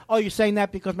they say, "Oh, you're saying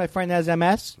that because my friend has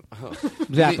MS?"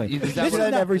 Exactly. Is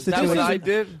that every situation? What I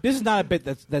did? This is not a bit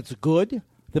that's good.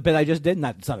 The bit I just did,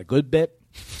 it's not a good bit.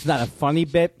 It's not a funny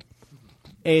bit.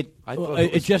 It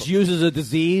just uses a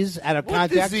disease out of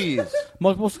context. What disease?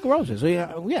 Multiple sclerosis.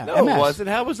 Yeah, no, MS. It wasn't.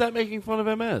 How was that making fun of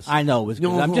MS? I know it was.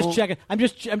 No. I'm just checking. I'm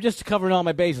just covering all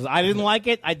my bases. I didn't like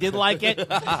it. I did like it.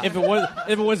 If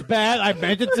it was bad, I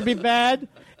meant it to be bad.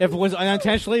 If it was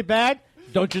unintentionally bad,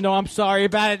 don't you know I'm sorry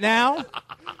about it now?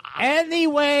 Any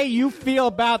way you feel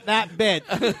about that bit,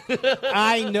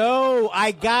 I know.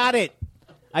 I got it.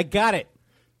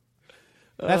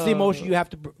 That's the emotion you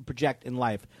have to project in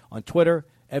life. On Twitter,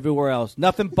 everywhere else.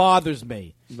 Nothing bothers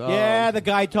me. No. Yeah, the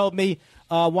guy told me,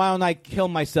 why don't I kill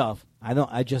myself?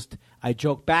 I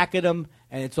joke back at him,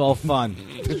 and it's all fun.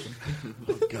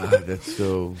 Oh, God, that's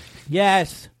so...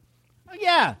 Yes.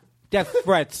 Yeah. Death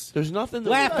threats. There's nothing...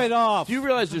 Laugh it off. Do you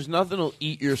realize there's nothing that'll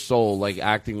eat your soul like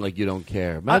acting like you don't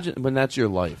care? Imagine when that's your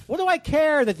life. What do I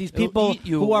care that these people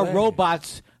who are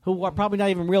robots, who are probably not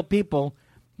even real people,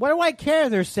 what do I care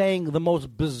they're saying the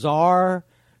most bizarre,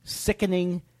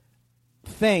 sickening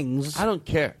things? I don't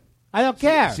care. I don't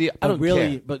care. See, I don't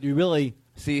care. But you really...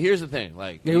 See, here's the thing.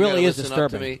 Like, it really is disturbing.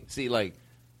 Up to me. See, like,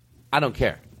 I don't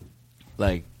care.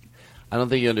 Like, I don't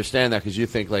think you understand that because you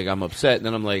think, like, I'm upset. And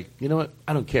then I'm like, you know what?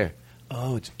 I don't care.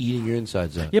 Oh, it's eating your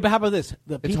insides out. Yeah, but how about this?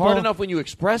 It's hard enough when you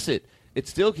express it. It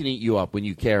still can eat you up when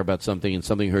you care about something and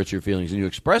something hurts your feelings. And you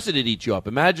express it, it eats you up.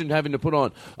 Imagine having to put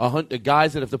on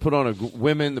guys that have to put on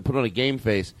women that put on a game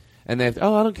face. And they have to,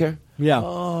 I don't care. Yeah.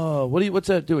 Oh, what's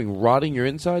that doing? Rotting your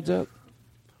insides out?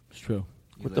 It's true.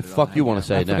 What the fuck you want to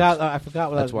say next? I forgot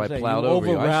what That's I was why I saying. plowed over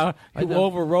you. You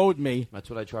overrode me. That's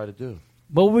what I try to do.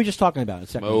 What were we just talking about?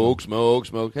 Smoke.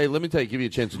 Hey, let me tell you, give you a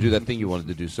chance to do that thing you wanted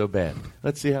to do so bad.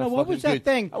 Let's see how what was that good.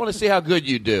 thing? I want to see how good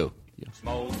you do.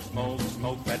 Smoke.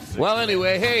 Well,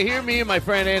 anyway, hey, hear me and my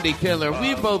friend Andy Kindler.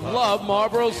 We both love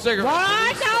Marlboro cigarettes.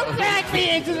 What? Don't drag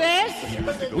me into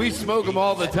this. We smoke them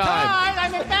all the time. God,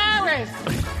 I'm embarrassed.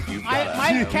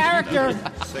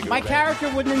 My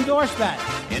character wouldn't endorse that.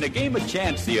 In a game of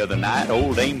chance the other night,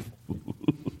 old Dame...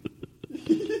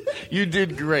 You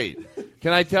did great.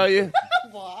 Can I tell you?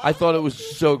 I thought it was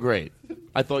so great.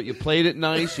 I thought you played it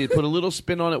nice. You put a little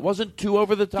spin on it. Wasn't too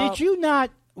over the top. Did you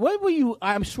not... What were you...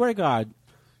 I swear to God,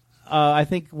 I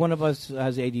think one of us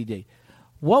has ADD.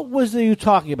 What was you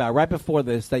talking about right before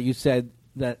this that you said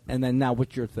that, and then now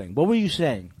what's your thing? What were you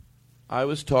saying? I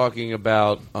was talking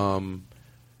about.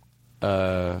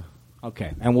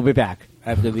 Okay, and we'll be back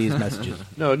after these messages.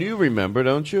 No, do you remember?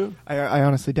 Don't you? I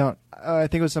honestly don't. I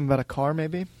think it was something about a car.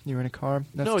 Maybe you were in a car.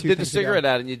 That's No, two did the things ago. cigarette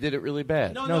ad, and you did it really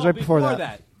bad. No, it was right before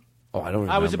that. Oh, I don't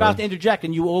remember. I was about to interject,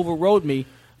 and you overrode me,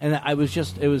 and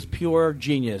it was pure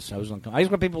genius. I just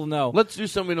want people to know. Let's do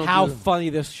something. How funny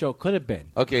this show could have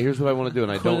been. Okay, here's what I want to do,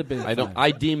 and Could have been fun.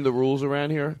 I deem the rules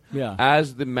around here. Yeah.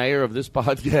 As the mayor of this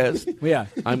podcast, Yeah.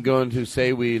 I'm going to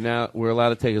say we're allowed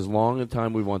to take as long a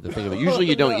time we want to think of it. Usually,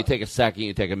 you don't. You take a second.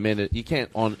 You take a minute. You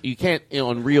can't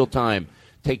on real time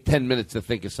take 10 minutes to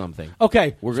think of something.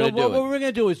 Okay, we're going to do it. What we're going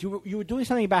to do is you were doing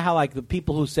something about how like the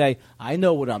people who say, "I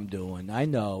know what I'm doing. I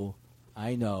know."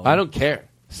 I don't care.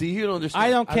 See, you don't understand. I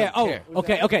don't care.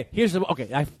 Okay. Here's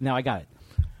the now I got it.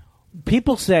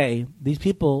 People say these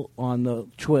people on the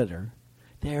Twitter,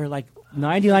 they're like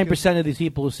 99% of these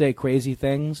people who say crazy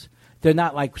things. They're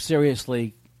not like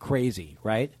seriously crazy,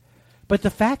 right? But the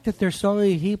fact that there's so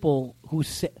many people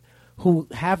who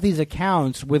have these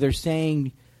accounts where they're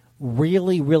saying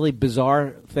really, really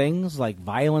bizarre things, like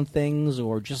violent things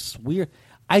or just weird,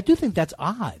 I do think that's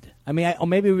odd. I mean, or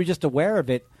maybe we were just aware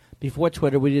of it. Before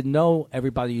Twitter, we didn't know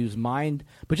everybody used mind.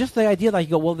 But just the idea, like,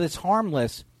 you go, well, it's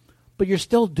harmless, but you're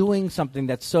still doing something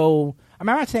that's so... I mean,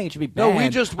 I'm not saying it should be bad. No, I'm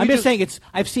just saying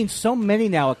I've seen so many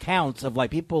now accounts of,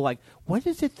 like, people like, what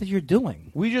is it that you're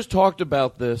doing? We just talked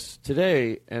about this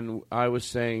today, and I was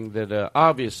saying that,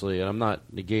 obviously, and I'm not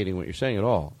negating what you're saying at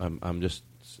all. I'm just...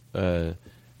 that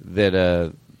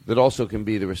also can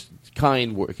be the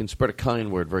kind word. It can spread a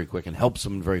kind word very quick and help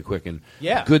someone very quick, and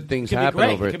good things happen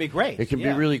over it. It can be great. It can be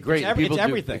really great. It's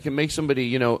everything. It can make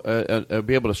somebody,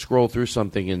 be able to scroll through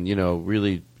something and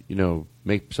really,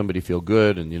 make somebody feel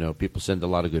good, and people send a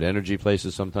lot of good energy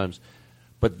places sometimes.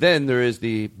 But then there is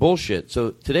the bullshit.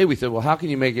 So today we said, well, how can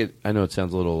you make it? I know it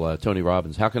sounds a little Tony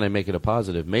Robbins. How can I make it a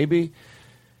positive? Maybe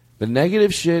the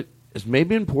negative shit is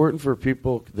maybe important for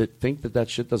people that think that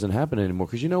shit doesn't happen anymore.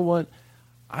 Because you know what?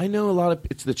 I know a lot of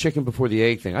it's the chicken before the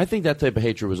egg thing. I think that type of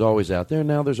hatred was always out there.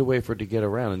 Now there's a way for it to get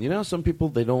around. And some people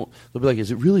they'll be like,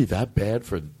 is it really that bad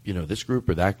for this group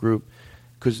or that group?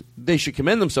 Because they should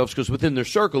commend themselves because within their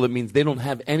circle it means they don't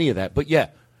have any of that. But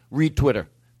yeah, read Twitter.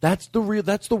 That's the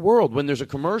world. When there's a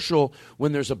commercial,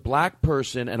 when there's a black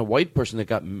person and a white person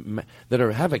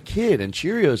have a kid and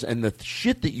Cheerios and the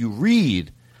shit that you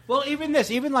read. Well, even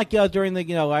like during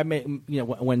the I made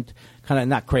when kind of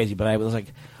not crazy, but I was like.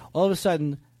 All of a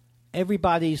sudden,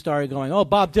 everybody started going, oh,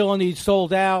 Bob Dylan, he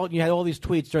sold out. And you had all these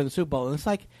tweets during the Super Bowl. And it's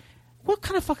like, what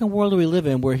kind of fucking world do we live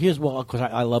in where because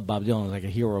I love Bob Dylan, like a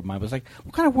hero of mine. But it's like,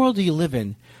 what kind of world do you live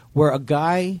in where a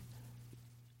guy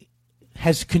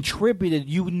has contributed,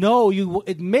 you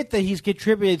admit that he's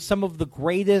contributed some of the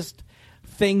greatest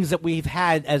things that we've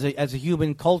had as a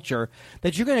human culture,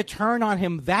 that you're going to turn on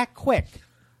him that quick?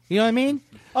 You know what I mean?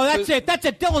 Oh, that's it.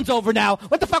 Dylan's over now.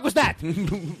 What the fuck was that?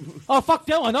 Oh, fuck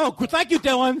Dylan. Oh, thank you,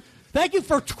 Dylan. Thank you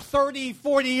for 30,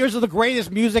 40 years of the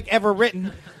greatest music ever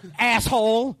written.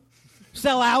 Asshole.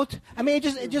 Sell out. I mean,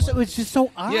 it was just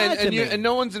so odd to me. And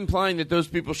no one's implying that those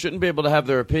people shouldn't be able to have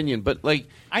their opinion. But,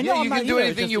 I know you can do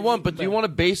anything you want, but do you want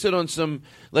to base it on some,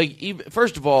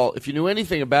 first of all, if you knew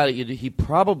anything about it, he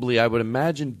probably, I would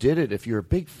imagine, did it if you're a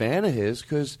big fan of his,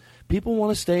 because people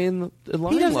want to stay in the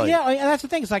limelight. Yeah, and that's the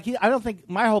thing. It's like, I don't think,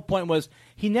 my whole point was,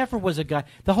 he never was a guy.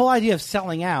 The whole idea of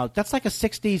selling out, that's like a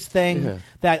 60s thing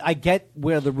that I get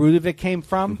where the root of it came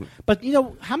from. But,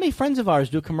 how many friends of ours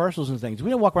do commercials and things? We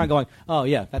don't walk around going, oh,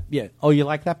 yeah. Oh, you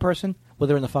like that person? Well,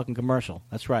 they're in the fucking commercial.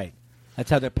 That's right. That's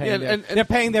how they're paying. They're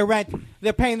paying their rent.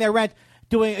 They're paying their rent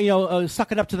doing,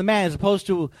 sucking up to the man, as opposed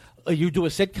to you do a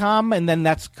sitcom and then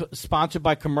that's sponsored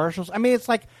by commercials. I mean, it's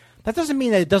like, that doesn't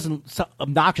mean that it doesn't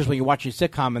obnoxious when you're watching a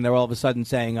sitcom and they're all of a sudden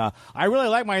saying, I really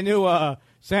like my new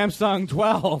Samsung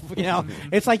 12.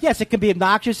 It's like, yes, it can be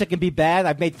obnoxious. It can be bad.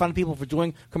 I've made fun of people for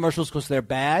doing commercials because they're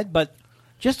bad. But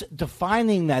just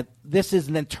defining that this is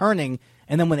and then turning,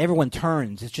 and then when everyone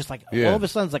turns, it's just like all of a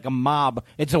sudden it's like a mob.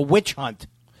 It's a witch hunt.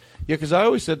 Yeah, because I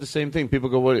always said the same thing. People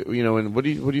go, and what do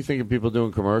you think of people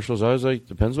doing commercials? I was like,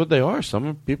 depends what they are.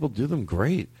 Some people do them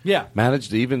great. Yeah. Manage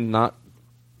to even not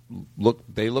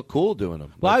they look cool doing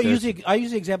them. Well, I use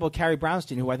the example of Carrie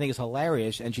Brownstein, who I think is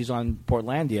hilarious, and she's on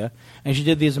Portlandia, and she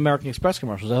did these American Express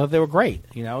commercials. I thought they were great.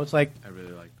 It's like, I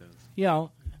really like those.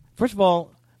 First of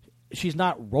all, she's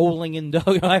not rolling in dough.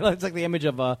 It's like the image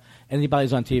of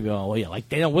anybody's on TV. Oh, well, yeah, like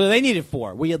what do they need it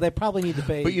for? Well, yeah, they probably need to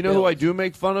pay. But who I do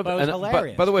make fun of? But it was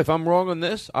hilarious. By the way, if I'm wrong on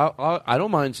this, I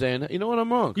don't mind saying, you know what,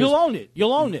 I'm wrong. You'll own it.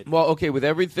 You'll own it. Well, okay, with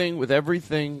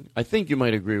everything, I think you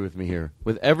might agree with me here.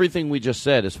 With everything we just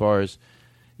said, as far as,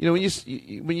 when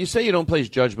you say you don't place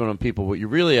judgment on people, what you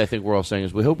really, I think we're all saying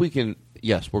is we hope we can.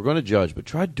 Yes, we're going to judge, but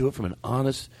try to do it from an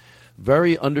honest,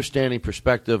 very understanding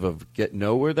perspective of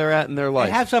know where they're at in their life.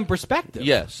 And have some perspective.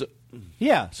 Yes.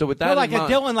 Yeah. So with that,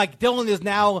 Dylan is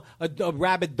now a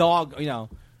rabid dog.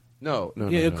 No.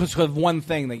 Because of one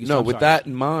thing that you. No, with that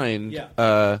in mind.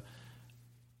 Yeah.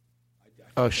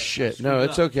 Oh shit! No,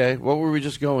 it's okay. What were we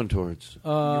just going towards?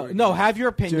 No, have your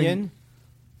opinion.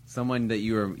 Someone that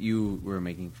you were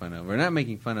making fun of, or not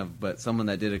making fun of, but someone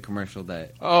that did a commercial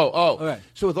that. Oh. Right.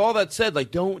 So with all that said,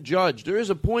 don't judge. There is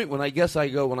a point when I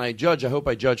judge, I hope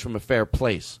I judge from a fair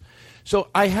place. So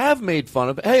I have made fun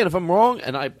of. Hey, and if I'm wrong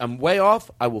and I'm way off,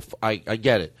 I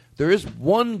get it. There is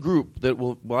one group that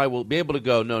I will be able to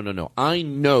go. No. I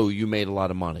know you made a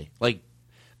lot of money.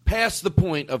 Past the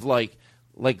point of like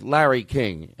Larry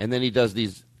King, and then he does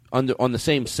these on the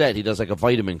same set. He does a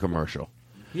vitamin commercial.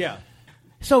 Yeah.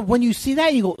 So when you see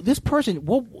that, you go, this person,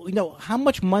 how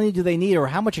much money do they need, or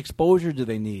how much exposure do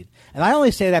they need? And I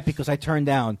only say that because I turn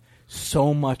down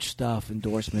so much stuff,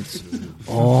 endorsements,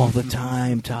 all the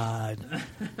time, Todd.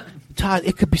 Todd,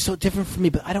 it could be so different for me,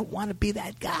 but I don't want to be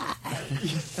that guy.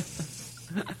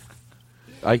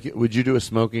 Would you do a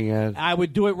smoking ad? I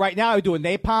would do it right now. I would do a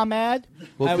napalm ad.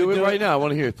 Well, do it right now. I want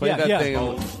to hear it. Play that thing.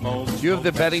 Do you have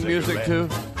the betting music, too?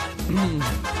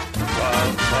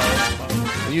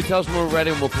 And you tell us when we're ready,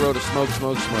 and we'll throw to smoke. You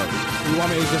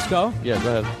want me to just go? Yeah,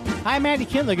 go ahead. Hi, I'm Andy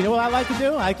Kindler. You know what I like to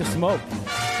do? I like to smoke.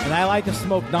 And I like to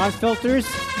smoke non-filters.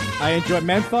 I enjoy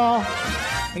menthol.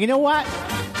 And you know what?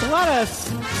 There's a lot of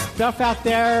stuff out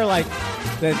there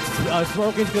that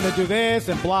smoking's going to do this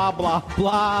and blah, blah,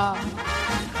 blah.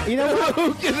 You know what?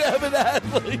 Who can have an ad?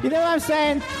 You know what I'm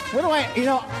saying? What do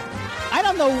I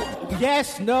don't know.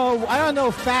 Yes, no. I don't know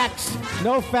facts.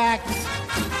 No facts.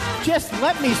 Just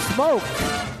let me smoke.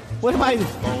 What am I?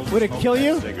 Would it kill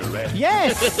you?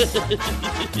 Yes.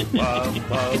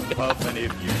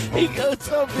 He goes,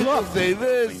 some people say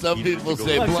this, some people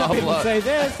say blah, some people blah. say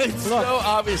this. It's so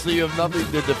obviously you have nothing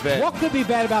to defend. What could be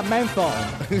bad about menthol?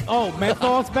 Oh,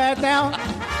 menthol's bad now?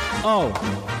 Oh,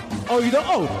 you don't?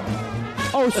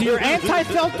 Oh, so you're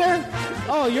anti-filter?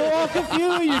 Oh, you're all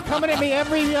confused. You're coming at me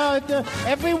every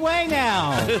way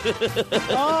now.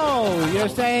 Oh, you're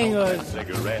saying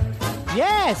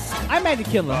yes. I'm Andy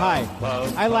Kindler. Hi.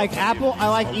 I like Apple. I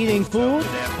like eating food.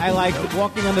 I like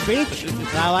walking on the beach. And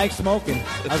I like smoking.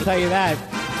 I'll tell you that.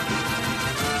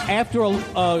 After a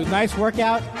nice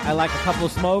workout, I like a couple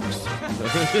of smokes.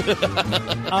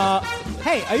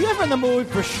 Hey, are you ever in the mood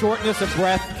for shortness of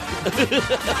breath?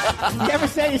 You ever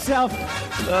say to yourself,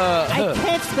 I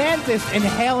can't stand this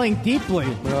inhaling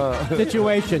deeply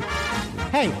situation?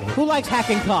 Hey, who likes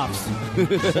hacking coughs?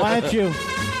 Why don't you?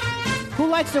 Who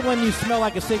likes it when you smell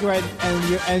like a cigarette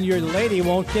and your lady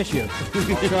won't kiss you?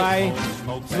 Try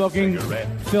smoking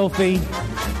filthy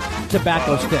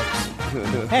tobacco sticks.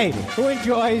 Hey, who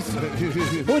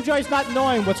enjoys not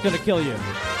knowing what's going to kill you?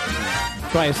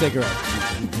 Try a cigarette.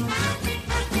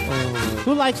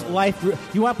 Who likes life?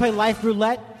 You want to play life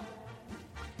roulette?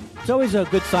 It's always a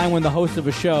good sign when the host of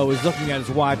a show is looking at his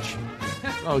watch.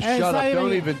 Oh, shut up.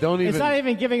 Don't even. It's not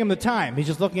even giving him the time. He's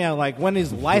just looking at when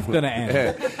is life going to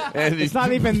end? Andy, it's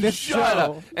not even this shut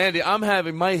show. Up. Andy,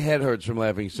 my head hurts from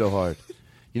laughing so hard.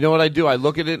 You know what I do? I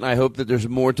look at it and I hope that there's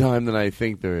more time than I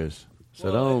think there is.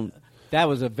 So don't. That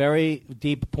was a very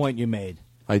deep point you made.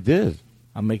 I did.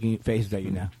 I'm making faces at you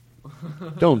now.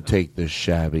 Don't take this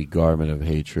shabby garment of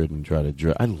hatred and try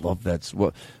to. I love that.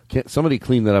 Can't somebody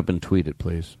clean that up and tweet it,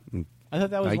 please? I thought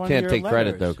that was. I one can't of your take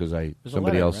credit letters. though because letter,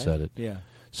 somebody else right? said it. Yeah.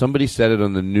 Somebody said it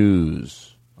on the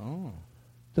news. Oh.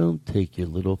 Don't take your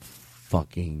little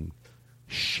fucking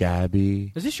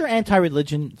shabby. Is this your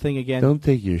anti-religion thing again? Don't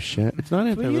take your It's not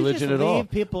anti-religion at all.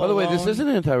 By the way, this isn't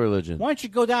anti-religion. Why don't you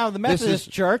go down to the Methodist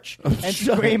church and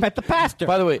scream at the pastor?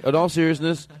 By the way, in all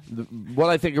seriousness, what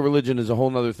I think of religion is a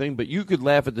whole other thing, but you could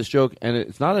laugh at this joke, and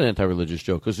it's not an anti-religious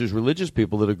joke, because there's religious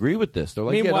people that agree with this. They're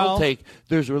like,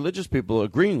 there's religious people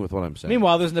agreeing with what I'm saying.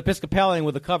 Meanwhile, there's an Episcopalian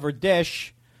with a covered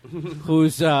dish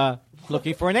who's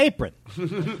looking for an apron.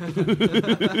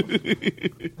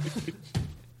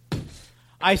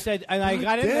 I said, and I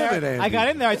got in there. I got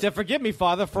in there. I said, "Forgive me,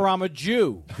 Father, for I'm a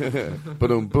Jew."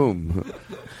 Boom, boom.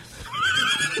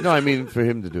 No, I mean for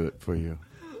him to do it for you.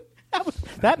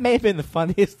 That may have been the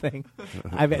funniest thing.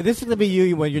 This is going to be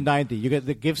you when you're 90. You get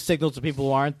to give signals to people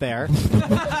who aren't there.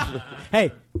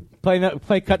 Hey,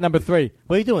 play cut number 3.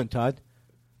 What are you doing, Todd?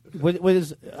 What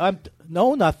is?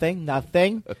 No, nothing.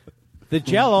 The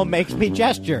Jell-O makes me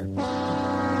gesture.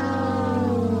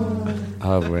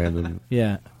 How random.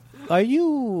 Yeah. Are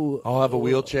you? I'll have a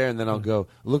wheelchair, and then I'll go,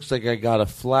 looks like I got a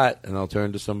flat, and I'll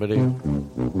turn to somebody.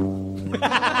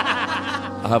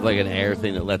 I'll have like an air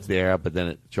thing that lets the air out, but then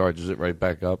it charges it right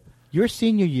back up. Your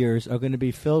senior years are going to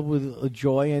be filled with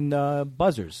joy and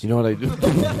buzzers. You know what I do?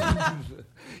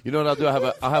 You know what I'll do?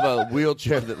 I'll have a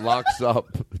wheelchair that locks up.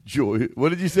 Joy. What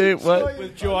did you say? What?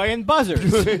 With joy and buzzers.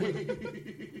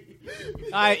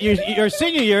 Your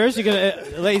senior years, you're gonna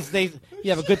you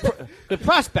have a good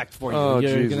prospect for you. Oh,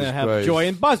 you're Jesus gonna have Christ. joy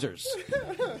and buzzers.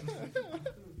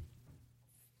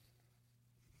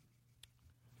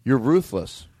 You're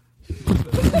ruthless.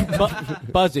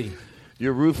 Buzzy.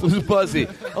 You're ruthless Buzzy.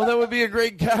 Oh, that would be a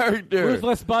great character.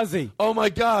 Ruthless Buzzy. Oh my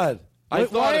God. I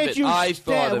thought of it.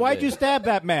 Why'd you stab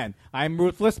that man? I'm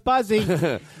Ruthless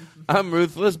Buzzy. I'm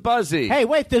Ruthless Buzzy. Hey,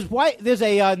 wait! There's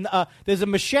a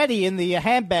machete in the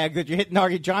handbag that you hit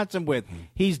Nargy Johnson with.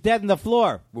 He's dead on the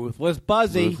floor. Ruthless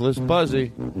Buzzy. Ruthless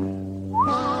Buzzy.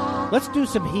 Let's do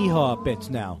some hee-haw bits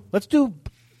now. Let's do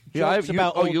jokes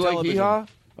about old you television. like hee-haw?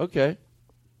 Okay.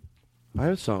 I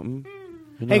have something.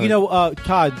 Hey, Todd,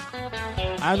 I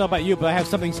don't know about you, but I have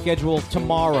something scheduled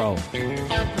tomorrow.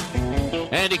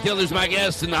 Andy Killer's my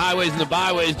guest in the highways and the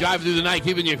byways, driving through the night,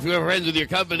 keeping your friends with your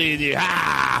company. And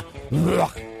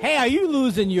Hey, are you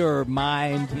losing your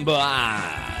mind?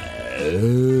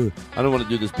 I don't want to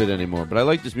do this bit anymore, but I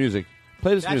like this music.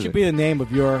 Play this That music. should be the name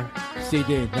of your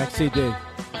CD, next CD. Do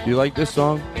you like this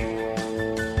song?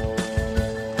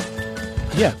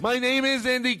 Yeah. My name is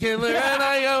Andy Kindler, and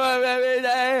I go up every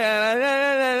day.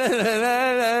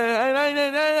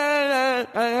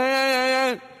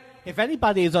 If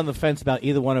anybody is on the fence about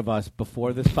either one of us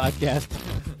before this podcast,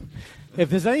 if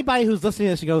there's anybody who's listening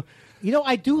to this and go,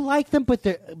 I do like them, but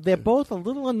they're both a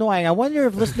little annoying. I wonder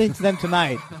if listening to them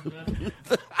tonight,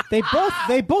 they both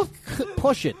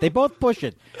push it. They both push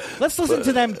it. Let's listen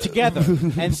to them together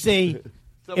and see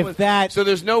if that. So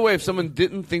there's no way if someone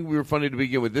didn't think we were funny to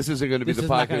begin with, this isn't going to be This the is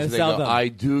not gonna podcast. They sell go, them. I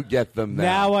do get them now.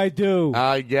 Now I do.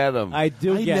 I get them. I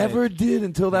do I get never it. did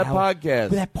until that Now,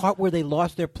 podcast. that part where they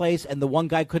lost their place and the one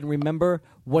guy couldn't remember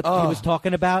what he was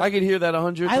talking about. I could hear that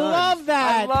 100 times. I love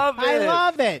that. I love it. I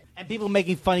love it. And people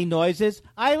making funny noises.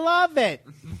 I love it.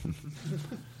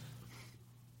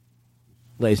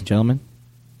 Ladies and gentlemen,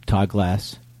 Todd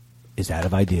Glass is out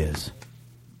of ideas.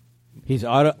 He's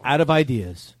out of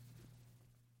ideas.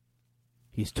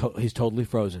 He's totally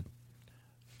frozen.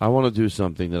 I want to do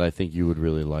something that I think you would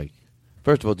really like.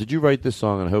 First of all, did you write this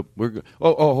song? And I hope we're.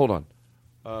 Oh, hold on.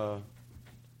 9.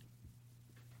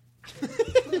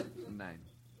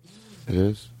 It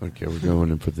is? Okay, we're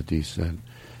going in for the descent.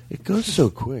 It goes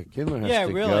so quick. Kindler has Yeah,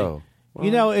 to really. go.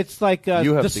 It's like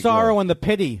you have the to sorrow go. and the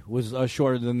pity was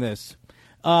shorter than this.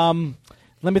 Let me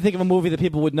think of a movie that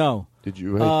people would know. Did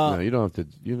you write? No, you don't have to.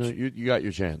 You got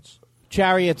your chance.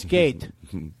 Chariot's Gate.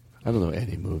 I don't know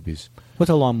any movies.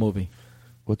 What's a long movie?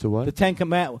 What's a what? The 10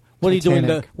 Commandments. What are you doing?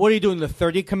 Titanic. What are you doing? The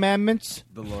 30 Commandments?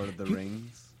 The Lord of the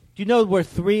Rings. Do you know we're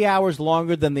 3 hours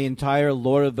longer than the entire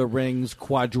Lord of the Rings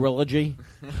quadrilogy?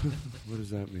 What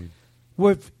does that mean?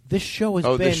 This show has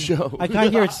Oh, been. this show. I got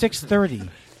here at 6:30.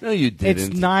 No, you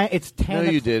didn't. It's 9. It's 10.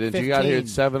 No, you didn't. You got here at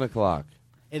 15. 7 o'clock.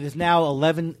 It is now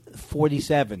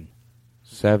 11:47.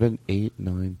 7, 8,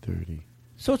 9:30.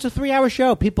 So it's a 3-hour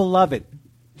show. People love it.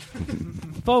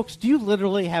 Folks, do you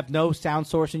literally have no sound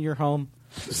source in your home?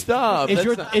 Stop.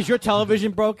 Is your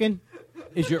television broken?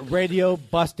 Is your radio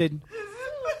busted?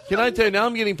 Can I tell you, now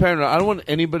I'm getting paranoid. I don't want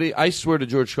anybody, I swear to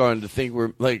George Carlin, to think we're,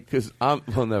 because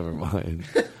well, never mind.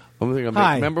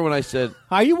 Hi. Remember when I said...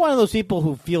 Are you one of those people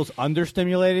who feels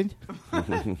understimulated?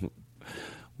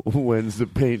 When's the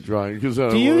paint drying? Because I Do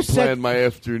don't you want to set- plan my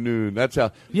afternoon. That's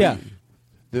how... Yeah.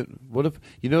 What if...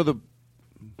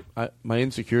 my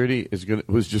insecurity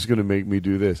was just going to make me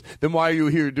do this. Then why are you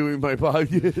here doing my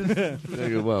podcast? I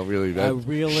go, well, really,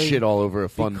 that shit all over a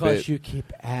fun because bit. you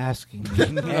keep asking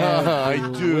me I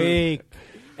every do. week,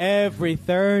 every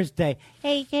Thursday.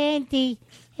 Hey, Andy,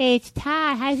 it's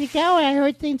Todd. How's it going? I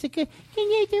heard things are good.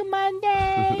 Can you do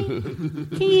Monday?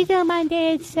 Can you do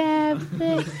Monday at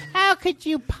 7? How could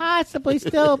you possibly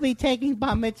still be taking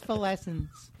bar mitzvah lessons?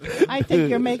 I think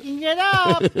you're making it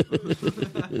up.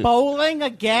 Bowling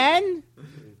again?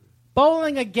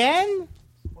 Bowling again?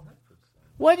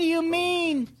 What do you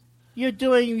mean you're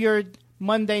doing your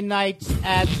Monday nights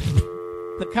at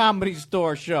the Comedy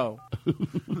Store show?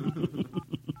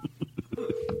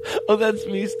 Oh, that's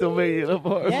me still making it up.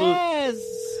 Yes.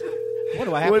 What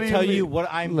do I have to tell you what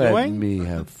I'm Let doing? me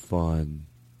have fun.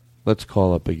 Let's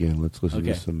call up again. Let's listen to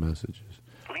Okay. some messages.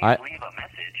 Leave a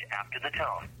message after the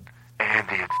tone.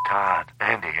 Andy, it's Todd.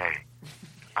 Andy, hey.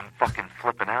 I'm fucking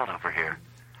flipping out over here.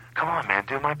 Come on, man,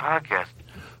 do my podcast.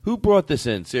 Who brought this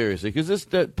in? Seriously, because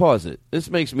pause it. This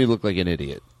makes me look like an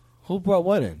idiot. Who brought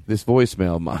what in? This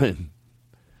voicemail of mine.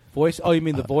 Voice? Oh, you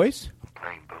mean the voice?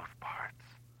 Playing both parts.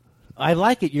 I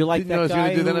like it. You're like Didn't know that I was guy.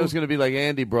 gonna do, then I was going to be like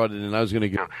Andy brought it in. I was going to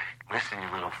go. Listen,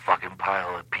 you little fucking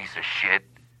pile of piece of shit.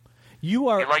 You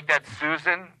are. You like that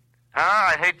Susan?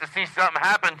 Huh? I'd hate to see something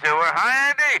happen to her. Hi,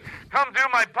 Andy. Come do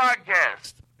my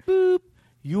podcast. Boop.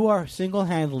 You are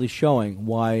single-handedly showing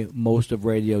why most of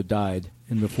radio died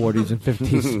in the 40s and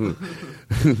 50s.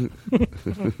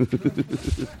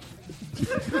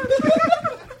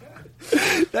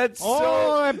 That's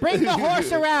bring the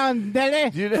horse around, Nelly.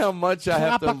 Do you know how much I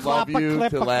have to love you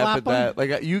to laugh at that?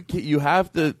 Like you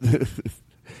have to,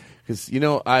 because I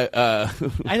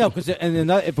know because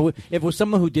if it was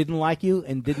someone who didn't like you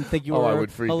and didn't think you I were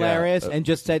would freak hilarious out. and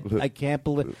just said, "I can't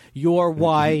believe you're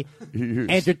why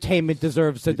entertainment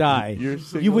deserves to die,"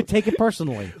 you would take it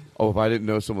personally. Oh, if I didn't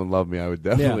know someone loved me, I would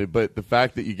definitely. Yeah. But the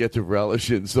fact that you get to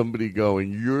relish in somebody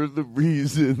going, "You're the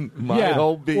reason my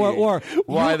whole being, or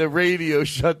why the radio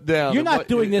shut down." You're not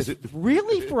doing this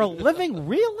really for a living,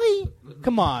 really?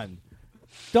 Come on,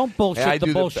 don't bullshit Hey,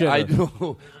 the bullshit. I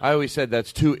always said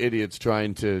that's two idiots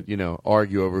trying to,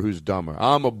 argue over who's dumber.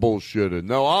 I'm a bullshitter.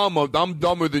 No, I'm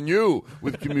dumber than you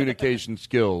with communication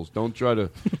skills. Don't try to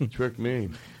trick me.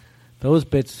 Those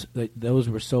bits, those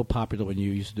were so popular when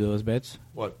you used to do those bits.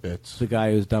 What bits? The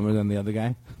guy who's dumber than the other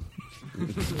guy.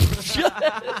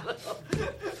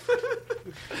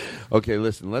 Okay,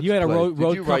 listen. Let's. You had a play. road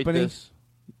Did you write company? this?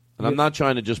 And I'm not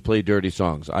trying to just play dirty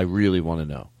songs. I really want to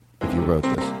know if you wrote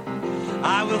this.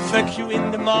 I will fuck you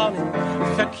in the morning,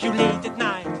 fuck you late at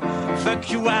night, fuck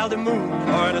you while the moon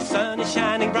or the sun is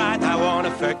shining bright. I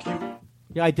wanna fuck you.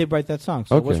 Yeah, I did write that song.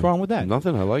 So what's wrong with that?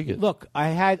 Nothing. I like it. Look,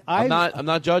 I'm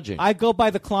not judging. I go by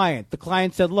the client. The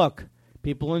client said, "Look,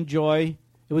 people enjoy."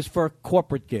 It was for a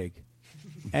corporate gig,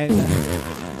 and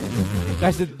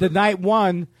I said, "The night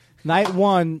one,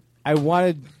 I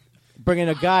wanted." Bring in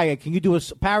a guy. Can you do a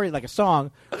parody, like a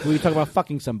song, where you talk about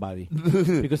fucking somebody?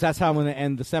 Because that's how I'm going to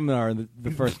end the seminar in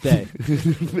the first day.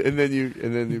 and then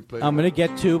you play. I'm going to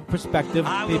get two prospective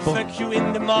I will people. fuck you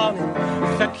in the morning,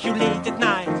 fuck you late at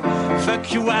night,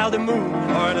 fuck you while the moon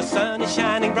or the sun is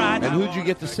shining bright. And who'd you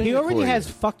get to sing? He it already for has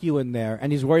you? "fuck you" in there,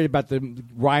 and he's worried about the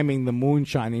rhyming the moon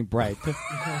shining bright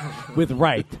with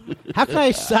 "right." How can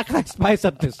I spice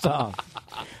up this song?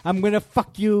 I'm going to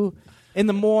fuck you in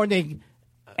the morning.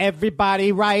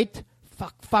 Everybody right?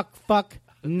 Fuck.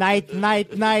 Night.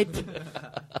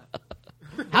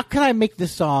 How can I make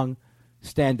this song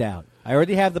stand out? I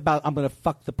already have I'm going to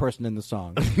fuck the person in the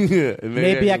song. Yeah,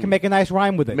 maybe I can make a nice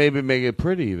rhyme with it. Maybe make it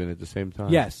pretty even at the same time.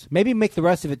 Yes. Maybe make the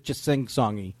rest of it just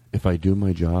sing-songy. If I do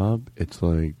my job, it's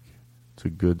like it's a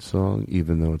good song,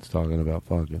 even though it's talking about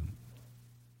fucking.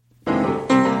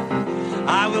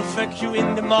 I will fuck you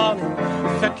in the morning,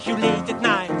 fuck you late at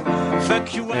night,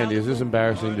 fuck you while Andy, is this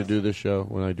embarrassing to do this show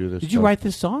when I do this? Did you write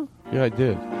this song? Yeah, I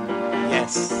did.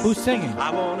 Yes. Who's singing?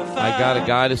 I wanna fuck. I got a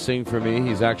guy to sing for me.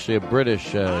 He's actually a British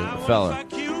fella.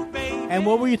 And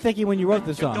what were you thinking when you wrote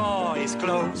this song? Door is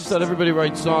closed. I just thought everybody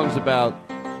writes songs about.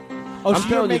 Oh, I'm so you're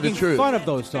telling you the making truth. fun of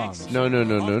those songs. No.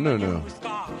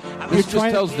 This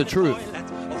just tells the truth.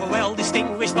 Of a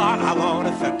well-distinguished bar, I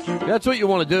wanna fuck you. That's what you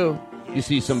want to do. You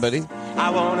see somebody. I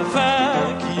wanna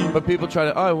fuck you. But people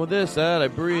try to, this, that, I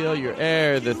breathe, your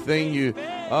air, the thing you,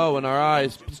 in our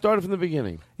eyes. Started from the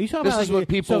beginning. You talking This about is like what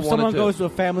people So if want someone to do. goes to a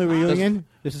family reunion,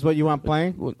 this is what you want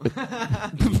playing?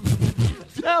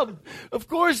 No, of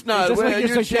course not. Is this what Well, you're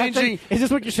you're suggesting? changing. Is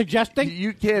this what you're suggesting?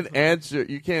 You can't answer.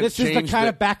 You can't This is change the kind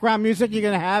of background music you're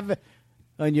going to have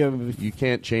on your You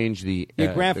can't change the.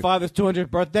 grandfather's 200th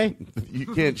birthday? You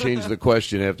can't change the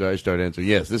question after I start answering.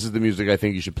 Yes, this is the music I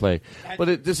think you should play.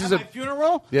 But this is At my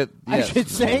funeral? Yeah, I yes. should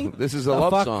sing? This is a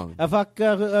love fuck, song. A fuck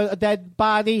a dead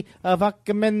body, a fuck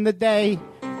him in the day.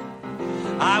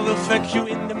 I will fuck you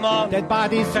in the morning. Dead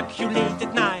bodies. Fuck you late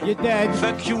at night. You're dead.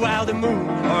 Fuck you while the moon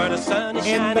or the sun is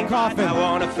In the shining bright. coffin. I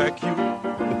wanna fuck you.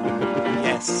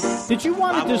 Yes. Did you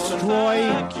want to destroy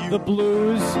the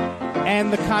blues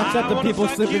and the concept of people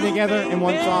sleeping together in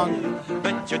one song?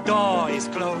 But your door is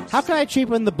closed. How can I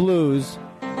cheapen the blues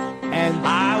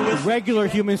and regular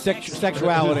human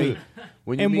sexuality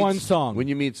in one song? When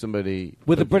you meet somebody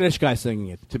with a British guy singing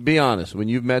it. To be honest, when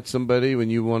you've met somebody,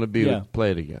 when you want to be Yeah. play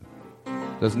it again.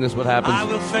 Doesn't this what happens? I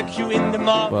will fuck you in the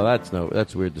morning. Well,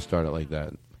 that's weird to start it like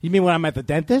that. You mean when I'm at the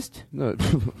dentist? No.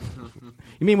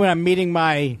 You mean when I'm meeting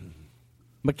my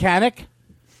mechanic?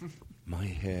 My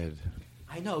head.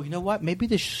 I know. You know what? Maybe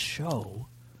this show.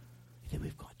 I think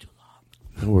we've gone too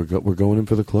long. No, we're going in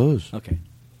for the close. Okay.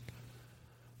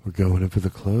 We're going in for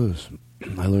the close.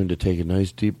 I learned to take a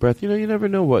nice deep breath. You know, you never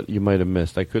know what you might have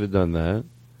missed. I could have done that.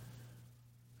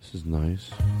 This is nice.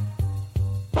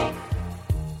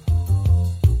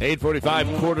 8:45,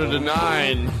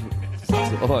 8:45.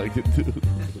 That's all I could do.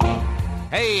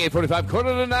 Hey, 8:45,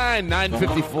 8:45,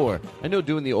 9:54. I know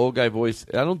doing the old guy voice,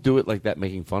 I don't do it like that,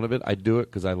 making fun of it. I do it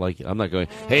because I like it. I'm not going,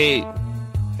 hey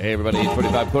everybody,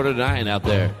 8:45, 8:45 out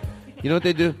there. You know what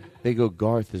they do? They go,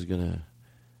 Garth is going to,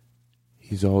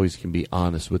 he's always can be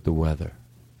honest with the weather.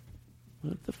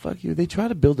 What the fuck? They try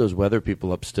to build those weather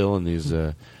people up still in these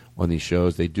on these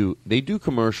shows. They do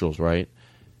commercials, right?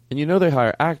 And you know they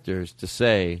hire actors to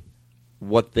say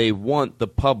what they want the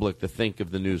public to think of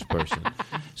the news person.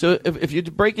 So if you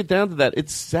break it down to that,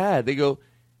 it's sad. They go,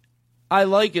 I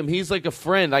like him. He's like a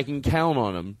friend. I can count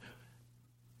on him.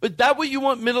 But that's what you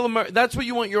want middle America. That's what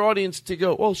you want your audience to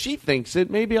go, well, she thinks it.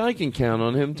 Maybe I can count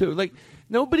on him too. Like,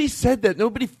 nobody said that.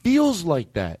 Nobody feels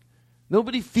like that.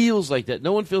 Nobody feels like that.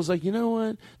 No one feels like, you know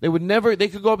what? They would never, they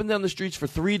could go up and down the streets for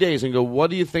 3 days and go, what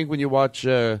do you think when you watch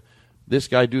this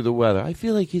guy do the weather? I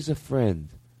feel like he's a friend.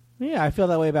 Yeah, I feel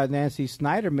that way about Nancy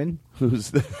Snyderman.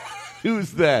 Who's that?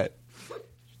 Who's that?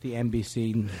 The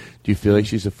NBC. Do you feel like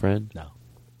she's a friend? No.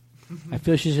 I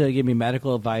feel she's going to give me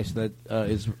medical advice that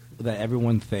that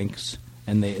everyone thinks,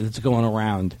 and it's going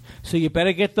around. So you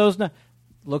better get those.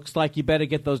 Looks like you better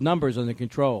get those numbers under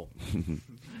control.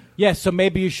 Yes, so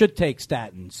maybe you should take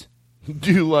statins.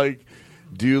 Do you like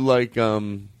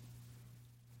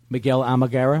Miguel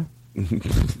Almaguer?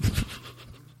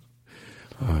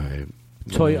 All right.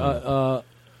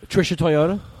 Trisha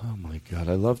Toyota? Oh, my God.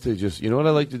 I love to just, you know what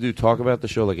I like to do? Talk about the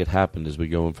show like it happened as we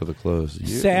go in for the close.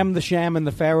 Sam the Sham and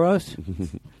the Pharaohs?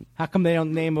 How come they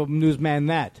don't name a newsman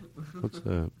that? What's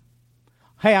that?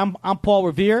 Hey, I'm Paul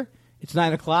Revere. It's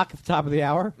 9 o'clock at the top of the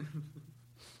hour.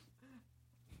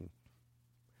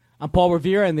 I'm Paul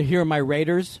Revere, and here are my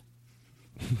Raiders.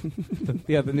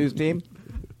 The other news team.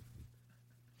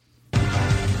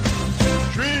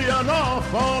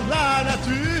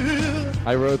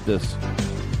 I wrote this.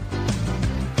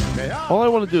 All I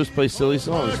want to do is play silly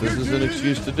songs. This is an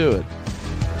excuse to do it.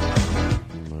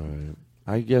 All right.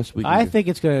 I guess we can I think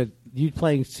it's going to... You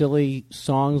playing silly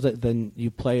songs, that then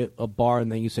you play a bar, and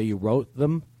then you say you wrote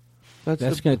them.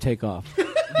 That's going to take off.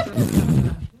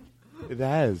 It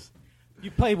has.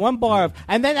 You play one bar of...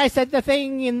 And then I said the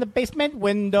thing in the basement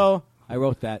window. I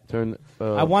wrote that.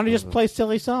 I want to just play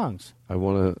silly songs. I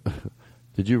want to...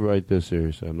 Did you write this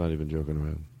seriously? I'm not even joking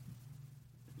around.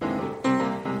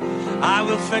 I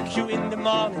will fuck you in the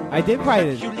morning. I did write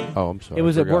it. Oh, I'm sorry. It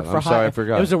was a work for hire. Sorry, I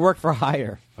forgot. It was a work for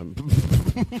hire.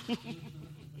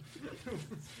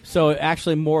 So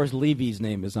actually, Morris Levy's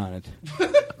name is on it.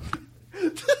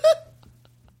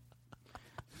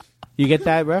 You get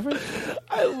that reference?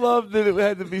 I love that it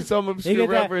had to be some obscure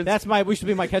reference. That's we should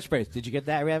be my catchphrase. Did you get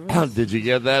that reference? Did you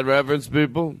get that reference,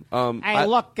 people? Hey,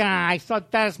 look, I saw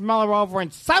Dennis Miller over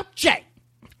in South J.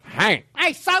 Hey,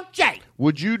 South J.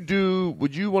 Would you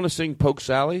want to sing Poke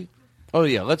Sally? Oh,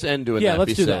 yeah, let's end doing that. Yeah,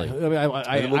 let's do silly.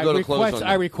 that.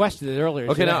 I requested it earlier.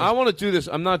 Okay, now I want to do this.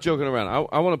 I'm not joking around.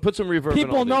 I want to put some reverb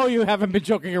People in know you haven't been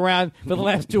joking around for the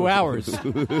last 2 hours.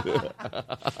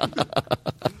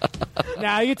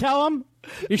 Now you tell them?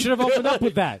 You should have opened up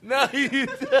with that. No, you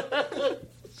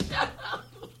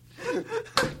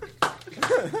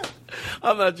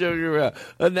I'm not joking around.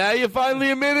 Now you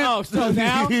finally admit it. Oh, so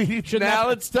now? Now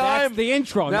it's time. That's the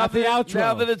intro, not the outro.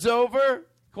 Now that it's over?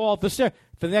 Call it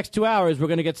for the next 2 hours, we're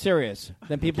going to get serious.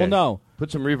 Then people know. Put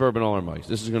some reverb in all our mics.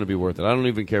 This is going to be worth it. I don't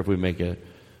even care if we make it.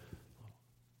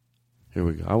 Here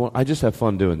we go. I just have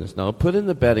fun doing this. Now, put in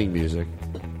the betting music.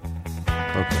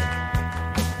 Okay.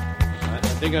 I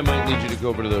think I might need you to go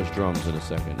over to those drums in a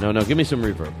second. No, give me some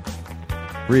reverb.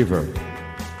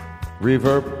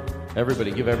 Reverb. Everybody,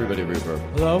 give everybody reverb.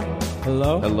 Hello.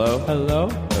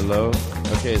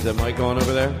 Okay, is that mic on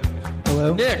over there?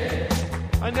 Hello. Nick,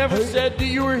 I never said that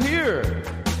you were here.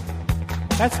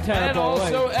 That's terrible.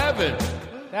 And also Evan.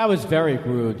 That was very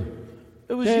rude.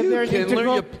 It was you,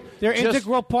 Kindler. They're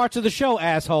integral parts of the show,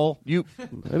 asshole.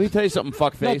 Let me tell you something,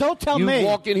 fuckface. No, don't tell me. You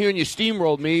walk in here and you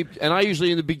steamrolled me, and I usually,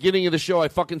 in the beginning of the show, I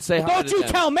fucking say hi to them. Don't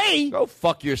you tell me. Go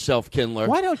fuck yourself, Kindler.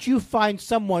 Why don't you find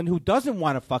someone who doesn't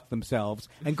want to fuck themselves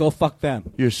and go fuck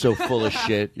them? You're so full of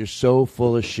shit. You're so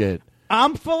full of shit.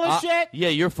 I'm full of shit? Yeah,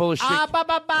 you're full of shit.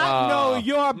 No,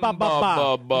 you're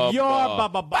ba-ba-ba. You're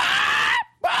ba-ba-ba.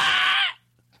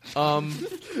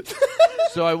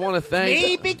 So I want to thank...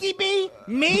 Me, Bicky B?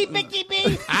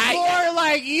 More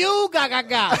like you,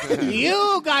 ga-ga-ga.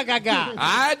 You, ga-ga-ga.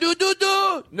 I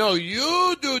do-do-do. No,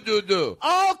 you do-do-do.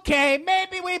 Okay,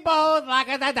 maybe we both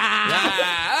like-a-da-da.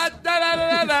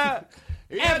 Da-da-da-da-da.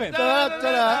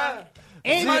 Evan.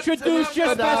 Introduce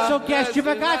your special guest. You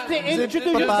forgot to introduce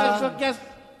your special guest.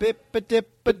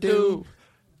 Bip-a-dip-a-doo.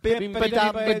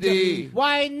 Bip-a-dip-a-dee.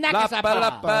 Why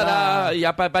La-ba-la-ba-da.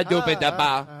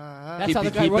 Yappa-ba-doo-ba-da-ba. That's how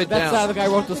the guy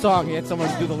wrote the song. He had someone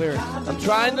do the lyrics. I'm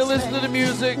trying to listen to the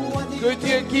music. Good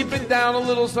to keep it down a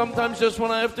little sometimes just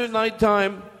when after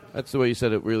nighttime. That's the way you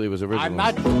said it really was original. I'm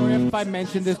not sure if I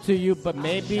mentioned this to you, but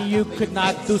maybe you could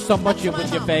not do so much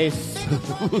with your face.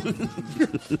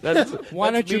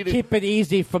 Why don't you keep it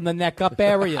easy from the neck up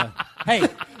area? Hey,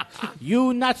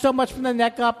 you not so much from the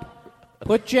neck up.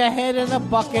 Put your head in a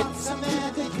bucket.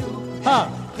 Huh.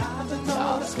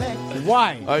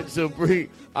 Why? All right, so Bree,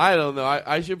 I don't know.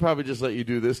 I should probably just let you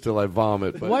do this till I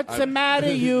vomit. But what's the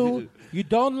matter, you? You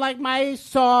don't like my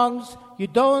songs. You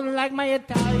don't like my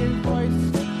Italian voice.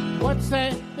 What's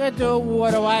that to do?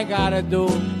 What do I gotta do?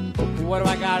 What do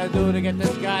I gotta do to get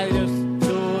this guy just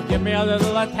to give me a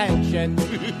little attention?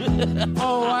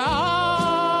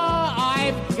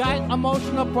 I've got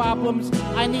emotional problems.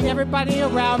 I need everybody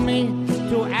around me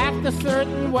to act a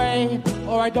certain way,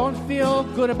 or I don't feel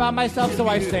good about myself. So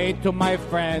I say to my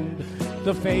friend,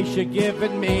 the face you're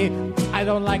giving me, I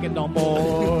don't like it no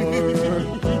more.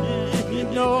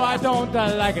 No, I don't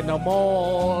like it no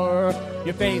more.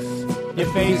 Your face, the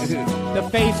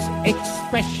face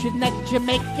expression that you're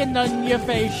making on your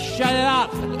face. Shut it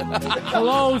up.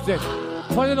 Close it.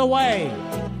 Put it away.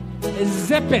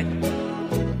 Zip it.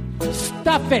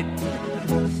 Stuff it.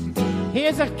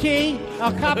 Here's a key,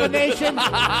 a combination.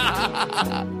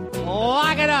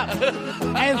 Lock it up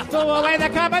and throw away the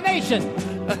combination.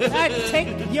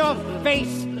 Take your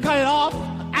face, cut it off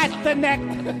at the neck,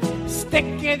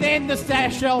 stick it in the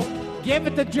satchel, give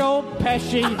it to Joe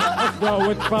Pesci, or throw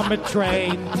it from a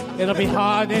train. It'll be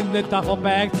hard in the duffel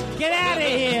bag. Get out of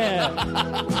here!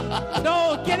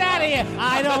 No, get out of here!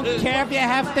 I don't care if you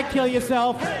have to kill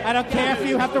yourself. I don't care if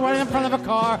you have to run in front of a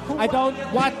car. I don't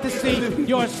want to see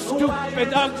your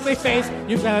stupid, ugly face.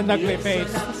 You've got an ugly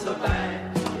face.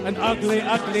 An ugly,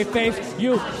 ugly face.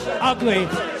 You ugly,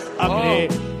 ugly,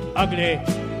 ugly.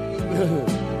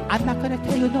 I'm not going to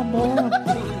tell you no more.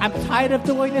 I'm tired of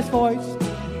doing this voice.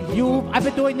 I've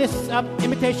been doing this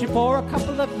imitation for a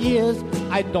couple of years.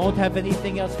 I don't have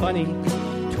anything else funny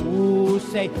to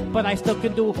say, but I still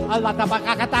can do a lot of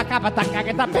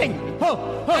bing. Ho,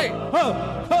 ho, ho,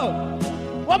 ho.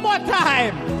 One more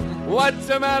time. What's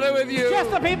the matter with you?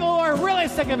 Just the people who are really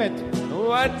sick of it.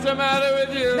 What's the matter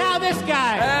with you? Now this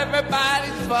guy.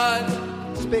 Everybody's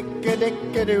fun.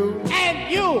 Spick-a-dick-a-doo.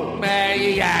 And you.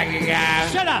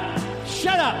 Shut up.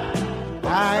 Shut up.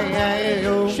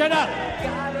 Shut up.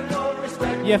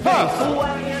 Your face.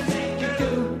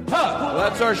 Well,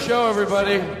 that's our show,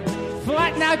 everybody.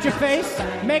 Flatten out your face.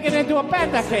 Make it into a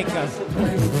panda cake.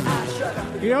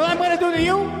 You know what I'm going to do to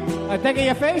you? I take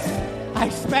your face. I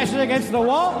smash it against the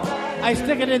wall. I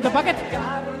stick it in the bucket.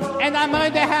 And I'm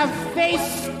going to have face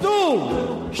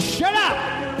stew. Shut up.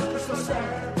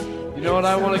 You know what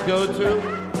I want to go to?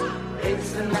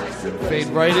 Fade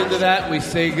right into that. We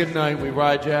say goodnight. We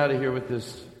ride you out of here with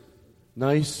this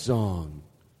nice song.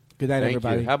 Good night, Thank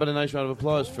everybody. You. How about a nice round of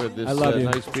applause for this I love you.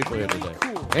 nice people here today?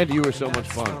 Andy, you were so much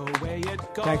fun.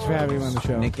 Thanks for having me on the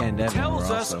show. Nick and Devin were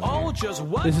also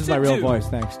here. This is my real voice.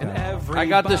 Thanks, Dad. I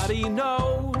got this.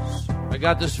 I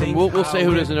got this from. We'll say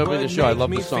who doesn't open the show. I love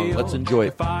the song. Let's enjoy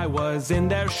it. If I was in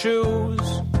their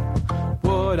shoes,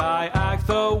 would I act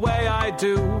the way I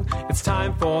do? It's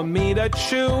time for me to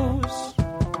choose.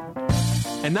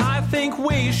 And I think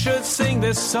we should sing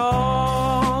this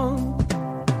song.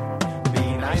 Be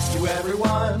nice to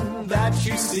everyone that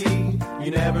you see.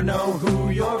 You never know who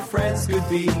your friends could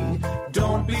be.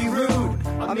 Don't be rude,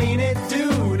 I mean it,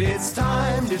 dude. It's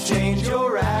time to change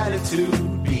your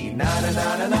attitude. Be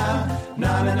na-na-na-na-na,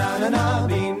 na-na-na-na-na.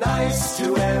 Be nice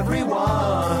to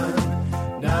everyone.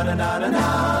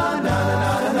 Na-na-na-na-na,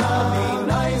 na-na-na-na-na. Be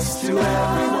nice to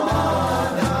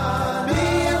everyone.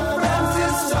 Being friends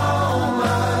is so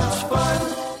much fun.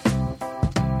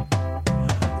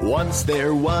 Once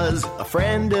there was a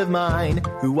friend of mine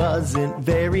who wasn't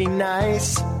very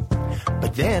nice.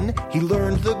 But then he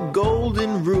learned the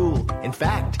golden rule. In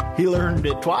fact, he learned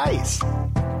it twice.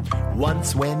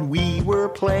 Once when we were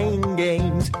playing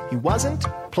games, he wasn't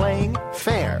playing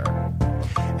fair.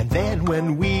 And then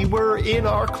when we were in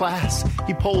our class,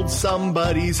 he pulled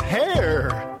somebody's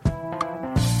hair.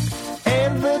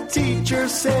 And the teacher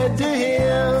said to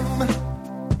him,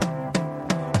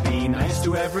 be nice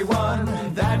to everyone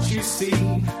that you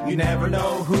see. You never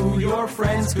know who your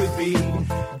friends could be.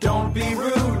 Don't be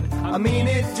rude, I mean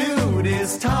it, dude.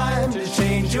 It's time to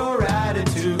change your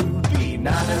attitude. Be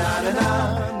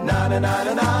na-na-na-na-na,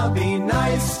 na-na-na-na-na. Be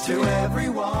nice to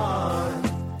everyone.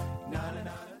 Na-na-na-na-na.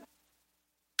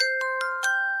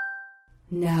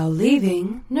 Now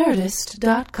leaving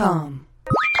Nerdist.com.